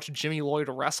don't want to watch Jimmy Lloyd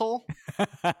wrestle.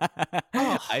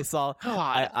 I saw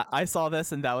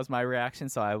this, and that was my reaction.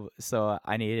 So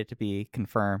I needed to be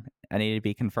confirmed. I needed to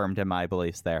be confirmed in my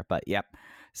beliefs there. But yep.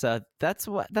 So that's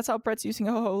how Brett's using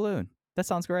Ho Ho Lun. That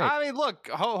sounds great. I mean, look,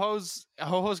 Ho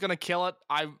Ho's gonna kill it.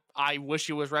 I wish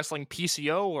he was wrestling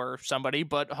PCO or somebody,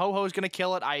 but Ho Ho's gonna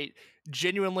kill it. I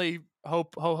genuinely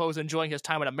hope Ho Ho's enjoying his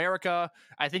time in America.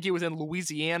 I think he was in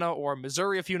Louisiana or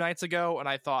Missouri a few nights ago, and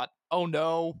I thought, oh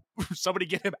no, somebody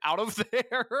get him out of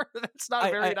there. That's not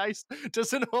very nice to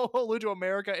send Ho Ho Lun to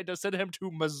America and to send him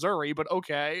to Missouri, but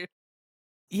okay.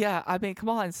 Yeah, I mean, come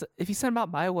on. If you send him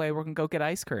out my way, we're gonna go get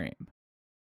ice cream.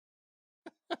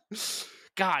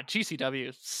 God,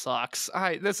 GCW sucks.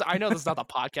 I know this is not the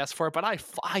podcast for it, but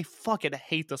I fucking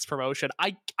hate this promotion.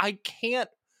 I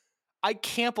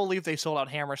can't believe they sold out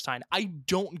Hammerstein. I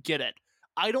don't get it.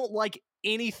 I don't like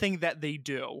anything that they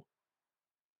do.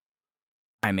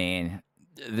 I mean,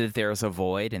 there's a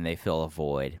void, and they fill a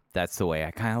void. That's the way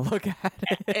I kind of look at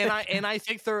it. And I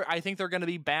think they're going to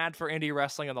be bad for indie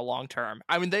wrestling in the long term.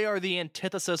 I mean, they are the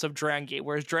antithesis of Dragon Gate,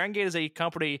 whereas Dragon Gate is a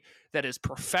company that is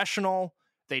professional.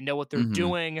 They know what they're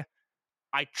doing.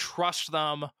 I trust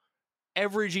them.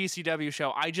 Every GCW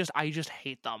show, I just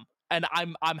hate them. And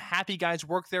I'm happy guys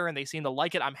work there and they seem to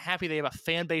like it. I'm happy they have a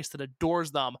fan base that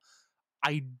adores them.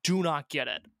 I do not get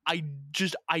it.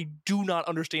 I do not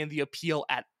understand the appeal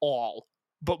at all.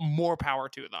 But more power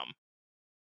to them.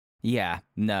 Yeah,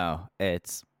 no,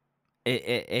 it's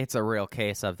a real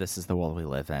case of this is the world we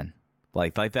live in.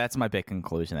 Like that's my big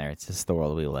conclusion there. It's just the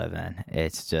world we live in.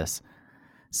 It's just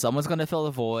someone's going to fill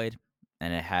the void,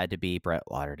 and it had to be Brett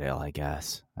Lauderdale, I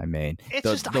guess. I mean,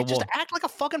 just act like a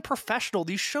fucking professional.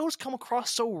 These shows come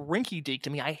across so rinky-dink to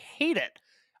me. I hate it.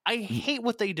 I hate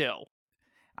what they do.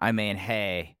 I mean,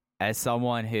 hey, as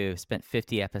someone who spent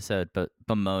 50 episodes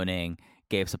bemoaning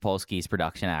Gabe Sapolsky's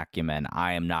production acumen,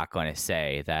 I am not going to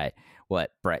say that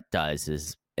what Brett does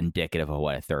is indicative of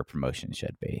what a third promotion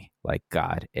should be. Like,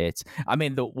 God,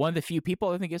 one of the few people,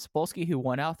 I think, is Sapolsky, who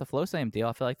won out the Flow Slam deal.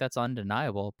 I feel like that's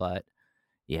undeniable, but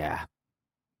yeah,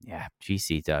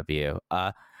 GCW.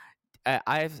 I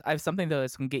have something though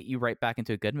that's gonna get you right back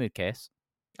into a good mood, Case.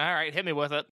 All right, hit me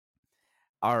with it.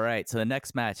 All right, so the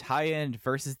next match, High End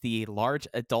versus the large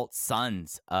adult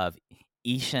sons of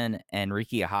Ishin and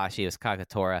Riki Ahashi. It was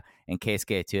Kagetora and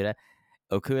Keisuke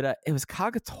Okuda. It was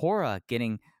Kagetora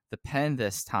getting the pin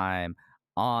this time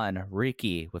on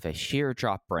Riki with a sheer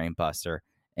drop brainbuster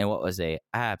in what was a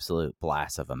absolute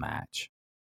blast of a match.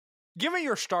 Give me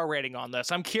your star rating on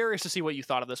this. I'm curious to see what you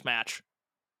thought of this match.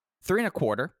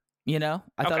 3.25. You know,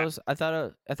 I Okay.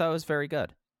 thought it was very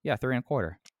good. Yeah,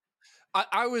 3.25.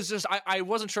 I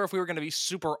wasn't sure if we were going to be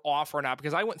super off or not,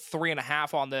 because I went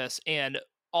 3.5 on this, and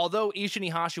although Ishin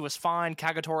Ihashi was fine,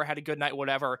 Kagetora had a good night,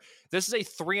 whatever, this is a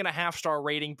 3.5 star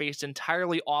rating based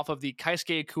entirely off of the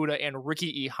Keisuke Okuda and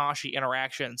Riki Ihashi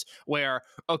interactions, where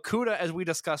Okuda, as we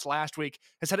discussed last week,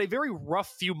 has had a very rough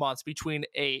few months between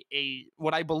a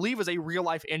what I believe is a real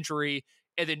life injury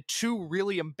and then 2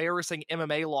 really embarrassing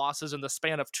MMA losses in the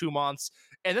span of 2 months.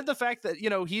 And then the fact that,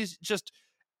 he's just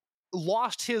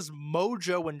lost his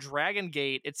mojo in Dragon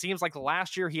Gate. It seems like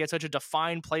last year he had such a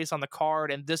defined place on the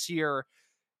card, and this year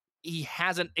he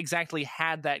hasn't exactly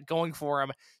had that going for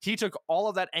him. He took all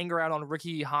of that anger out on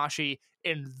Riki Ihashi,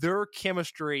 and their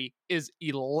chemistry is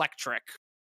electric.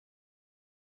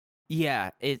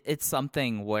 Yeah, it's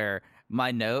something where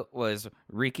my note was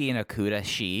Riki and Okuda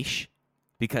sheesh,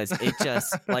 because it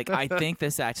just, like, I think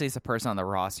this actually is the person on the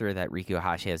roster that Riki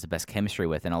Ihashi has the best chemistry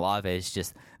with, and a lot of it is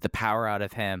just the power out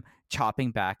of him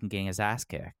chopping back and getting his ass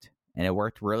kicked. And it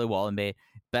worked really well and made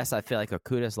best I feel like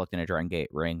Okuda's looked in a Dragon Gate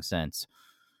ring since,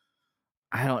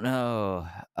 I don't know,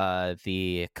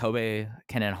 the Kobe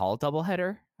Kenan Hall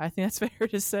doubleheader. I think that's fair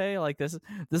to say. Like, this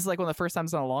is like one of the first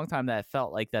times in a long time that it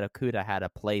felt like that Okuda had a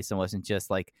place and wasn't just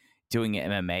like doing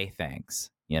MMA things,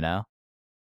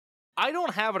 I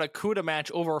don't have an Okuda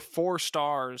match over 4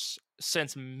 stars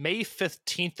since May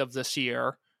 15th of this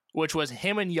year, which was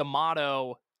him and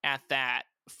Yamato at that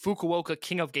Fukuoka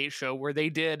King of Gate show, where they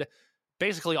did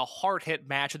basically a hard hit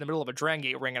match in the middle of a Dragon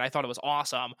Gate ring, and I thought it was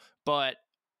awesome. But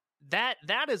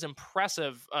that is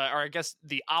impressive, or I guess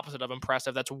the opposite of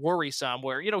impressive. That's worrisome,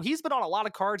 where, he's been on a lot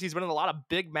of cards. He's been in a lot of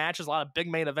big matches, a lot of big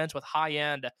main events with high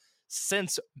end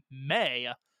since May.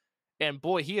 And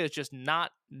boy, he has just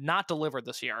not delivered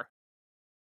this year.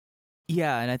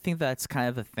 Yeah, and I think that's kind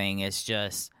of the thing. It's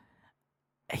just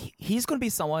he's going to be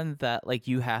someone that, like,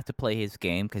 you have to play his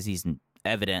game, because he's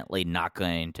evidently not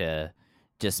going to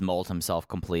just mold himself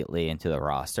completely into the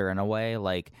roster in a way.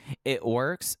 Like, it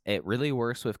works. It really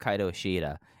works with Kaito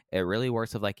Ishida. It really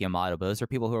works with, like, Yamato. But those are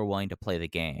people who are willing to play the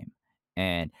game.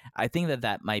 And I think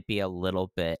that might be a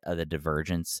little bit of the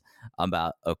divergence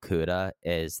about Okuda,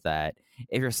 is that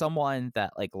if you're someone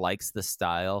that, like, likes the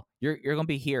style, you're going to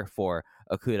be here for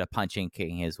Okuda punching,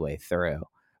 kicking his way through.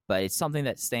 But it's something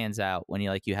that stands out when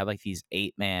you have like these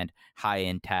 8-man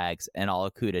high-end tags, and all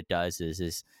Okuda does is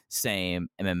his same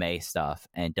MMA stuff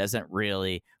and doesn't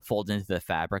really fold into the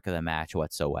fabric of the match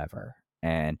whatsoever.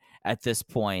 And at this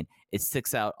point, it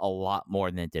sticks out a lot more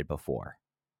than it did before.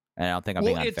 And I don't think I'm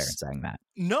being unfair in saying that.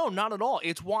 No, not at all.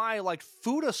 It's why I liked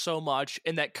Fuda so much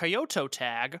in that Kyoto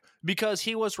tag, because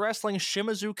he was wrestling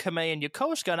Shimizu, Kamei, and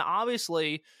Yokosuka. And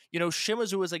obviously,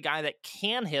 Shimizu is a guy that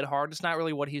can hit hard. It's not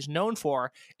really what he's known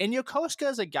for. And Yokosuka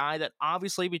is a guy that,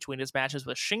 obviously, between his matches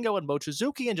with Shingo and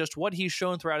Mochizuki and just what he's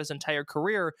shown throughout his entire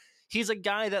career, he's a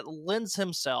guy that lends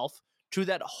himself to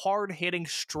that hard-hitting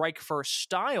strike-first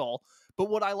style. But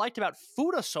what I liked about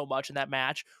Fuda so much in that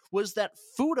match was that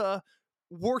Fuda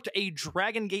worked a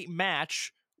Dragon Gate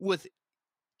match with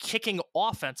kicking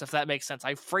offense, if that makes sense.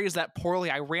 I phrased that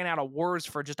poorly. I ran out of words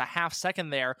for just a half second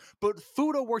there. But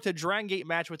Fuda worked a Dragon Gate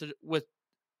match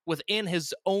within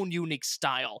his own unique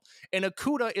style. And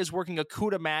Okuda is working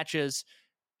Okuda matches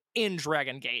in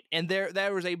Dragon Gate. And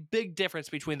there was a big difference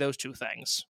between those two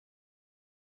things.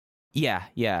 Yeah.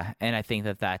 And I think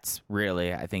that's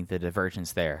really, I think the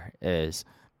divergence there is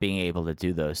being able to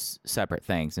do those separate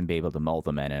things and be able to mold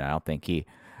them in. And I don't think he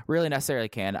really necessarily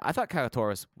can. I thought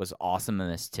Kagetora was awesome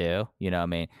in this too.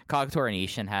 Kagetora and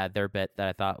Ishin had their bit that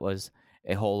I thought was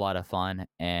a whole lot of fun.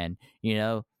 And,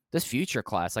 this future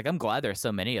class, like, I'm glad there's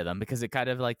so many of them, because it kind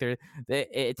of like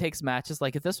it takes matches.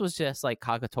 Like, if this was just like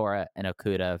Kagetora and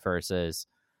Okuda versus,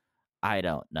 I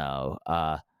don't know,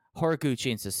 Horiguchi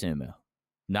and Susumu.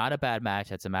 Not a bad match.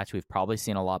 That's a match we've probably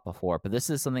seen a lot before, but this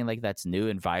is something like that's new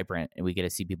and vibrant, and we get to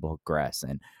see people progress,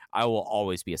 and I will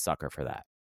always be a sucker for that.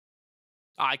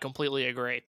 I completely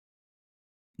agree.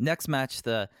 Next match,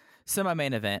 the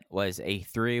semi-main event, was a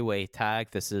 3-way tag.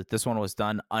 This one was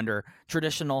done under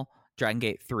traditional Dragon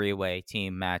Gate 3-way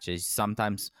team matches.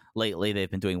 Sometimes lately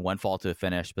they've been doing one fall to a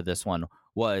finish, but this one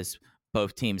was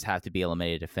both teams have to be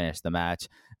eliminated to finish the match.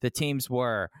 The teams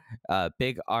were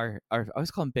Big R. I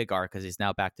always call him Big R because he's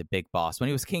now back to Big Boss. When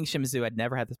he was King Shimizu, I'd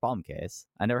never had this problem, Case.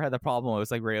 I never had the problem. It was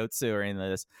like Ryotsu or anything like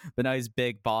this. But now he's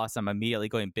Big Boss. I'm immediately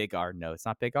going Big R. No, it's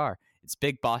not Big R. It's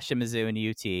Big Boss Shimizu and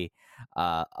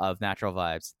UT of Natural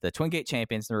Vibes. The Twin Gate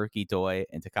champions, Naruki Doi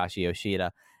and Takashi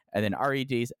Yoshida. And then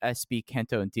RED's SB,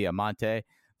 Kento, and Diamante.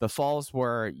 the falls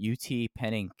were UT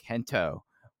pinning Kento,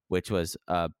 which was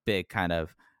a big kind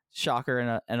of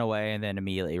shocker in a way. And then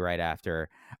immediately right after,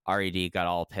 RED got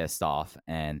all pissed off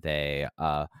and they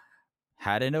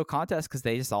had a no contest because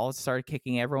they just all started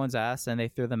kicking everyone's ass and they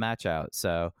threw the match out.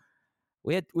 So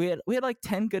we had like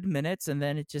 10 good minutes and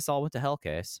then it just all went to hell,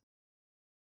 Case.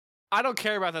 I don't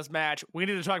care about this match. We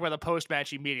need to talk about the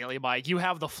post-match immediately, Mike. You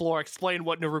have the floor. Explain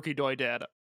what Naruki Doi did.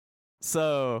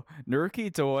 So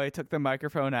Naruki Doi took the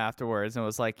microphone afterwards and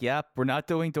was like, yep, we're not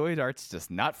doing Doi darts, just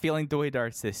not feeling Doi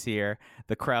darts this year.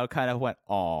 The crowd kind of went,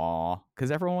 aw, because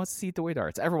everyone wants to see Doi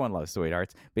darts. Everyone loves Doi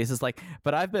darts. But he's just like,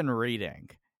 but I've been reading.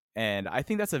 And I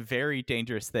think that's a very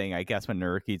dangerous thing, I guess, when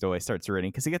Naruki Doi starts reading,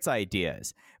 because he gets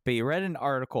ideas. But he read an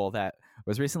article that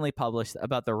was recently published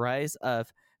about the rise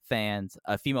of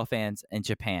female fans in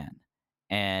Japan.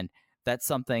 And that's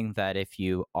something that if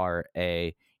you are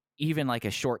even like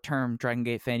a short-term Dragon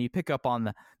Gate fan, you pick up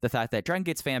on the fact that Dragon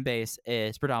Gate's fan base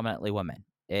is predominantly women.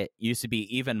 It used to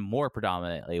be even more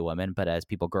predominantly women, but as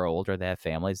people grow older, they have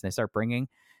families and they start bringing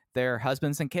their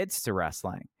husbands and kids to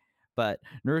wrestling. But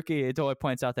Naruki Doi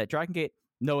points out that Dragon Gate,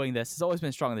 knowing this, has always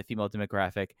been strong in the female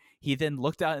demographic. He then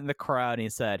looked out in the crowd and he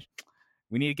said,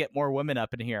 we need to get more women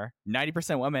up in here.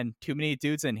 90% women, too many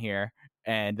dudes in here.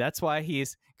 And that's why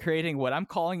he's creating what I'm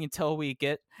calling, until we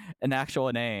get an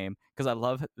actual name, because I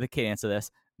love the cadence of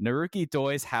this, Naruki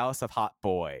Doi's House of Hot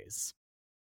Boys.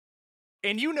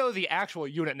 And you know the actual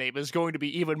unit name is going to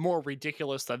be even more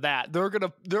ridiculous than that. They're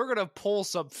gonna pull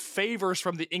some favors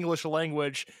from the English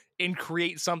language and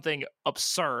create something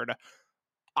absurd.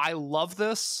 I love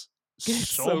this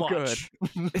so much.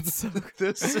 Good. It's so good.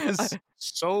 This is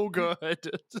so good.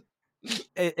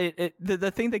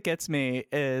 The thing that gets me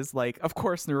is, like, of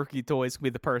course Naruki Doi is gonna be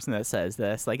the person that says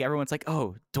this. Like, everyone's like,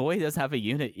 oh, Doi doesn't have a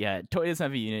unit yet. Doi doesn't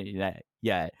have a unit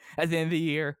yet. At the end of the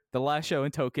year, the last show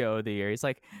in Tokyo of the year, he's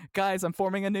like, guys, I'm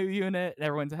forming a new unit. And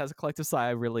everyone has a collective sigh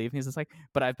of relief. And he's just like,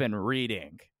 but I've been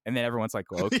reading. And then everyone's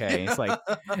like, well, okay. Yeah. It's like,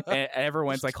 and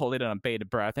everyone's like holding on bated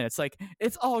breath. And it's like,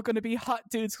 it's all going to be hot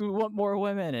dudes who want more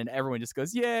women. And everyone just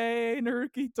goes, yay,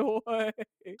 Naruki Doi.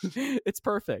 It's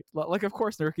perfect. Like, of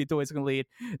course, Naruki Doi is going to lead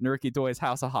Naruki Doi's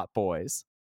House of Hot Boys.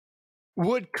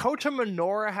 Would Kota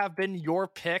Minoura have been your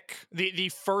pick, the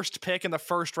first pick in the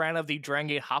first round of the Dragon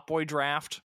Gate Hot Boy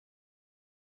draft?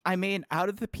 I mean, out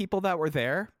of the people that were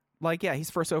there, like, yeah, he's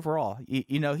first overall.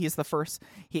 You know, he's the first.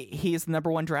 He's the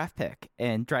number one draft pick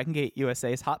in Dragon Gate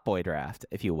USA's Hot Boy draft,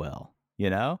 if you will. You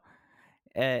know,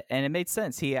 and it made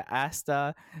sense. He asked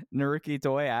Naruki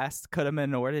Doi asked Kota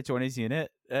Minoura to join his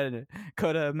unit, and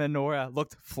Kota Minoura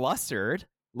looked flustered,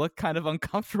 looked kind of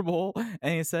uncomfortable,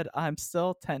 and he said, "I'm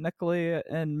still technically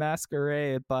in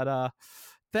Masquerade, but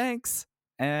thanks."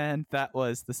 And that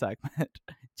was the segment.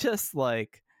 Just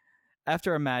like,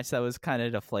 after a match that was kind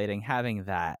of deflating, having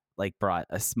that like brought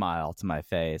a smile to my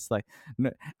face. Like,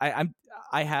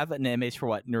 I have an image for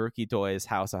what Naruki Doi's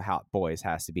House of Hot Boys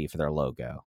has to be for their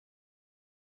logo.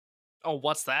 Oh,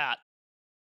 what's that?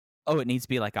 Oh, it needs to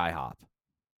be like IHOP.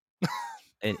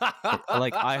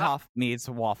 Like IHOP meets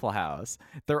Waffle House.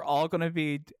 They're all going to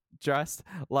be dressed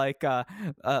like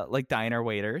diner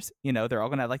waiters. You know, they're all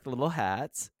going to have like the little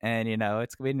hats, and you know,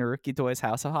 it's going to be Naruki Doi's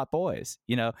House of Hot Boys.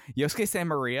 You know, Yosuke San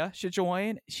Maria should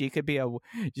join. She could be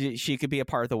a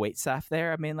part of the wait staff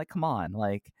there. I mean, like, come on.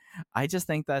 Like, I just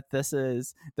think that there's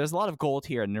a lot of gold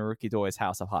here in Naruki Doi's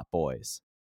House of Hot Boys.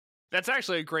 That's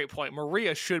actually a great point.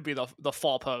 Maria should be the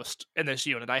fall post in this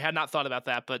unit. I had not thought about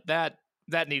that, but that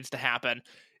needs to happen.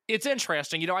 It's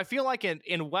interesting. You know, I feel like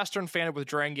in Western fandom with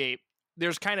Dragon Gate,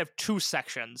 there's kind of two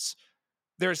sections.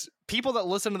 There's people that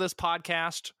listen to this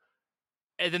podcast,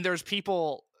 and then there's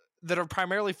people that are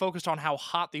primarily focused on how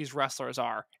hot these wrestlers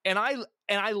are. And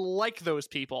I like those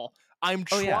people. I'm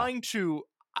trying to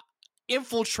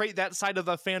infiltrate that side of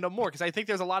the fandom more, because I think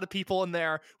there's a lot of people in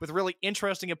there with really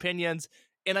interesting opinions.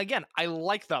 And again, I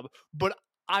like them, but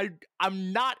I'm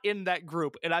not in that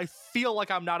group, and I feel like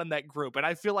I'm not in that group. And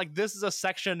I feel like this is a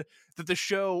section that the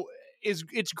show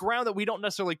it's ground that we don't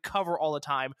necessarily cover all the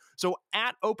time. So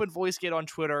at Open Voice Gate on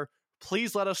Twitter,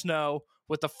 please let us know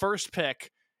with the first pick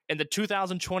in the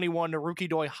 2021 Naruki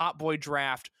Doi Hot Boy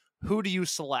draft, who do you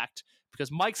select?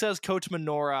 Because Mike says Kota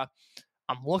Minoura.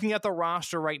 I'm looking at the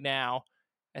roster right now.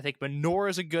 I think Minoura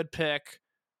is a good pick.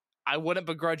 I wouldn't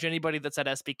begrudge anybody that said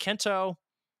SB Kento.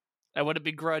 I wouldn't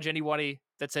begrudge anybody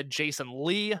that said Jason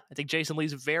Lee. I think Jason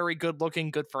Lee's very good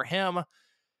looking. Good for him.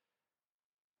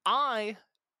 I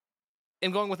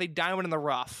am going with a diamond in the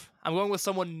rough. I'm going with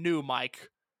someone new, Mike.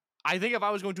 I think if I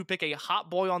was going to pick a hot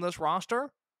boy on this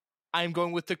roster, I'm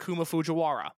going with Takuma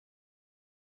Fujiwara.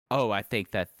 Oh, I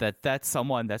think that's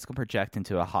someone that's going to project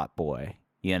into a hot boy.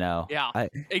 You know, Yeah,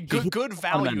 a good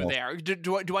value there.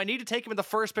 Do I need to take him in the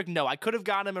first pick? No, I could have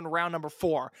gotten him in round number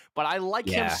 4, but I like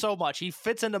him so much. He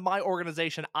fits into my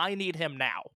organization. I need him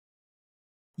now.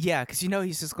 Yeah, because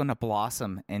he's just going to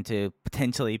blossom into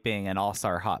potentially being an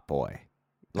all-star hot boy.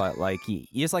 Like you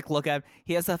just look at him.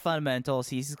 He has the fundamentals.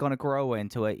 He's going to grow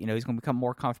into it. He's going to become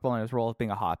more comfortable in his role of being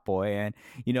a hot boy. And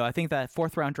I think that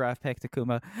 4th round draft pick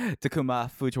Takuma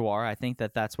Fujiwara, I think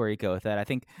that's where you go with that. I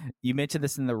think you mentioned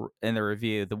this in the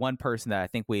review. The one person that I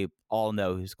think we all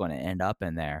know who's going to end up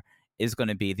in there is going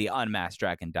to be the unmasked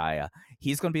Dragon Dia.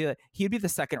 He'd be the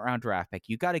 2nd round draft pick.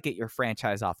 You got to get your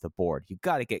franchise off the board. You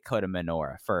got to get Kota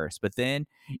Minoura first, but then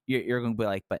you're going to be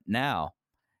like, but now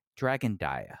Dragon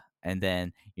Dia. And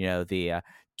then, the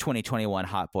 2021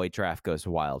 Hot Boy draft goes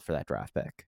wild for that draft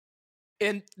pick.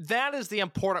 And that is the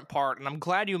important part, and I'm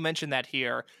glad you mentioned that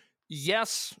here.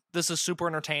 Yes, this is super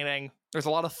entertaining. There's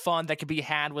a lot of fun that can be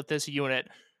had with this unit.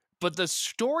 But the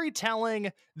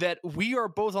storytelling that we are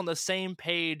both on the same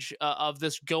page of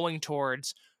this going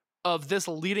towards, of this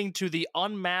leading to the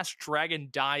unmasked Dragon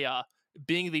Dia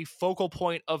being the focal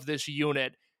point of this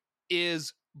unit,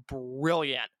 is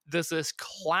brilliant. This is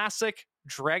classic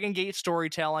Dragon Gate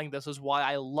storytelling. This is why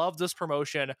I love this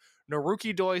promotion.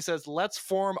 Naruki Doi says, let's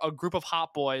form a group of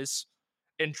hot boys.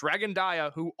 And Dragon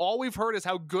Dia, who all we've heard is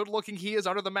how good looking he is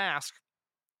under the mask,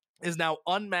 is now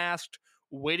unmasked,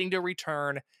 waiting to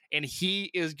return. And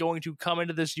he is going to come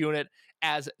into this unit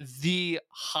as the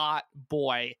hot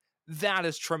boy. That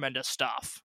is tremendous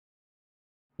stuff.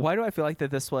 Why do I feel like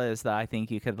that this was the I Think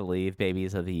You Could Leave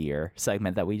Babies of the Year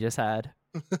segment that we just had?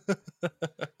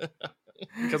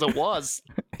 Because it was.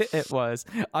 It was.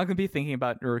 I'm going to be thinking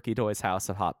about Naruki Doi's House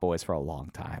of Hot Boys for a long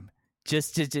time.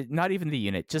 Just not even the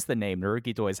unit, just the name,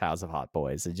 Naruki Doi's House of Hot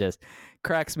Boys. It just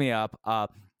cracks me up.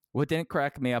 What didn't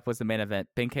crack me up was the main event,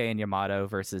 Benkei and Yamato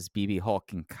versus BB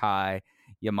Hulk and Kai.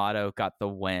 Yamato got the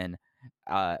win.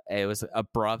 It was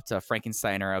abrupt,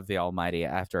 Frankensteiner of the Almighty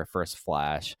after a first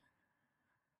flash.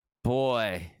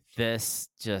 Boy, this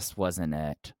just wasn't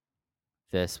it.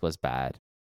 This was bad.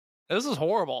 This is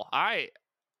horrible. I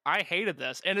hated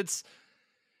this, and it's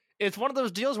one of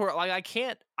those deals where I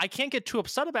can't get too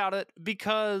upset about it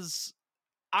because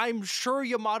I'm sure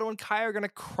Yamato and Kai are going to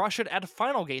crush it at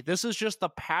Final Gate. This is just the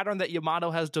pattern that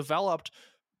Yamato has developed.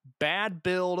 Bad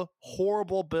build,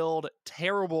 horrible build,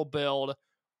 terrible build.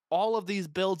 All of these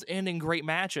builds end in great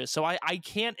matches. So I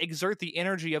can't exert the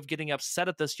energy of getting upset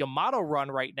at this Yamato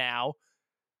run right now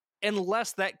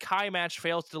unless that Kai match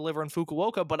fails to deliver in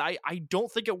Fukuoka, but I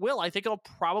don't think it will. I think it'll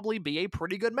probably be a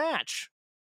pretty good match.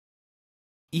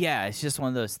 Yeah, it's just one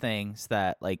of those things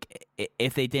that,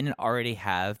 if they didn't already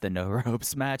have the no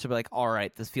ropes match, I'd be like, all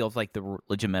right, this feels like the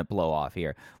legitimate blow off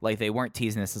here. Like, they weren't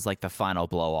teasing this as the final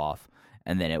blow off,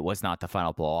 and then it was not the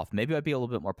final blow off. Maybe I'd be a little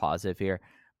bit more positive here,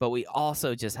 but we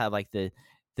also just had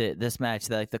this match,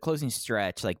 the closing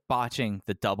stretch, botching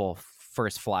the double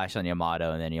first flash on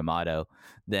Yamato, and then Yamato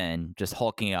then just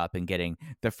hulking up and getting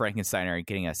the Frankensteiner and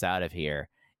getting us out of here.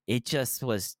 It just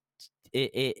was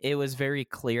it was very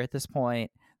clear at this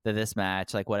point that this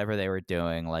match, whatever they were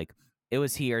doing, it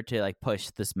was here to push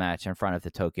this match in front of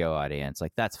the Tokyo audience.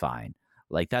 That's fine.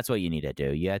 That's what you need to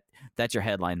do. That's your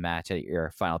headline match at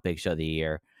your final big show of the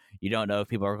year. You don't know if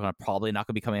people are probably not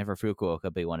going to be coming in for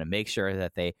Fukuoka, but you want to make sure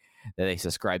that they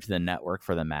subscribe to the network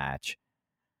for the match.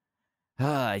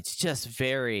 It's just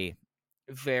very,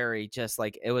 very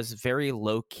it was very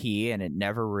low key, and it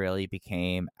never really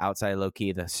became outside low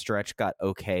key. The stretch got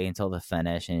okay until the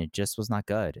finish, and it just was not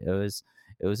good. It was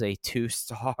a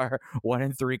 2-star,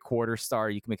 1 3/4 star.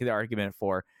 You can make the argument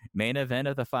for main event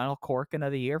of the final Korakuen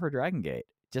of the year for Dragon Gate.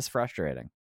 Just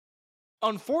frustrating.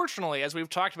 Unfortunately, as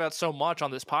we've talked about so much on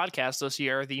this podcast this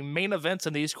year, the main events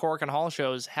in these Korakuen Hall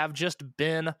shows have just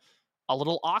been a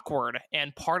little awkward,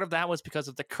 and part of that was because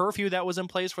of the curfew that was in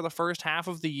place for the first half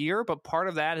of the year, but part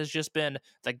of that has just been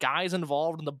the guys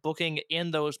involved in the booking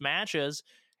in those matches,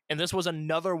 and this was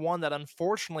another one that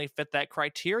unfortunately fit that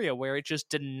criteria where it just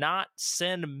did not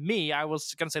send me, I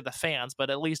was going to say the fans, but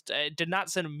at least it did not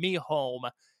send me home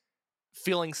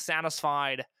feeling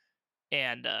satisfied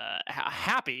and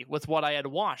happy with what I had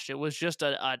watched. It was just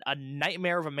a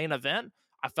nightmare of a main event.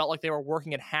 I felt like they were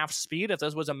working at half speed. If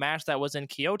this was a match that was in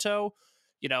Kyoto,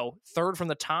 third from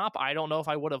the top, I don't know if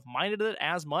I would have minded it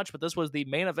as much, but this was the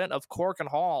main event of Korakuen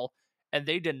Hall, and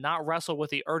they did not wrestle with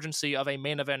the urgency of a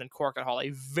main event in Korakuen Hall. A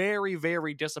very,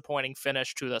 very disappointing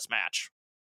finish to this match.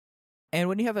 And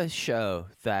when you have a show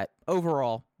that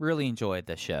overall really enjoyed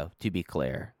the show, to be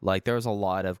clear, there was a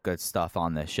lot of good stuff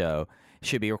on this show.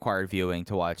 Should be required viewing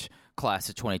to watch Class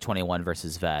of 2021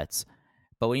 versus Vets.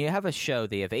 But when you have a show,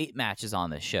 they have 8 matches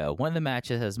on the show. One of the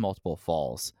matches has multiple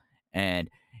falls, and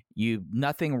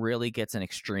nothing really gets an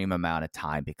extreme amount of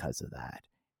time because of that.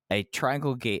 A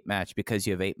Triangle Gate match, because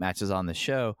you have 8 matches on the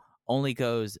show, only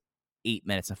goes 8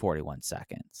 minutes and 41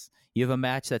 seconds. You have a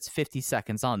match that's 50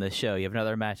 seconds on the show. You have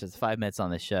another match that's 5 minutes on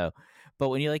the show. But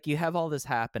when you have all this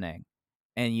happening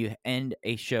and you end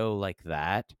a show like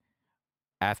that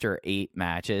after 8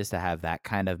 matches to have that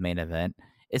kind of main event,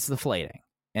 it's deflating.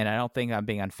 And I don't think I'm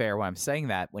being unfair when I'm saying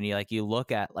that. When you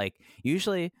look at, like,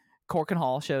 usually Cork and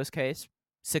Hall shows case,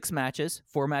 6 matches,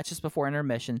 4 matches before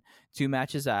intermission, 2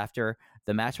 matches after.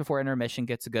 The match before intermission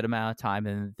gets a good amount of time,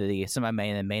 and the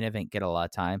semi-main and main event get a lot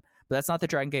of time. But that's not the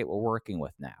Dragon Gate we're working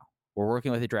with now. We're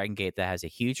working with a Dragon Gate that has a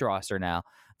huge roster now,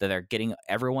 that they're getting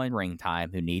everyone ring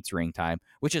time who needs ring time,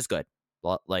 which is good.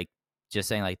 Like, just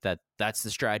saying, like, that's the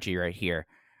strategy right here.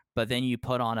 But then you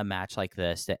put on a match like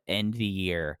this to end the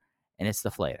year, and it's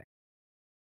deflating.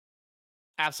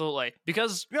 Absolutely.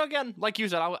 Because, again, like you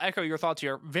said, I'll echo your thoughts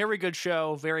here. Very good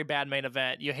show, very bad main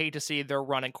event. You hate to see they're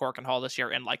running Cork and Hall this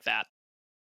year end like that.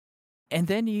 And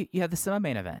then you have the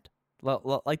semi-main event.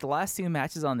 Like, the last 2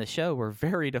 matches on the show were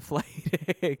very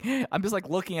deflating. I'm just, like,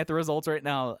 looking at the results right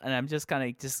now, and I'm just kind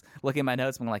of just looking at my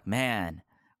notes, and I'm like, man,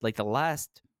 like, the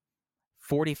last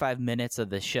 45 minutes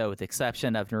of the show, with the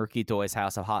exception of Naruki Doi's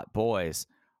House of Hot Boys,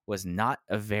 was not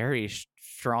a very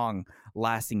strong,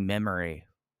 lasting memory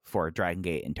for Dragon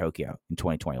Gate in Tokyo in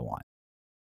 2021.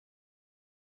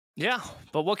 Yeah,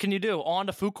 but what can you do? On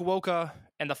to Fukuoka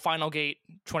and the Final Gate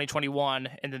 2021,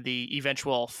 and then the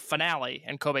eventual finale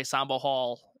in Kobe Sambo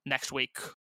Hall next week.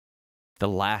 The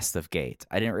Last of Gate.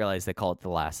 I didn't realize they call it The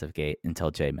Last of Gate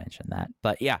until Jay mentioned that.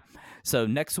 But yeah, so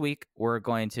next week we're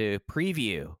going to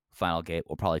preview Final Gate.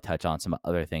 We'll probably touch on some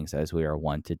other things as we are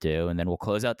wont to do, and then we'll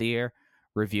close out the year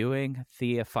reviewing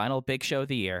the final big show of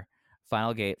the year,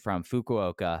 Final Gate from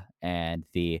Fukuoka and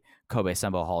the Kobe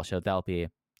Sambo Hall show. That'll be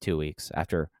 2 weeks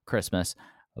after Christmas.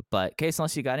 But Case,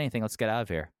 unless you got anything, let's get out of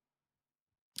here.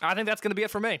 I think that's going to be it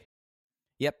for me.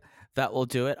 Yep, that will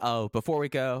do it. Oh, before we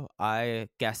go, I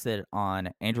guested on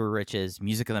Andrew Rich's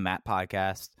Music of the Mat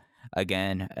podcast.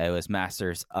 Again, it was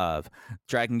Masters of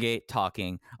Dragon Gate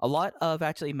talking a lot of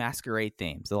actually Masquerade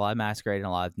themes, a lot of Masquerade and a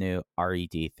lot of new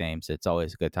RED themes. It's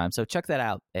always a good time. So check that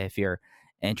out if you're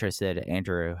interested.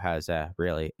 Andrew has a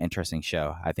really interesting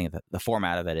show. I think the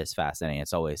format of it is fascinating.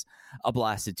 It's always a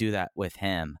blast to do that with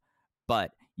him. But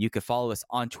you can follow us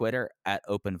on Twitter at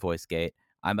OpenVoiceGate.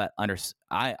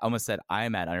 I almost said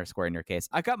I'm at _ in your case.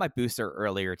 I got my booster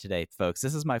earlier today, folks.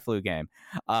 This is my flu game.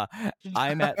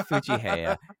 I'm at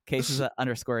Fujiheya. Case is at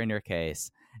 _ in your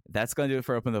case. That's going to do it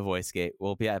for Open the Voice Gate.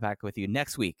 We'll be back with you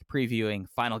next week previewing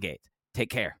Final Gate. Take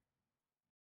care.